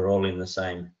sure we're all in the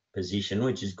same position,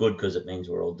 which is good because it means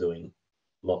we're all doing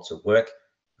lots of work.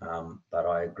 But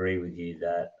I agree with you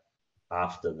that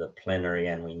after the plenary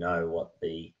and we know what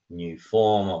the new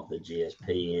form of the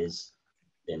GSP is,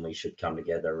 then we should come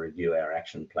together, review our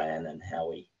action plan and how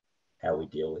we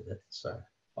deal with it. So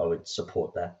I would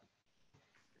support that.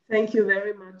 Thank you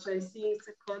very much. I see it's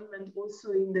a comment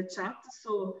also in the chat.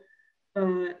 So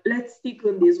let's stick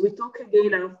on this. We talk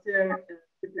again after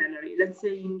the plenary, let's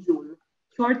say in June.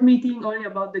 Short meeting only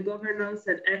about the governance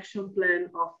and action plan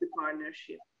of the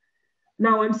partnership.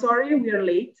 Now, I'm sorry we are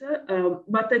late,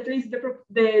 but at least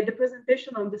the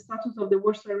presentation on the status of the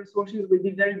water resources will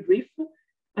be very brief.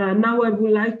 Now I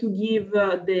would like to give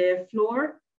the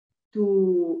floor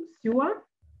to Stuart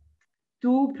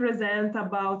to present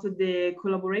about the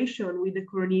collaboration with the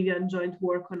Coronivian Joint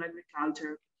Work on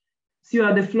Agriculture.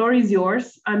 Stuart, the floor is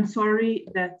yours. I'm sorry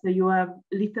that you have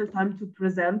little time to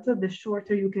present. The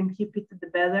shorter you can keep it, the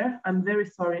better. I'm very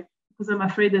sorry, because I'm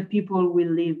afraid that people will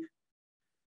leave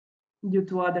due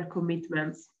to other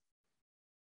commitments.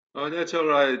 Oh, that's all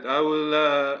right. I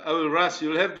will rush.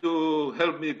 You'll have to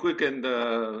help me quicken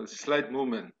the slide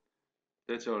movement.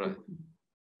 That's all right.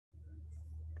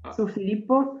 So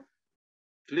Filippo?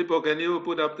 Filippo, can you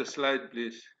put up the slide,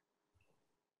 please?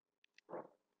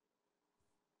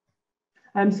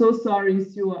 I'm so sorry,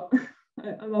 Stuart.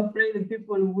 I'm afraid that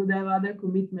people would have other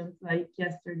commitments like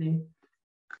yesterday.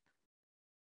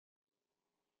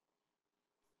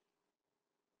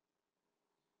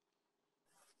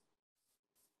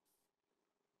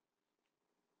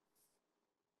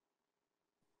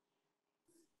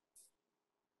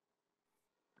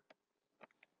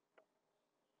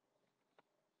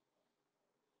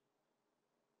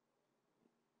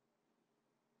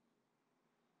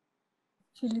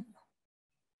 Philip.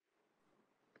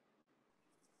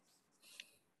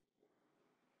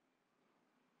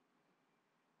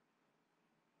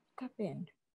 Happened.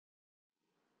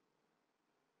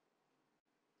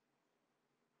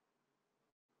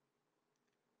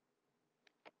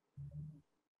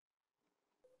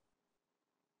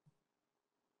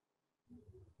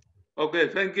 Okay,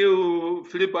 thank you,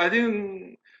 Philip. I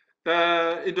think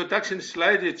the introduction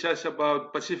slide is just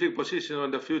about Pacific position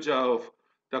on the future of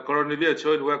the Coronivian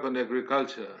Joint Work on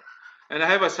Agriculture. And I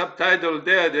have a subtitle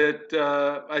there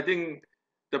that I think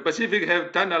the Pacific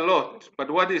have done a lot, but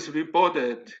what is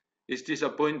reported is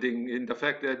disappointing in the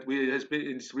fact that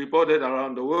it's reported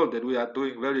around the world that we are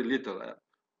doing very little.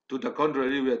 To the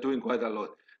contrary, we are doing quite a lot.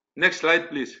 Next slide,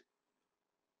 please.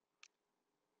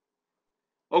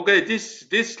 Okay,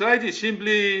 this slide is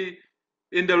simply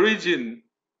in the region.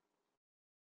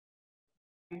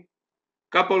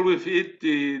 Coupled with it,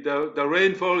 the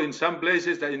rainfall in some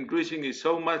places, the increasing is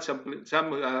so much,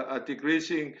 some are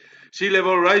decreasing. Sea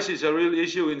level rise is a real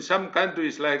issue in some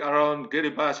countries like around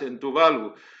Kiribati and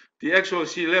Tuvalu. The actual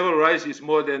sea level rise is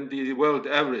more than the world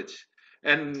average.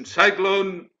 And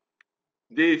cyclone,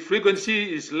 the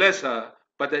frequency is lesser,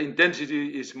 but the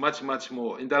intensity is much, much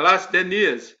more. In the last 10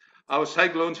 years, our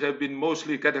cyclones have been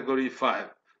mostly category 5.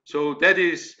 So that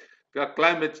is the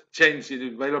climate change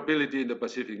in variability in the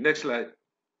Pacific. Next slide.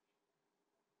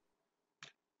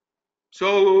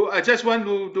 So I just want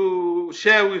to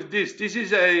share with this. This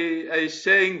is a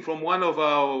saying from one of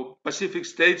our Pacific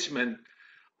statesmen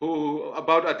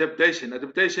about adaptation.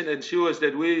 Adaptation ensures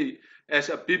that we as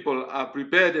a people are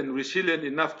prepared and resilient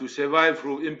enough to survive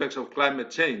through impacts of climate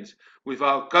change with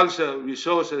our culture,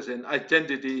 resources, and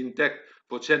identity intact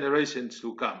for generations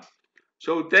to come.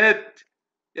 So that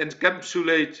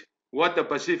encapsulates what the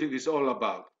Pacific is all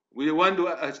about. We want to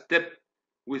adapt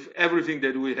with everything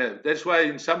that we have. That's why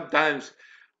in sometimes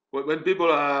when people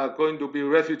are going to be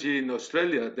refugee in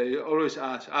Australia, they always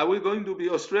ask, are we going to be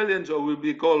Australians or will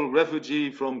we call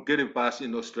refugee from Kiribati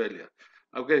in Australia?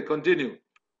 Okay, continue.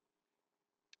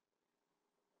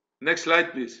 Next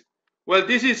slide, please. Well,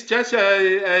 this is just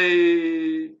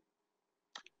an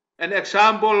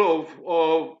example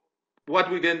of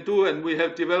what we can do, and we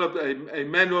have developed a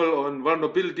manual on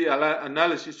vulnerability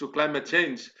analysis to climate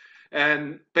change.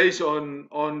 And based on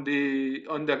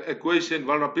the equation,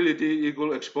 vulnerability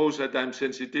equal exposure times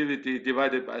sensitivity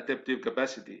divided by adaptive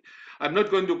capacity. I'm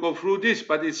not going to go through this,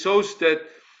 but it shows that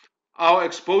our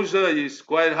exposure is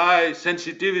quite high,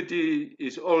 sensitivity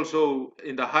is also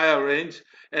in the higher range,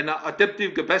 and our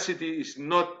adaptive capacity is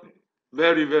not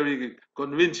very, very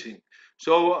convincing.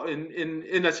 So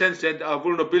in a sense that our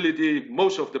vulnerability,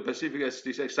 most of the Pacific, as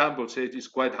this example says, is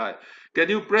quite high. Can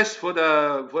you press for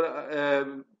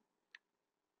the,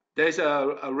 there's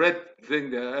a red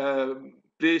thing there,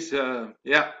 please,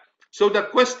 yeah. So the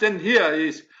question here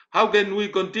is, how can we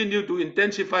continue to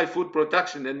intensify food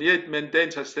production and yet maintain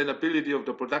sustainability of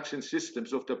the production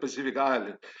systems of the Pacific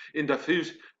Island in the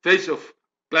face of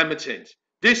climate change?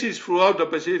 This is throughout the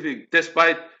Pacific,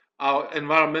 despite our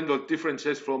environmental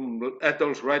differences from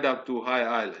atolls right up to high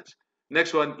islands.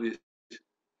 Next one, please.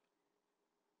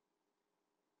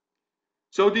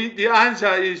 So the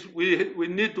answer is we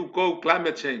need to go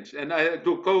climate change and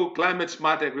to go climate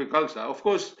smart agriculture. Of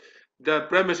course, the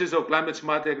premises of climate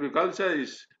smart agriculture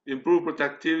is improve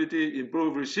productivity,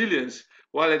 improve resilience,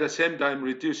 while at the same time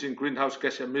reducing greenhouse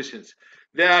gas emissions.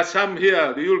 There are some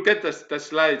here, you'll get the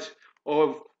slides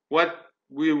of what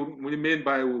we mean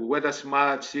by weather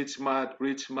smart, seed smart,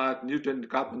 breed smart, nutrient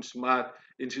carbon smart,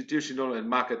 institutional and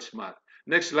market smart.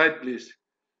 Next slide, please.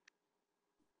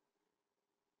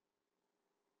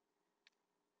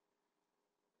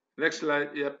 Next slide,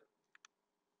 yep.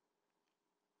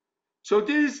 So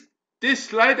this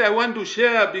slide I want to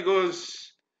share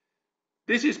because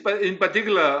this is in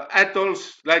particular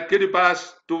atolls like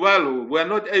Kiribati, Tuvalu, we are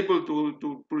not able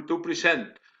to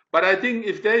present. But I think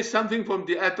if there is something from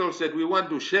the atolls that we want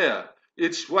to share,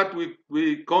 it's what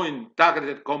we coin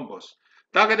targeted compost.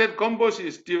 Targeted compost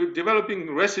is developing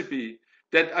a recipe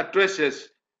that addresses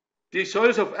the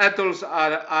soils of atolls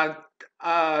are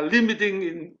limiting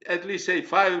in at least say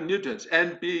 5 nutrients,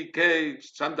 N, P, K,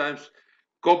 sometimes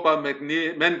copper,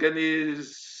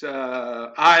 manganese,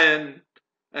 iron,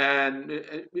 and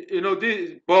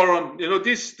boron.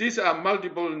 These are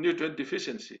multiple nutrient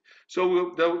deficiency.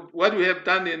 So what we have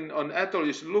done on atoll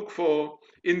is look for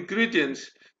ingredients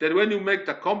that when you make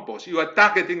the compost, you are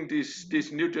targeting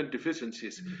these nutrient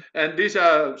deficiencies. And these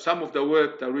are some of the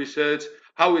work, the research,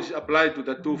 how it's applied to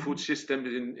the two food systems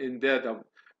in there,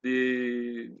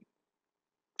 the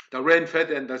rain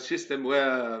fed and the system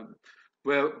where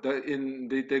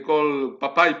they call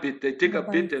papai pit. They take a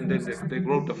pit and then they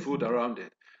grow the food around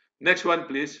it. Next one,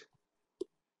 please.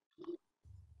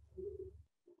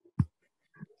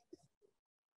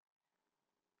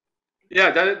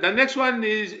 Yeah, the next one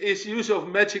is use of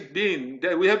magic bean.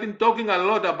 We have been talking a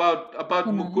lot about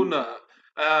Mukuna.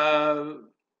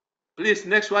 Please,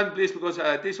 next one, please, because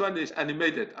this one is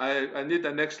animated. I need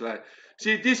the next slide.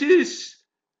 See, this is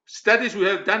studies we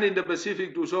have done in the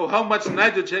Pacific to show how much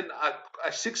nitrogen a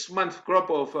 6-month crop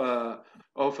of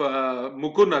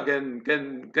Mukuna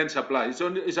can supply.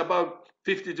 It's about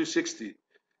 50 to 60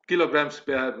 kilograms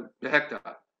per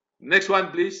hectare. Next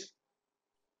one, please.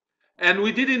 And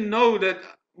we didn't know that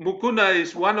Mukuna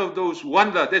is one of those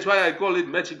wonders. That's why I call it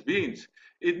magic beans.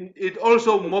 It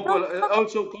also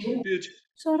contributes.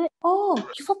 Sorry. Oh,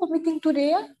 you have a meeting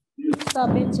today, ya?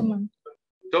 Benjamin.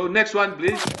 So next one,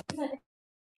 please.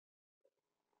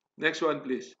 Next one,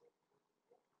 please.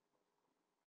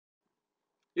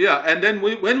 Yeah, and then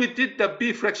when we did the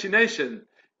B fractionation,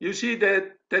 you see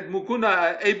that Mukuna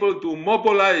are able to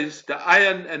mobilize the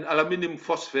iron and aluminum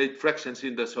phosphate fractions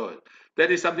in the soil. That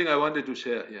is something I wanted to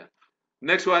share here.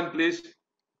 Next one, please.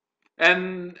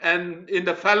 And in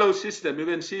the fallow system, you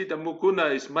can see the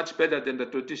Mukuna is much better than the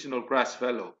traditional grass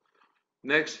fallow.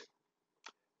 Next.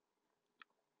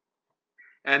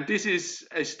 And this is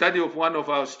a study of one of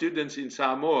our students in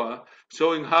Samoa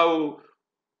showing how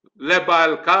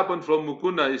labile carbon from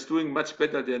Mucuna is doing much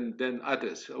better than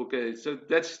others. Okay, so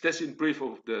that's in brief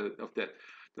of that.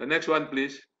 The next one,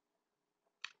 please.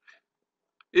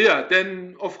 Yeah,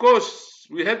 then of course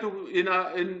we have to in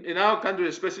our country,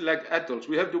 especially like atolls,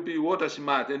 we have to be water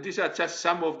smart, and these are just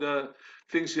some of the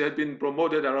things that have been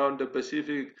promoted around the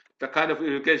Pacific. The kind of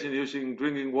irrigation using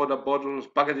drinking water bottles,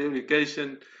 bucket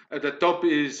irrigation. At the top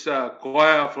is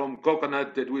coir from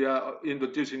coconut that we are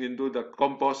introducing into the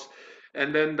compost,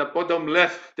 and then the bottom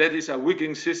left, that is a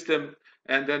wicking system,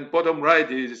 and then bottom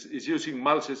right is using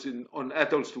mulches on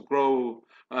atolls to grow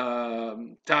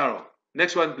taro.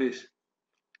 Next one, please.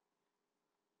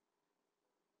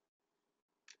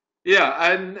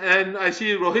 Yeah, and I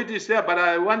see Rohit is there, but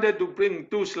I wanted to bring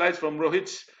 2 slides from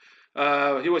Rohit's.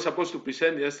 He was supposed to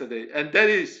present yesterday, and that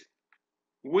is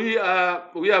we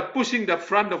are pushing the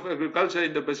front of agriculture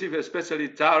in the Pacific, especially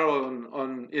taro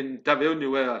in Taveuni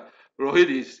where Rohit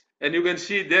is, and you can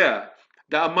see there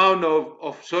the amount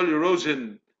of soil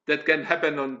erosion that can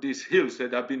happen on these hills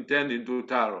that have been turned into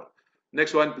taro.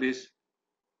 Next one, please.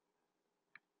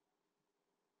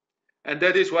 And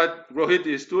that is what Rohit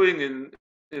is doing in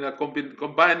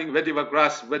combining vetiver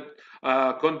grass with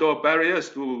contour barriers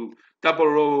to double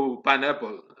row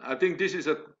pineapple. I think this is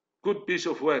a good piece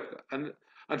of work, and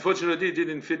unfortunately it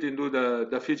didn't fit into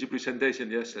the Fiji presentation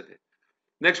yesterday.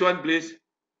 Next one, please.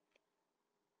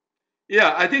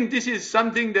 Yeah, I think this is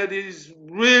something that is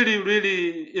really,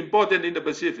 really important in the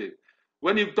Pacific.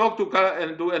 When you talk to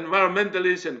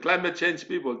environmentalists and climate change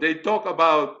people, they talk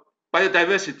about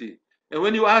biodiversity. And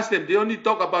when you ask them, they only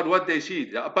talk about what they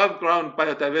see, the above ground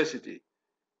biodiversity.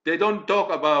 They don't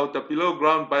talk about the below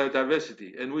ground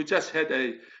biodiversity. And we just had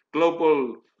a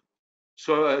global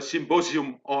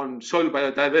symposium on soil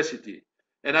biodiversity.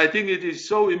 And I think it is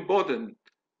so important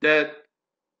that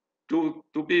to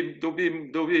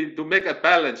make a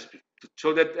balance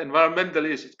so that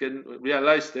environmentalists can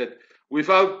realize that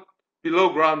without below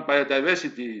ground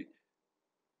biodiversity,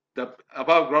 the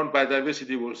above ground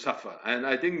biodiversity will suffer. And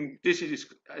I think this is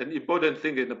an important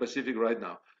thing in the Pacific right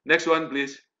now. Next one,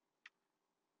 please.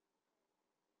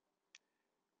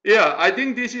 Yeah, I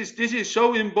think this is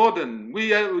so important.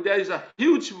 There is a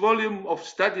huge volume of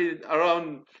study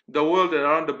around the world and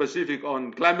around the Pacific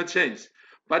on climate change,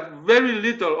 but very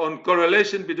little on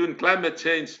correlation between climate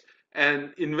change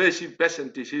and invasive pests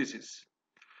and diseases.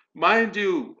 Mind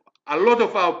you, a lot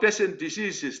of our pests and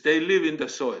diseases, they live in the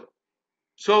soil.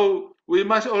 So we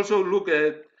must also look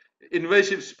at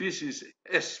invasive species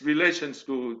as relations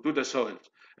to the soil.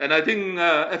 And I think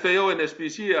FAO and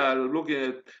SPC are looking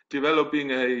at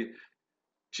developing a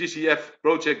GCF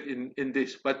project in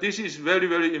this. But this is very,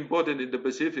 very important in the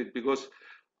Pacific because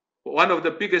one of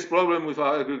the biggest problems with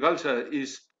our agriculture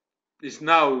is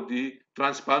now the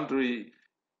transboundary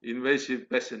invasive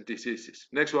pests and diseases.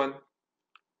 Next one.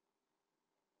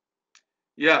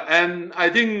 Yeah, and I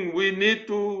think we need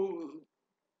to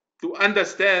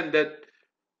understand that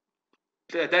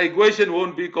the equation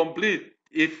won't be complete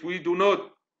if we do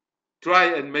not try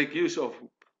and make use of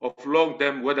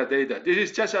long-term weather data. This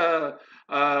is just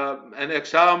an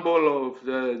example of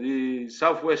the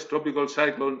Southwest Tropical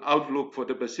Cyclone outlook for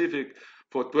the Pacific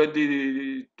for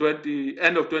 2020,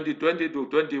 end of 2020 to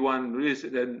 21,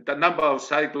 and the number of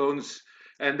cyclones,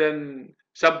 and then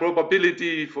some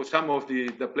probability for some of the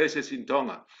places in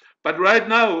Tonga. But right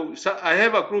now, I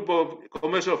have a group of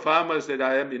commercial farmers that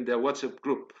I am in their WhatsApp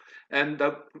group. And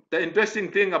the interesting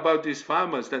thing about these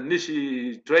farmers, the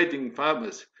niche trading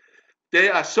farmers, they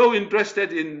are so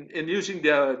interested in using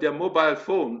their mobile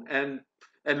phone and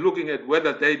looking at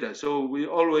weather data. So we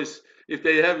always, if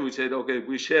they have, we said, okay,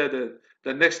 we share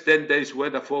the next 10 days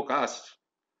weather forecast.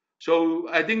 So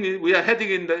I think we are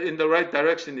heading in the right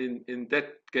direction in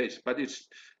that case, but it's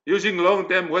using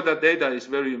long-term weather data is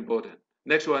very important.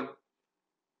 Next one.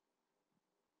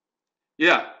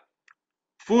 Yeah,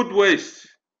 food waste.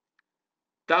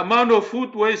 The amount of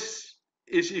food waste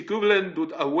is equivalent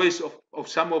to a waste of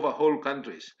some of our whole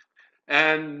countries.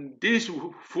 And this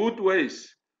food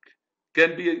waste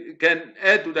can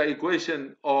add to the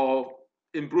equation of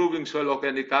improving soil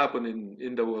organic carbon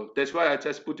in the world. That's why I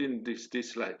just put in this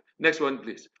slide. Next one,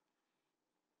 please.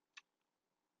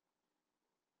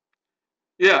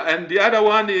 Yeah, and the other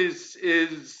one is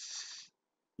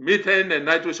methane and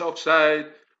nitrous oxide.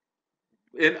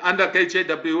 Under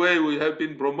KJWA, we have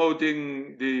been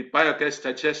promoting the biogas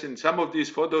digestion. Some of these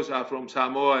photos are from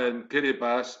Samoa and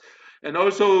Kiribati, and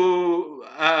also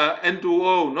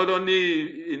N2O, not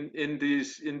only in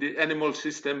the animal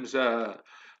systems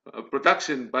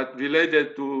production, but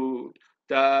related to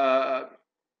the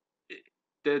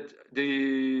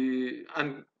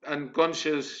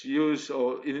unconscious use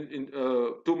or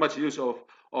too much use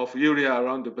of urea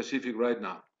around the Pacific right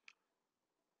now.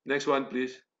 Next one,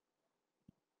 please.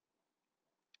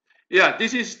 Yeah,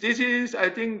 this is I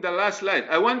think the last slide.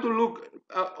 I want to look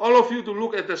all of you to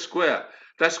look at the square.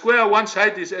 The square, one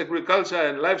side is agriculture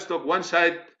and livestock, one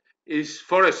side is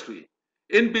forestry.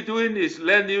 In between is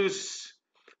land use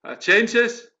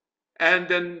changes, and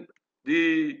then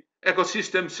the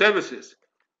ecosystem services.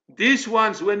 These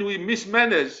ones, when we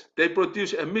mismanage, they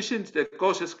produce emissions that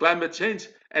causes climate change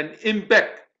and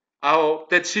impact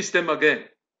that system again.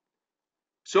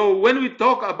 So when we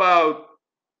talk about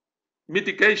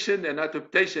mitigation and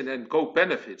adaptation and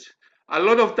co-benefits, a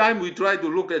lot of time we try to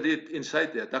look at it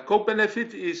inside there. The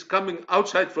co-benefit is coming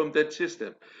outside from that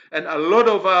system. And a lot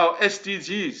of our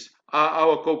SDGs are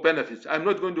our co-benefits. I'm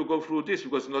not going to go through this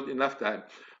because not enough time.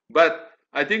 But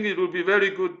I think it will be very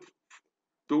good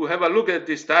to have a look at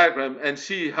this diagram and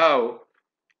see how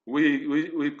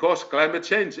we cause climate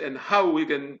change and how we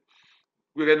can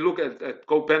look at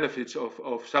co-benefits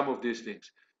of some of these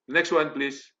things. Next one,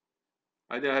 please.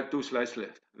 I think I have 2 slides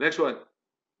left. Next one,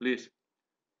 please.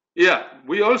 Yeah,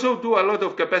 we also do a lot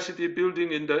of capacity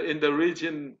building in the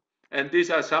region, and these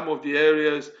are some of the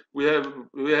areas we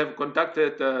have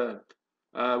conducted.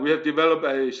 We have developed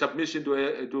a submission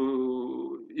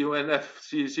to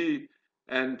UNFCCC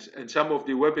and some of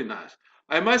the webinars.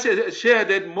 I must share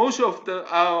that most of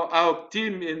our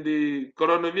team in the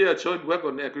Coronavirus Joint Work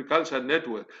on Agriculture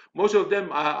Network, most of them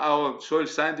are our soil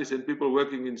scientists and people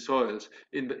working in soils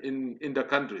in the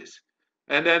countries.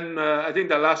 And then I think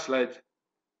the last slide.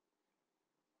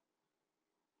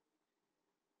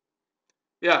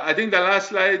 Yeah, I think the last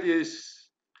slide is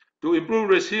to improve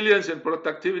resilience and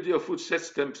productivity of food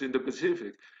systems in the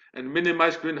Pacific and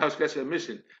minimize greenhouse gas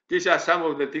emission. These are some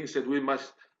of the things that we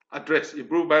must address: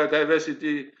 improve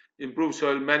biodiversity, improve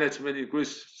soil management,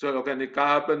 increase soil organic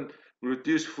carbon,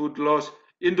 reduce food loss,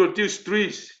 introduce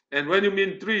trees. And when you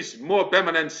mean trees, more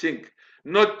permanent sink,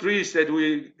 not trees that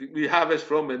we harvest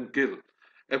from and kill.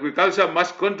 Agriculture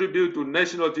must contribute to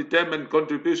national determined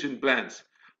contribution plans.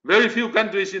 Very few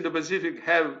countries in the Pacific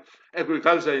have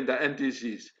agriculture in the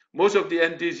NDCs. Most of the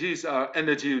NDCs are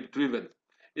energy driven.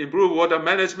 Improve water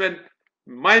management.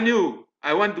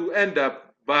 I want to end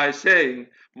up by saying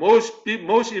most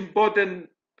important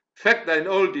factor in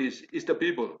all this is the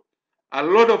people. A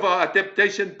lot of our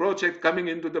adaptation projects coming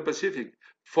into the Pacific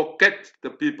forget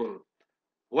the people.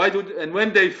 And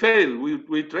when they fail,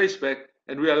 we trace back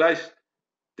and realize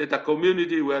that the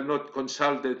community were not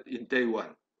consulted in day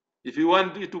one. If you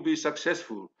want it to be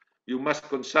successful, you must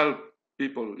consult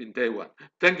people in day one.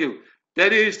 Thank you.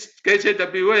 That is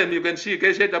KZWA, and you can see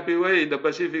KZWA in the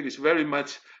Pacific is very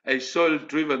much a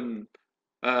soil-driven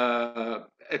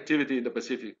activity in the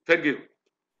Pacific. Thank you.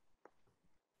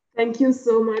 Thank you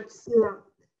so much, Sila.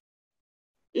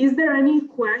 Is there any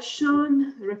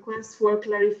question, request for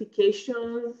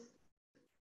clarification,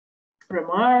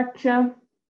 remark?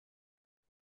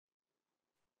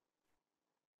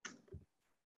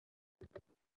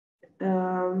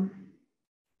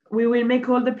 We will make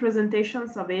all the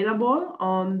presentations available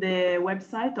on the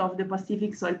website of the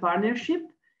Pacific Soil Partnership.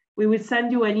 We will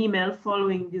send you an email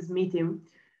following this meeting.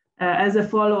 As a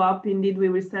follow-up, indeed, we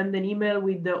will send an email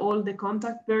with all the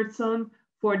contact person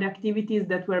for the activities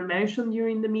that were mentioned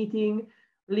during the meeting,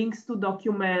 links to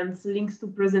documents, links to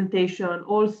presentation,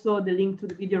 also the link to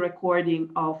the video recording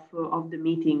of the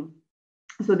meeting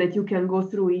so that you can go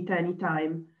through it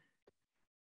anytime.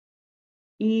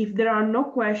 If there are no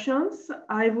questions,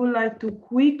 I would like to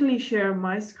quickly share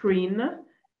my screen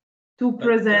to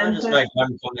present. Can I just make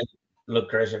one comment,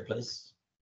 Lucretia, please?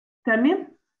 Tell me.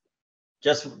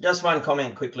 Just one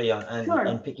comment quickly on Sure.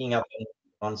 and picking up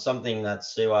on something that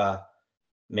Siwa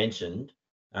mentioned.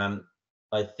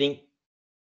 I think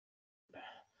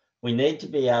we need to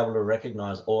be able to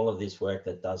recognise all of this work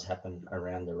that does happen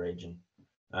around the region.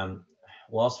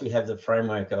 Whilst we have the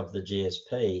framework of the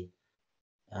GSP,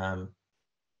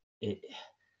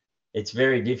 it's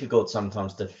very difficult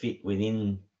sometimes to fit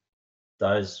within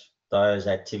those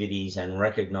activities and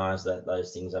recognise that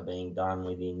those things are being done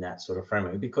within that sort of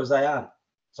framework, because they aren't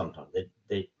sometimes.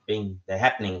 They're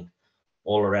happening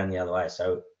all around the other way.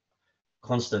 So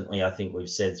constantly, I think we've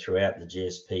said throughout the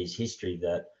GSP's history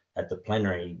that at the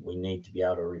plenary, we need to be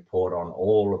able to report on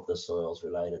all of the soils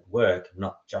related work,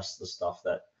 not just the stuff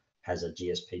that has a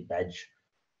GSP badge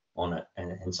on it,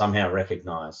 and somehow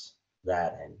recognise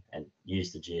that and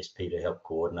use the GSP to help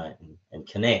coordinate and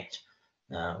connect,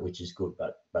 which is good,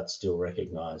 but still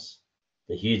recognise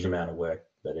the huge amount of work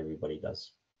that everybody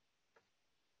does.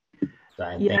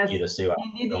 And yes, thank you to Sue.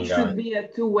 indeed, it should be a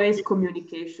two-way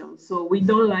communication. So we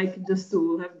don't like just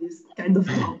to have this kind of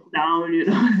top down, you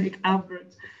know, like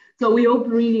upwards. So we hope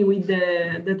really with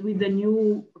the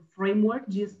new framework,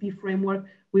 GSP framework,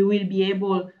 we will be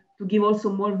able to give also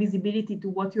more visibility to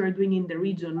what you are doing in the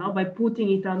region, now by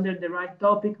putting it under the right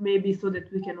topic, maybe, so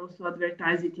that we can also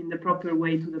advertise it in the proper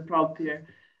way to the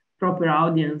proper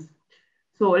audience.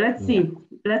 So let's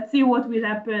see what will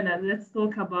happen, and let's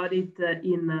talk about it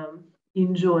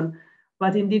in June.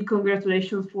 But indeed,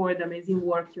 congratulations for the amazing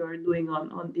work you are doing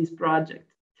on this project.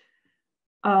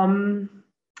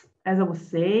 As I was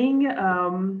saying,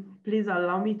 please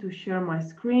allow me to share my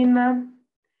screen.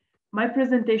 My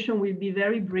presentation will be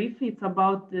very brief. It's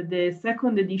about the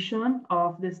second edition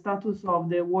of the status of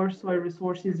the World Soil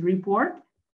Resources Report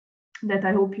that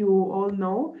I hope you all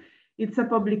know. It's a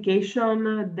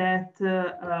publication that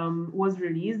was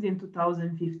released in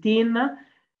 2015.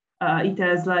 It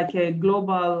has like a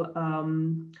global,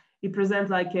 it presents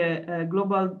like a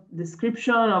global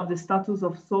description of the status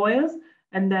of soils,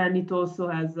 and then it also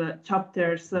has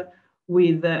chapters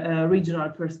with regional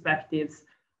perspectives.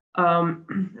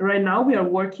 Right now we are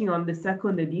working on the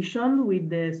second edition with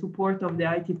the support of the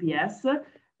ITPS.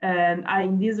 And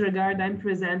in this regard, I'm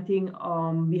presenting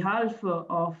on behalf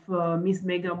of Ms.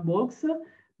 Megan Bolks,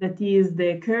 that is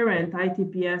the current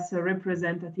ITPS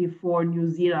representative for New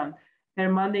Zealand. Her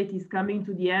mandate is coming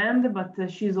to the end, but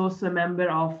she's also a member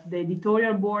of the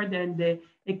editorial board and the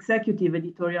executive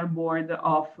editorial board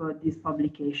of this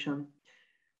publication.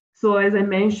 So as I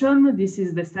mentioned, this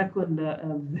is the second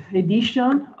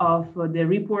edition of the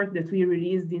report that we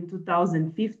released in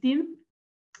 2015.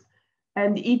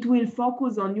 And it will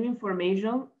focus on new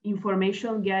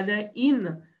information gathered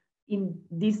in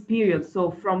this period, so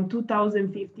from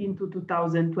 2015 to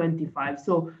 2025.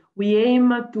 So we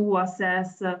aim to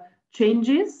assess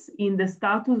changes in the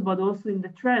status, but also in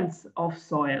the trends of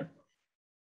soil.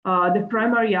 The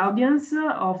primary audience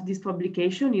of this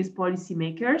publication is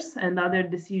policymakers and other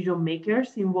decision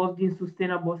makers involved in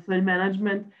sustainable soil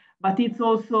management, but it's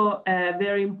also a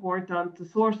very important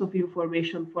source of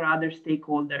information for other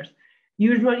stakeholders.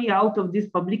 Usually out of this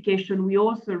publication, we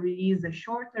also release a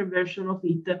shorter version of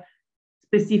it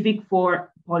specific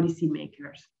for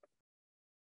policymakers.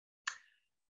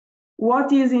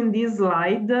 What is in this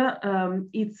slide?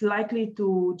 It's likely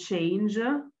to change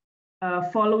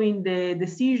following the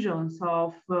decisions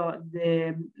of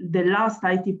the last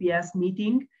ITPS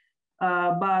meeting.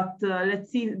 But let's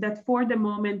see that for the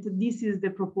moment, this is the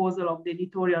proposal of the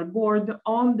editorial board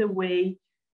on the way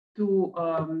to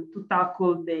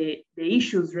tackle the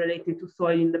issues related to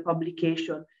soil in the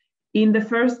publication. In the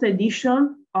first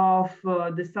edition of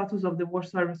the status of the World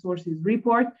Soil Resources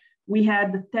Report, we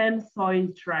had 10 soil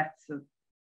threats.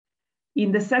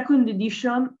 In the second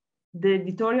edition, the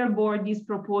editorial board is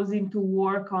proposing to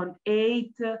work on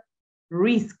 8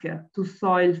 risks to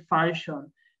soil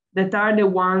function that are the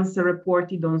ones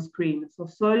reported on screen. So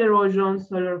soil erosion,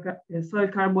 soil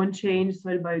carbon change,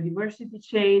 soil biodiversity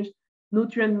change,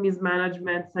 nutrient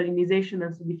mismanagement, salinization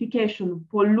and acidification,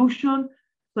 pollution,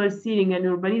 soil sealing and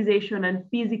urbanization, and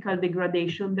physical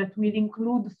degradation that will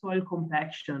include soil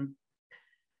compaction.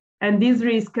 And these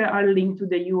risks are linked to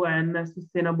the UN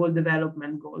Sustainable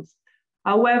Development Goals.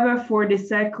 However, for the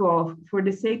sake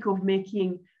of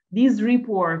making this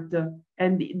report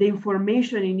and the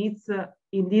information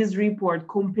in this report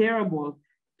comparable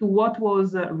to what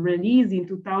was released in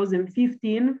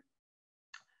 2015,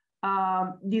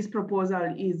 this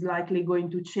proposal is likely going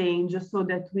to change so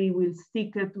that we will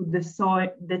stick to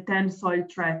the 10 soil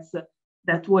threats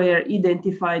that were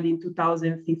identified in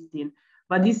 2015.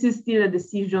 But this is still a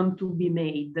decision to be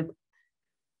made.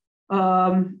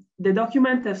 The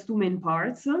document has 2 main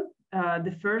parts.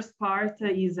 The first part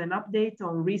is an update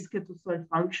on risk to soil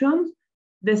functions.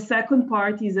 The second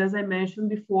part is, as I mentioned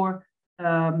before,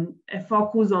 a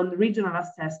focus on regional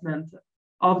assessment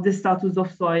of the status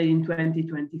of soil in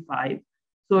 2025.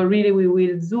 So really we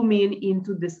will zoom in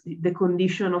into the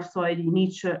condition of soil in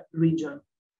each region.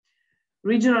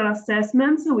 Regional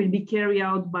assessments will be carried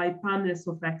out by panels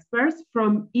of experts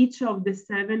from each of the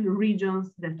 7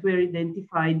 regions that were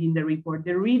identified in the report.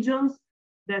 The regions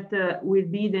that will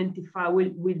be identified,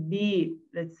 will be,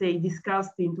 let's say,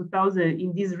 discussed in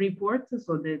this report,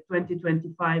 so the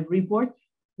 2025 report,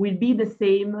 will be the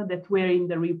same that were in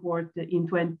the report in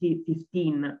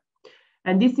 2015.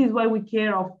 And this is why we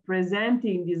care of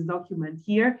presenting this document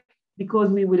here, because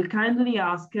we will kindly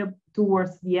ask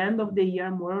towards the end of the year,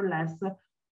 more or less,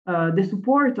 the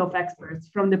support of experts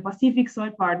from the Pacific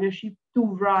Soil Partnership to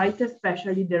write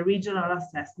especially the regional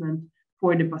assessment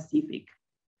for the Pacific.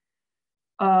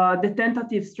 The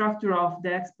tentative structure of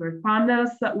the expert panels,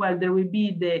 well, there will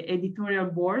be the editorial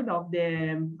board of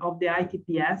the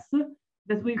ITPS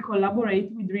that will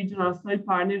collaborate with regional soil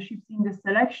partnerships in the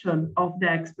selection of the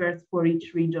experts for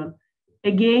each region.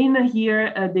 Again,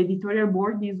 here, the editorial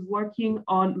board is working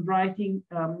on writing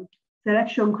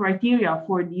selection criteria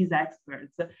for these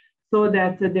experts so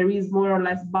that there is more or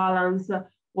less balance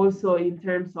also in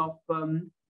terms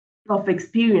of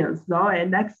experience, no,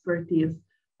 and expertise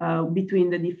between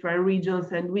the different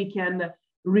regions, and we can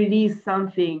release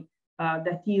something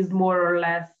that is more or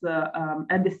less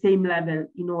at the same level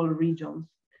in all regions.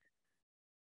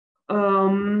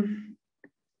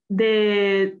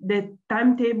 The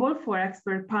timetable for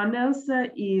expert panels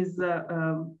is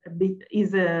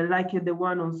like the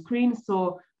one on screen.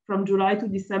 So from July to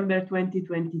December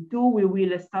 2022, we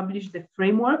will establish the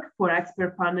framework for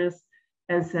expert panels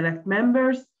and select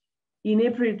members. In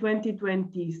April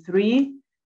 2023,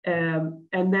 and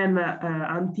then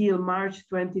until March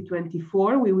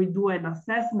 2024, we will do an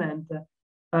assessment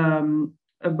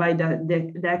by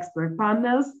the expert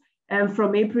panels. And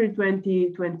from April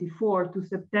 2024 to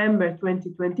September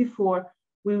 2024,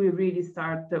 we will really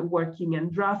start working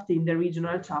and drafting the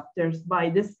regional chapters by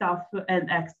the staff and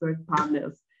expert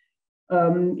panels.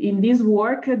 In this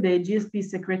work, the GSP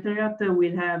Secretariat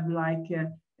will have like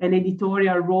an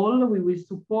editorial role. We will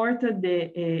support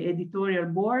the editorial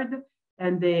board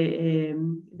and the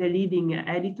leading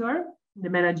editor, the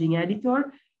managing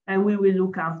editor, and we will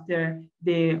look after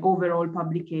the overall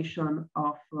publication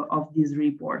of this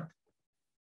report.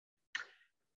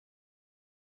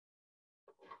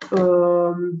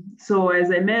 So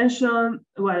as I mentioned,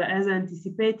 well, as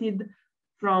anticipated,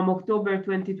 from October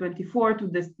 2024 to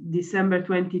December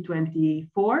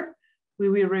 2024, we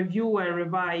will review and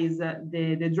revise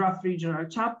the draft regional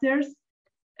chapters.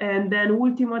 And then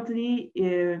ultimately,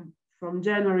 from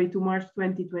January to March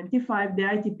 2025, the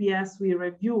ITPS will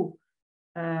review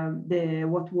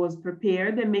what was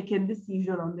prepared and make a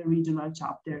decision on the regional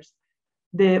chapters.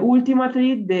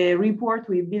 Ultimately, the report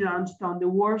will be launched on the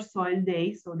World Soil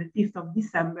Day, so the 5th of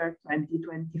December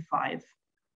 2025.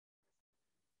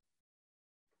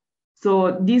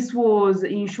 So this was,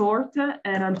 in short, an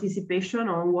anticipation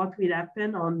on what will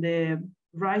happen on the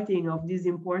writing of this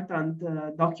important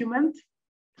document.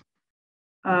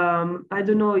 I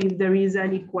don't know if there is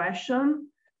any question.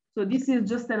 So this is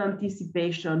just an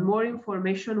anticipation. More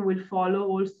information will follow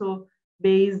also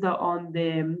based on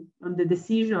the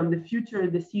decision, the future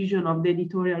decision of the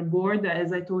editorial board.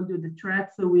 As I told you, the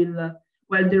threats will,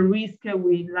 well, the risk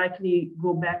will likely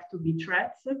go back to be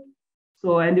threats.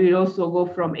 So, and we'll also go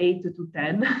from 8 to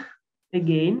 10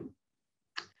 again.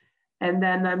 And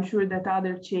then I'm sure that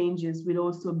other changes will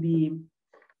also be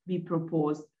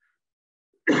proposed.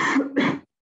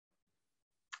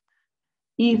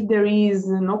 If there is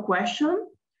no question,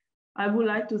 I would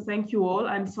like to thank you all.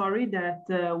 I'm sorry that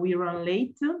we ran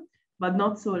late, but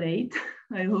not so late,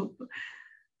 I hope.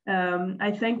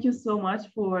 I thank you so much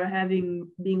for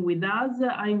being with us.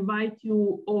 I invite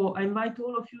all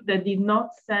of you that did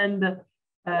not send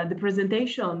the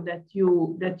presentation that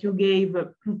you gave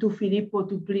to Filippo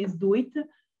to please do it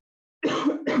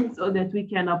so that we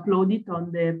can upload it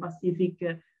on the Pacific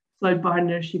Soil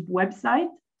Partnership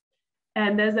website.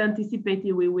 And as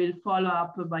anticipated, we will follow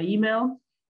up by email.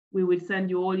 We will send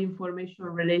you all information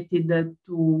related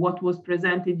to what was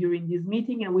presented during this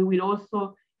meeting, and we will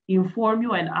also inform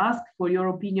you and ask for your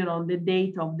opinion on the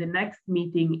date of the next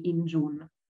meeting in June.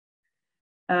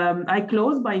 I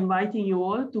close by inviting you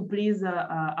all to please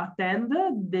attend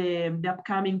the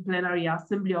upcoming plenary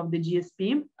assembly of the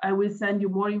GSP. I will send you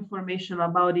more information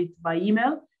about it by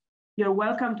email. You're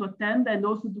welcome to attend and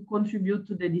also to contribute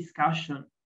to the discussion.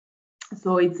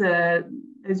 So it's, as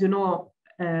you know,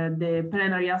 the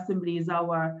plenary assembly is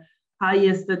our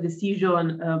highest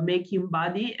decision-making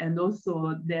body and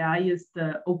also the highest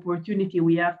opportunity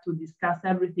we have to discuss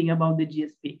everything about the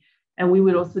GSP. And we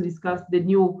will also discuss the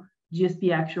new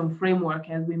GSP action framework,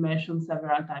 as we mentioned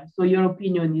several times. So your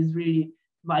opinion is really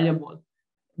valuable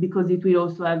because it will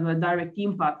also have a direct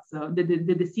impact. So the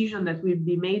decision that will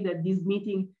be made at this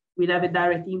meeting will have a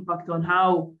direct impact on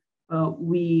how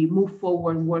we move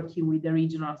forward working with the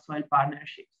regional soil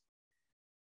partnerships.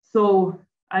 So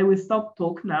I will stop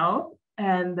talk now,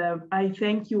 and I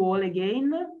thank you all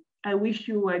again. I wish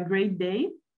you a great day,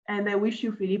 and I wish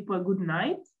you, Filippo, a good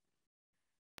night.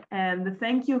 And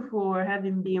thank you for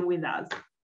having been with us.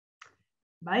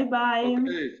 Bye-bye.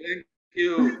 Okay, thank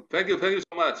you. Thank you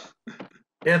so much.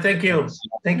 Yeah, thank you.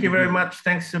 Thank you very much.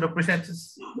 Thanks to the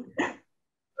presenters.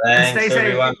 Thanks,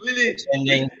 everyone. Really,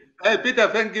 hey, Peter,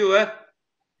 thank you. Yeah,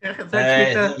 thanks,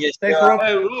 Peter. Yes, thanks, Rob.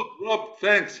 Hey, Rob,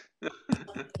 thanks.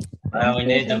 We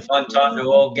need to find time to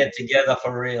all get together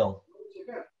for real.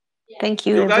 Thank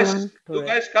you, everyone. You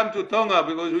guys come to Tonga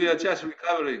because we are just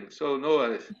recovering, so no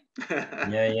worries.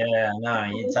 Yeah, no,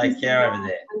 you take care over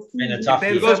there. It's been a tough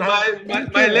year. Because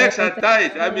my legs are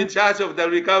tight. I'm in charge of the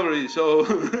recovery, so.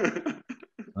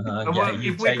 Well,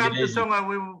 if we come to Tonga,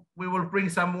 we will bring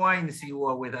some wines you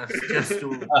are with us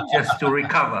just to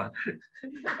recover.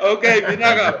 Okay,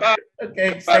 Minaga, bye.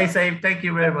 Okay, stay safe. Thank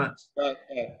you very much. Bye.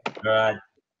 All right.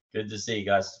 Good to see you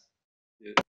guys.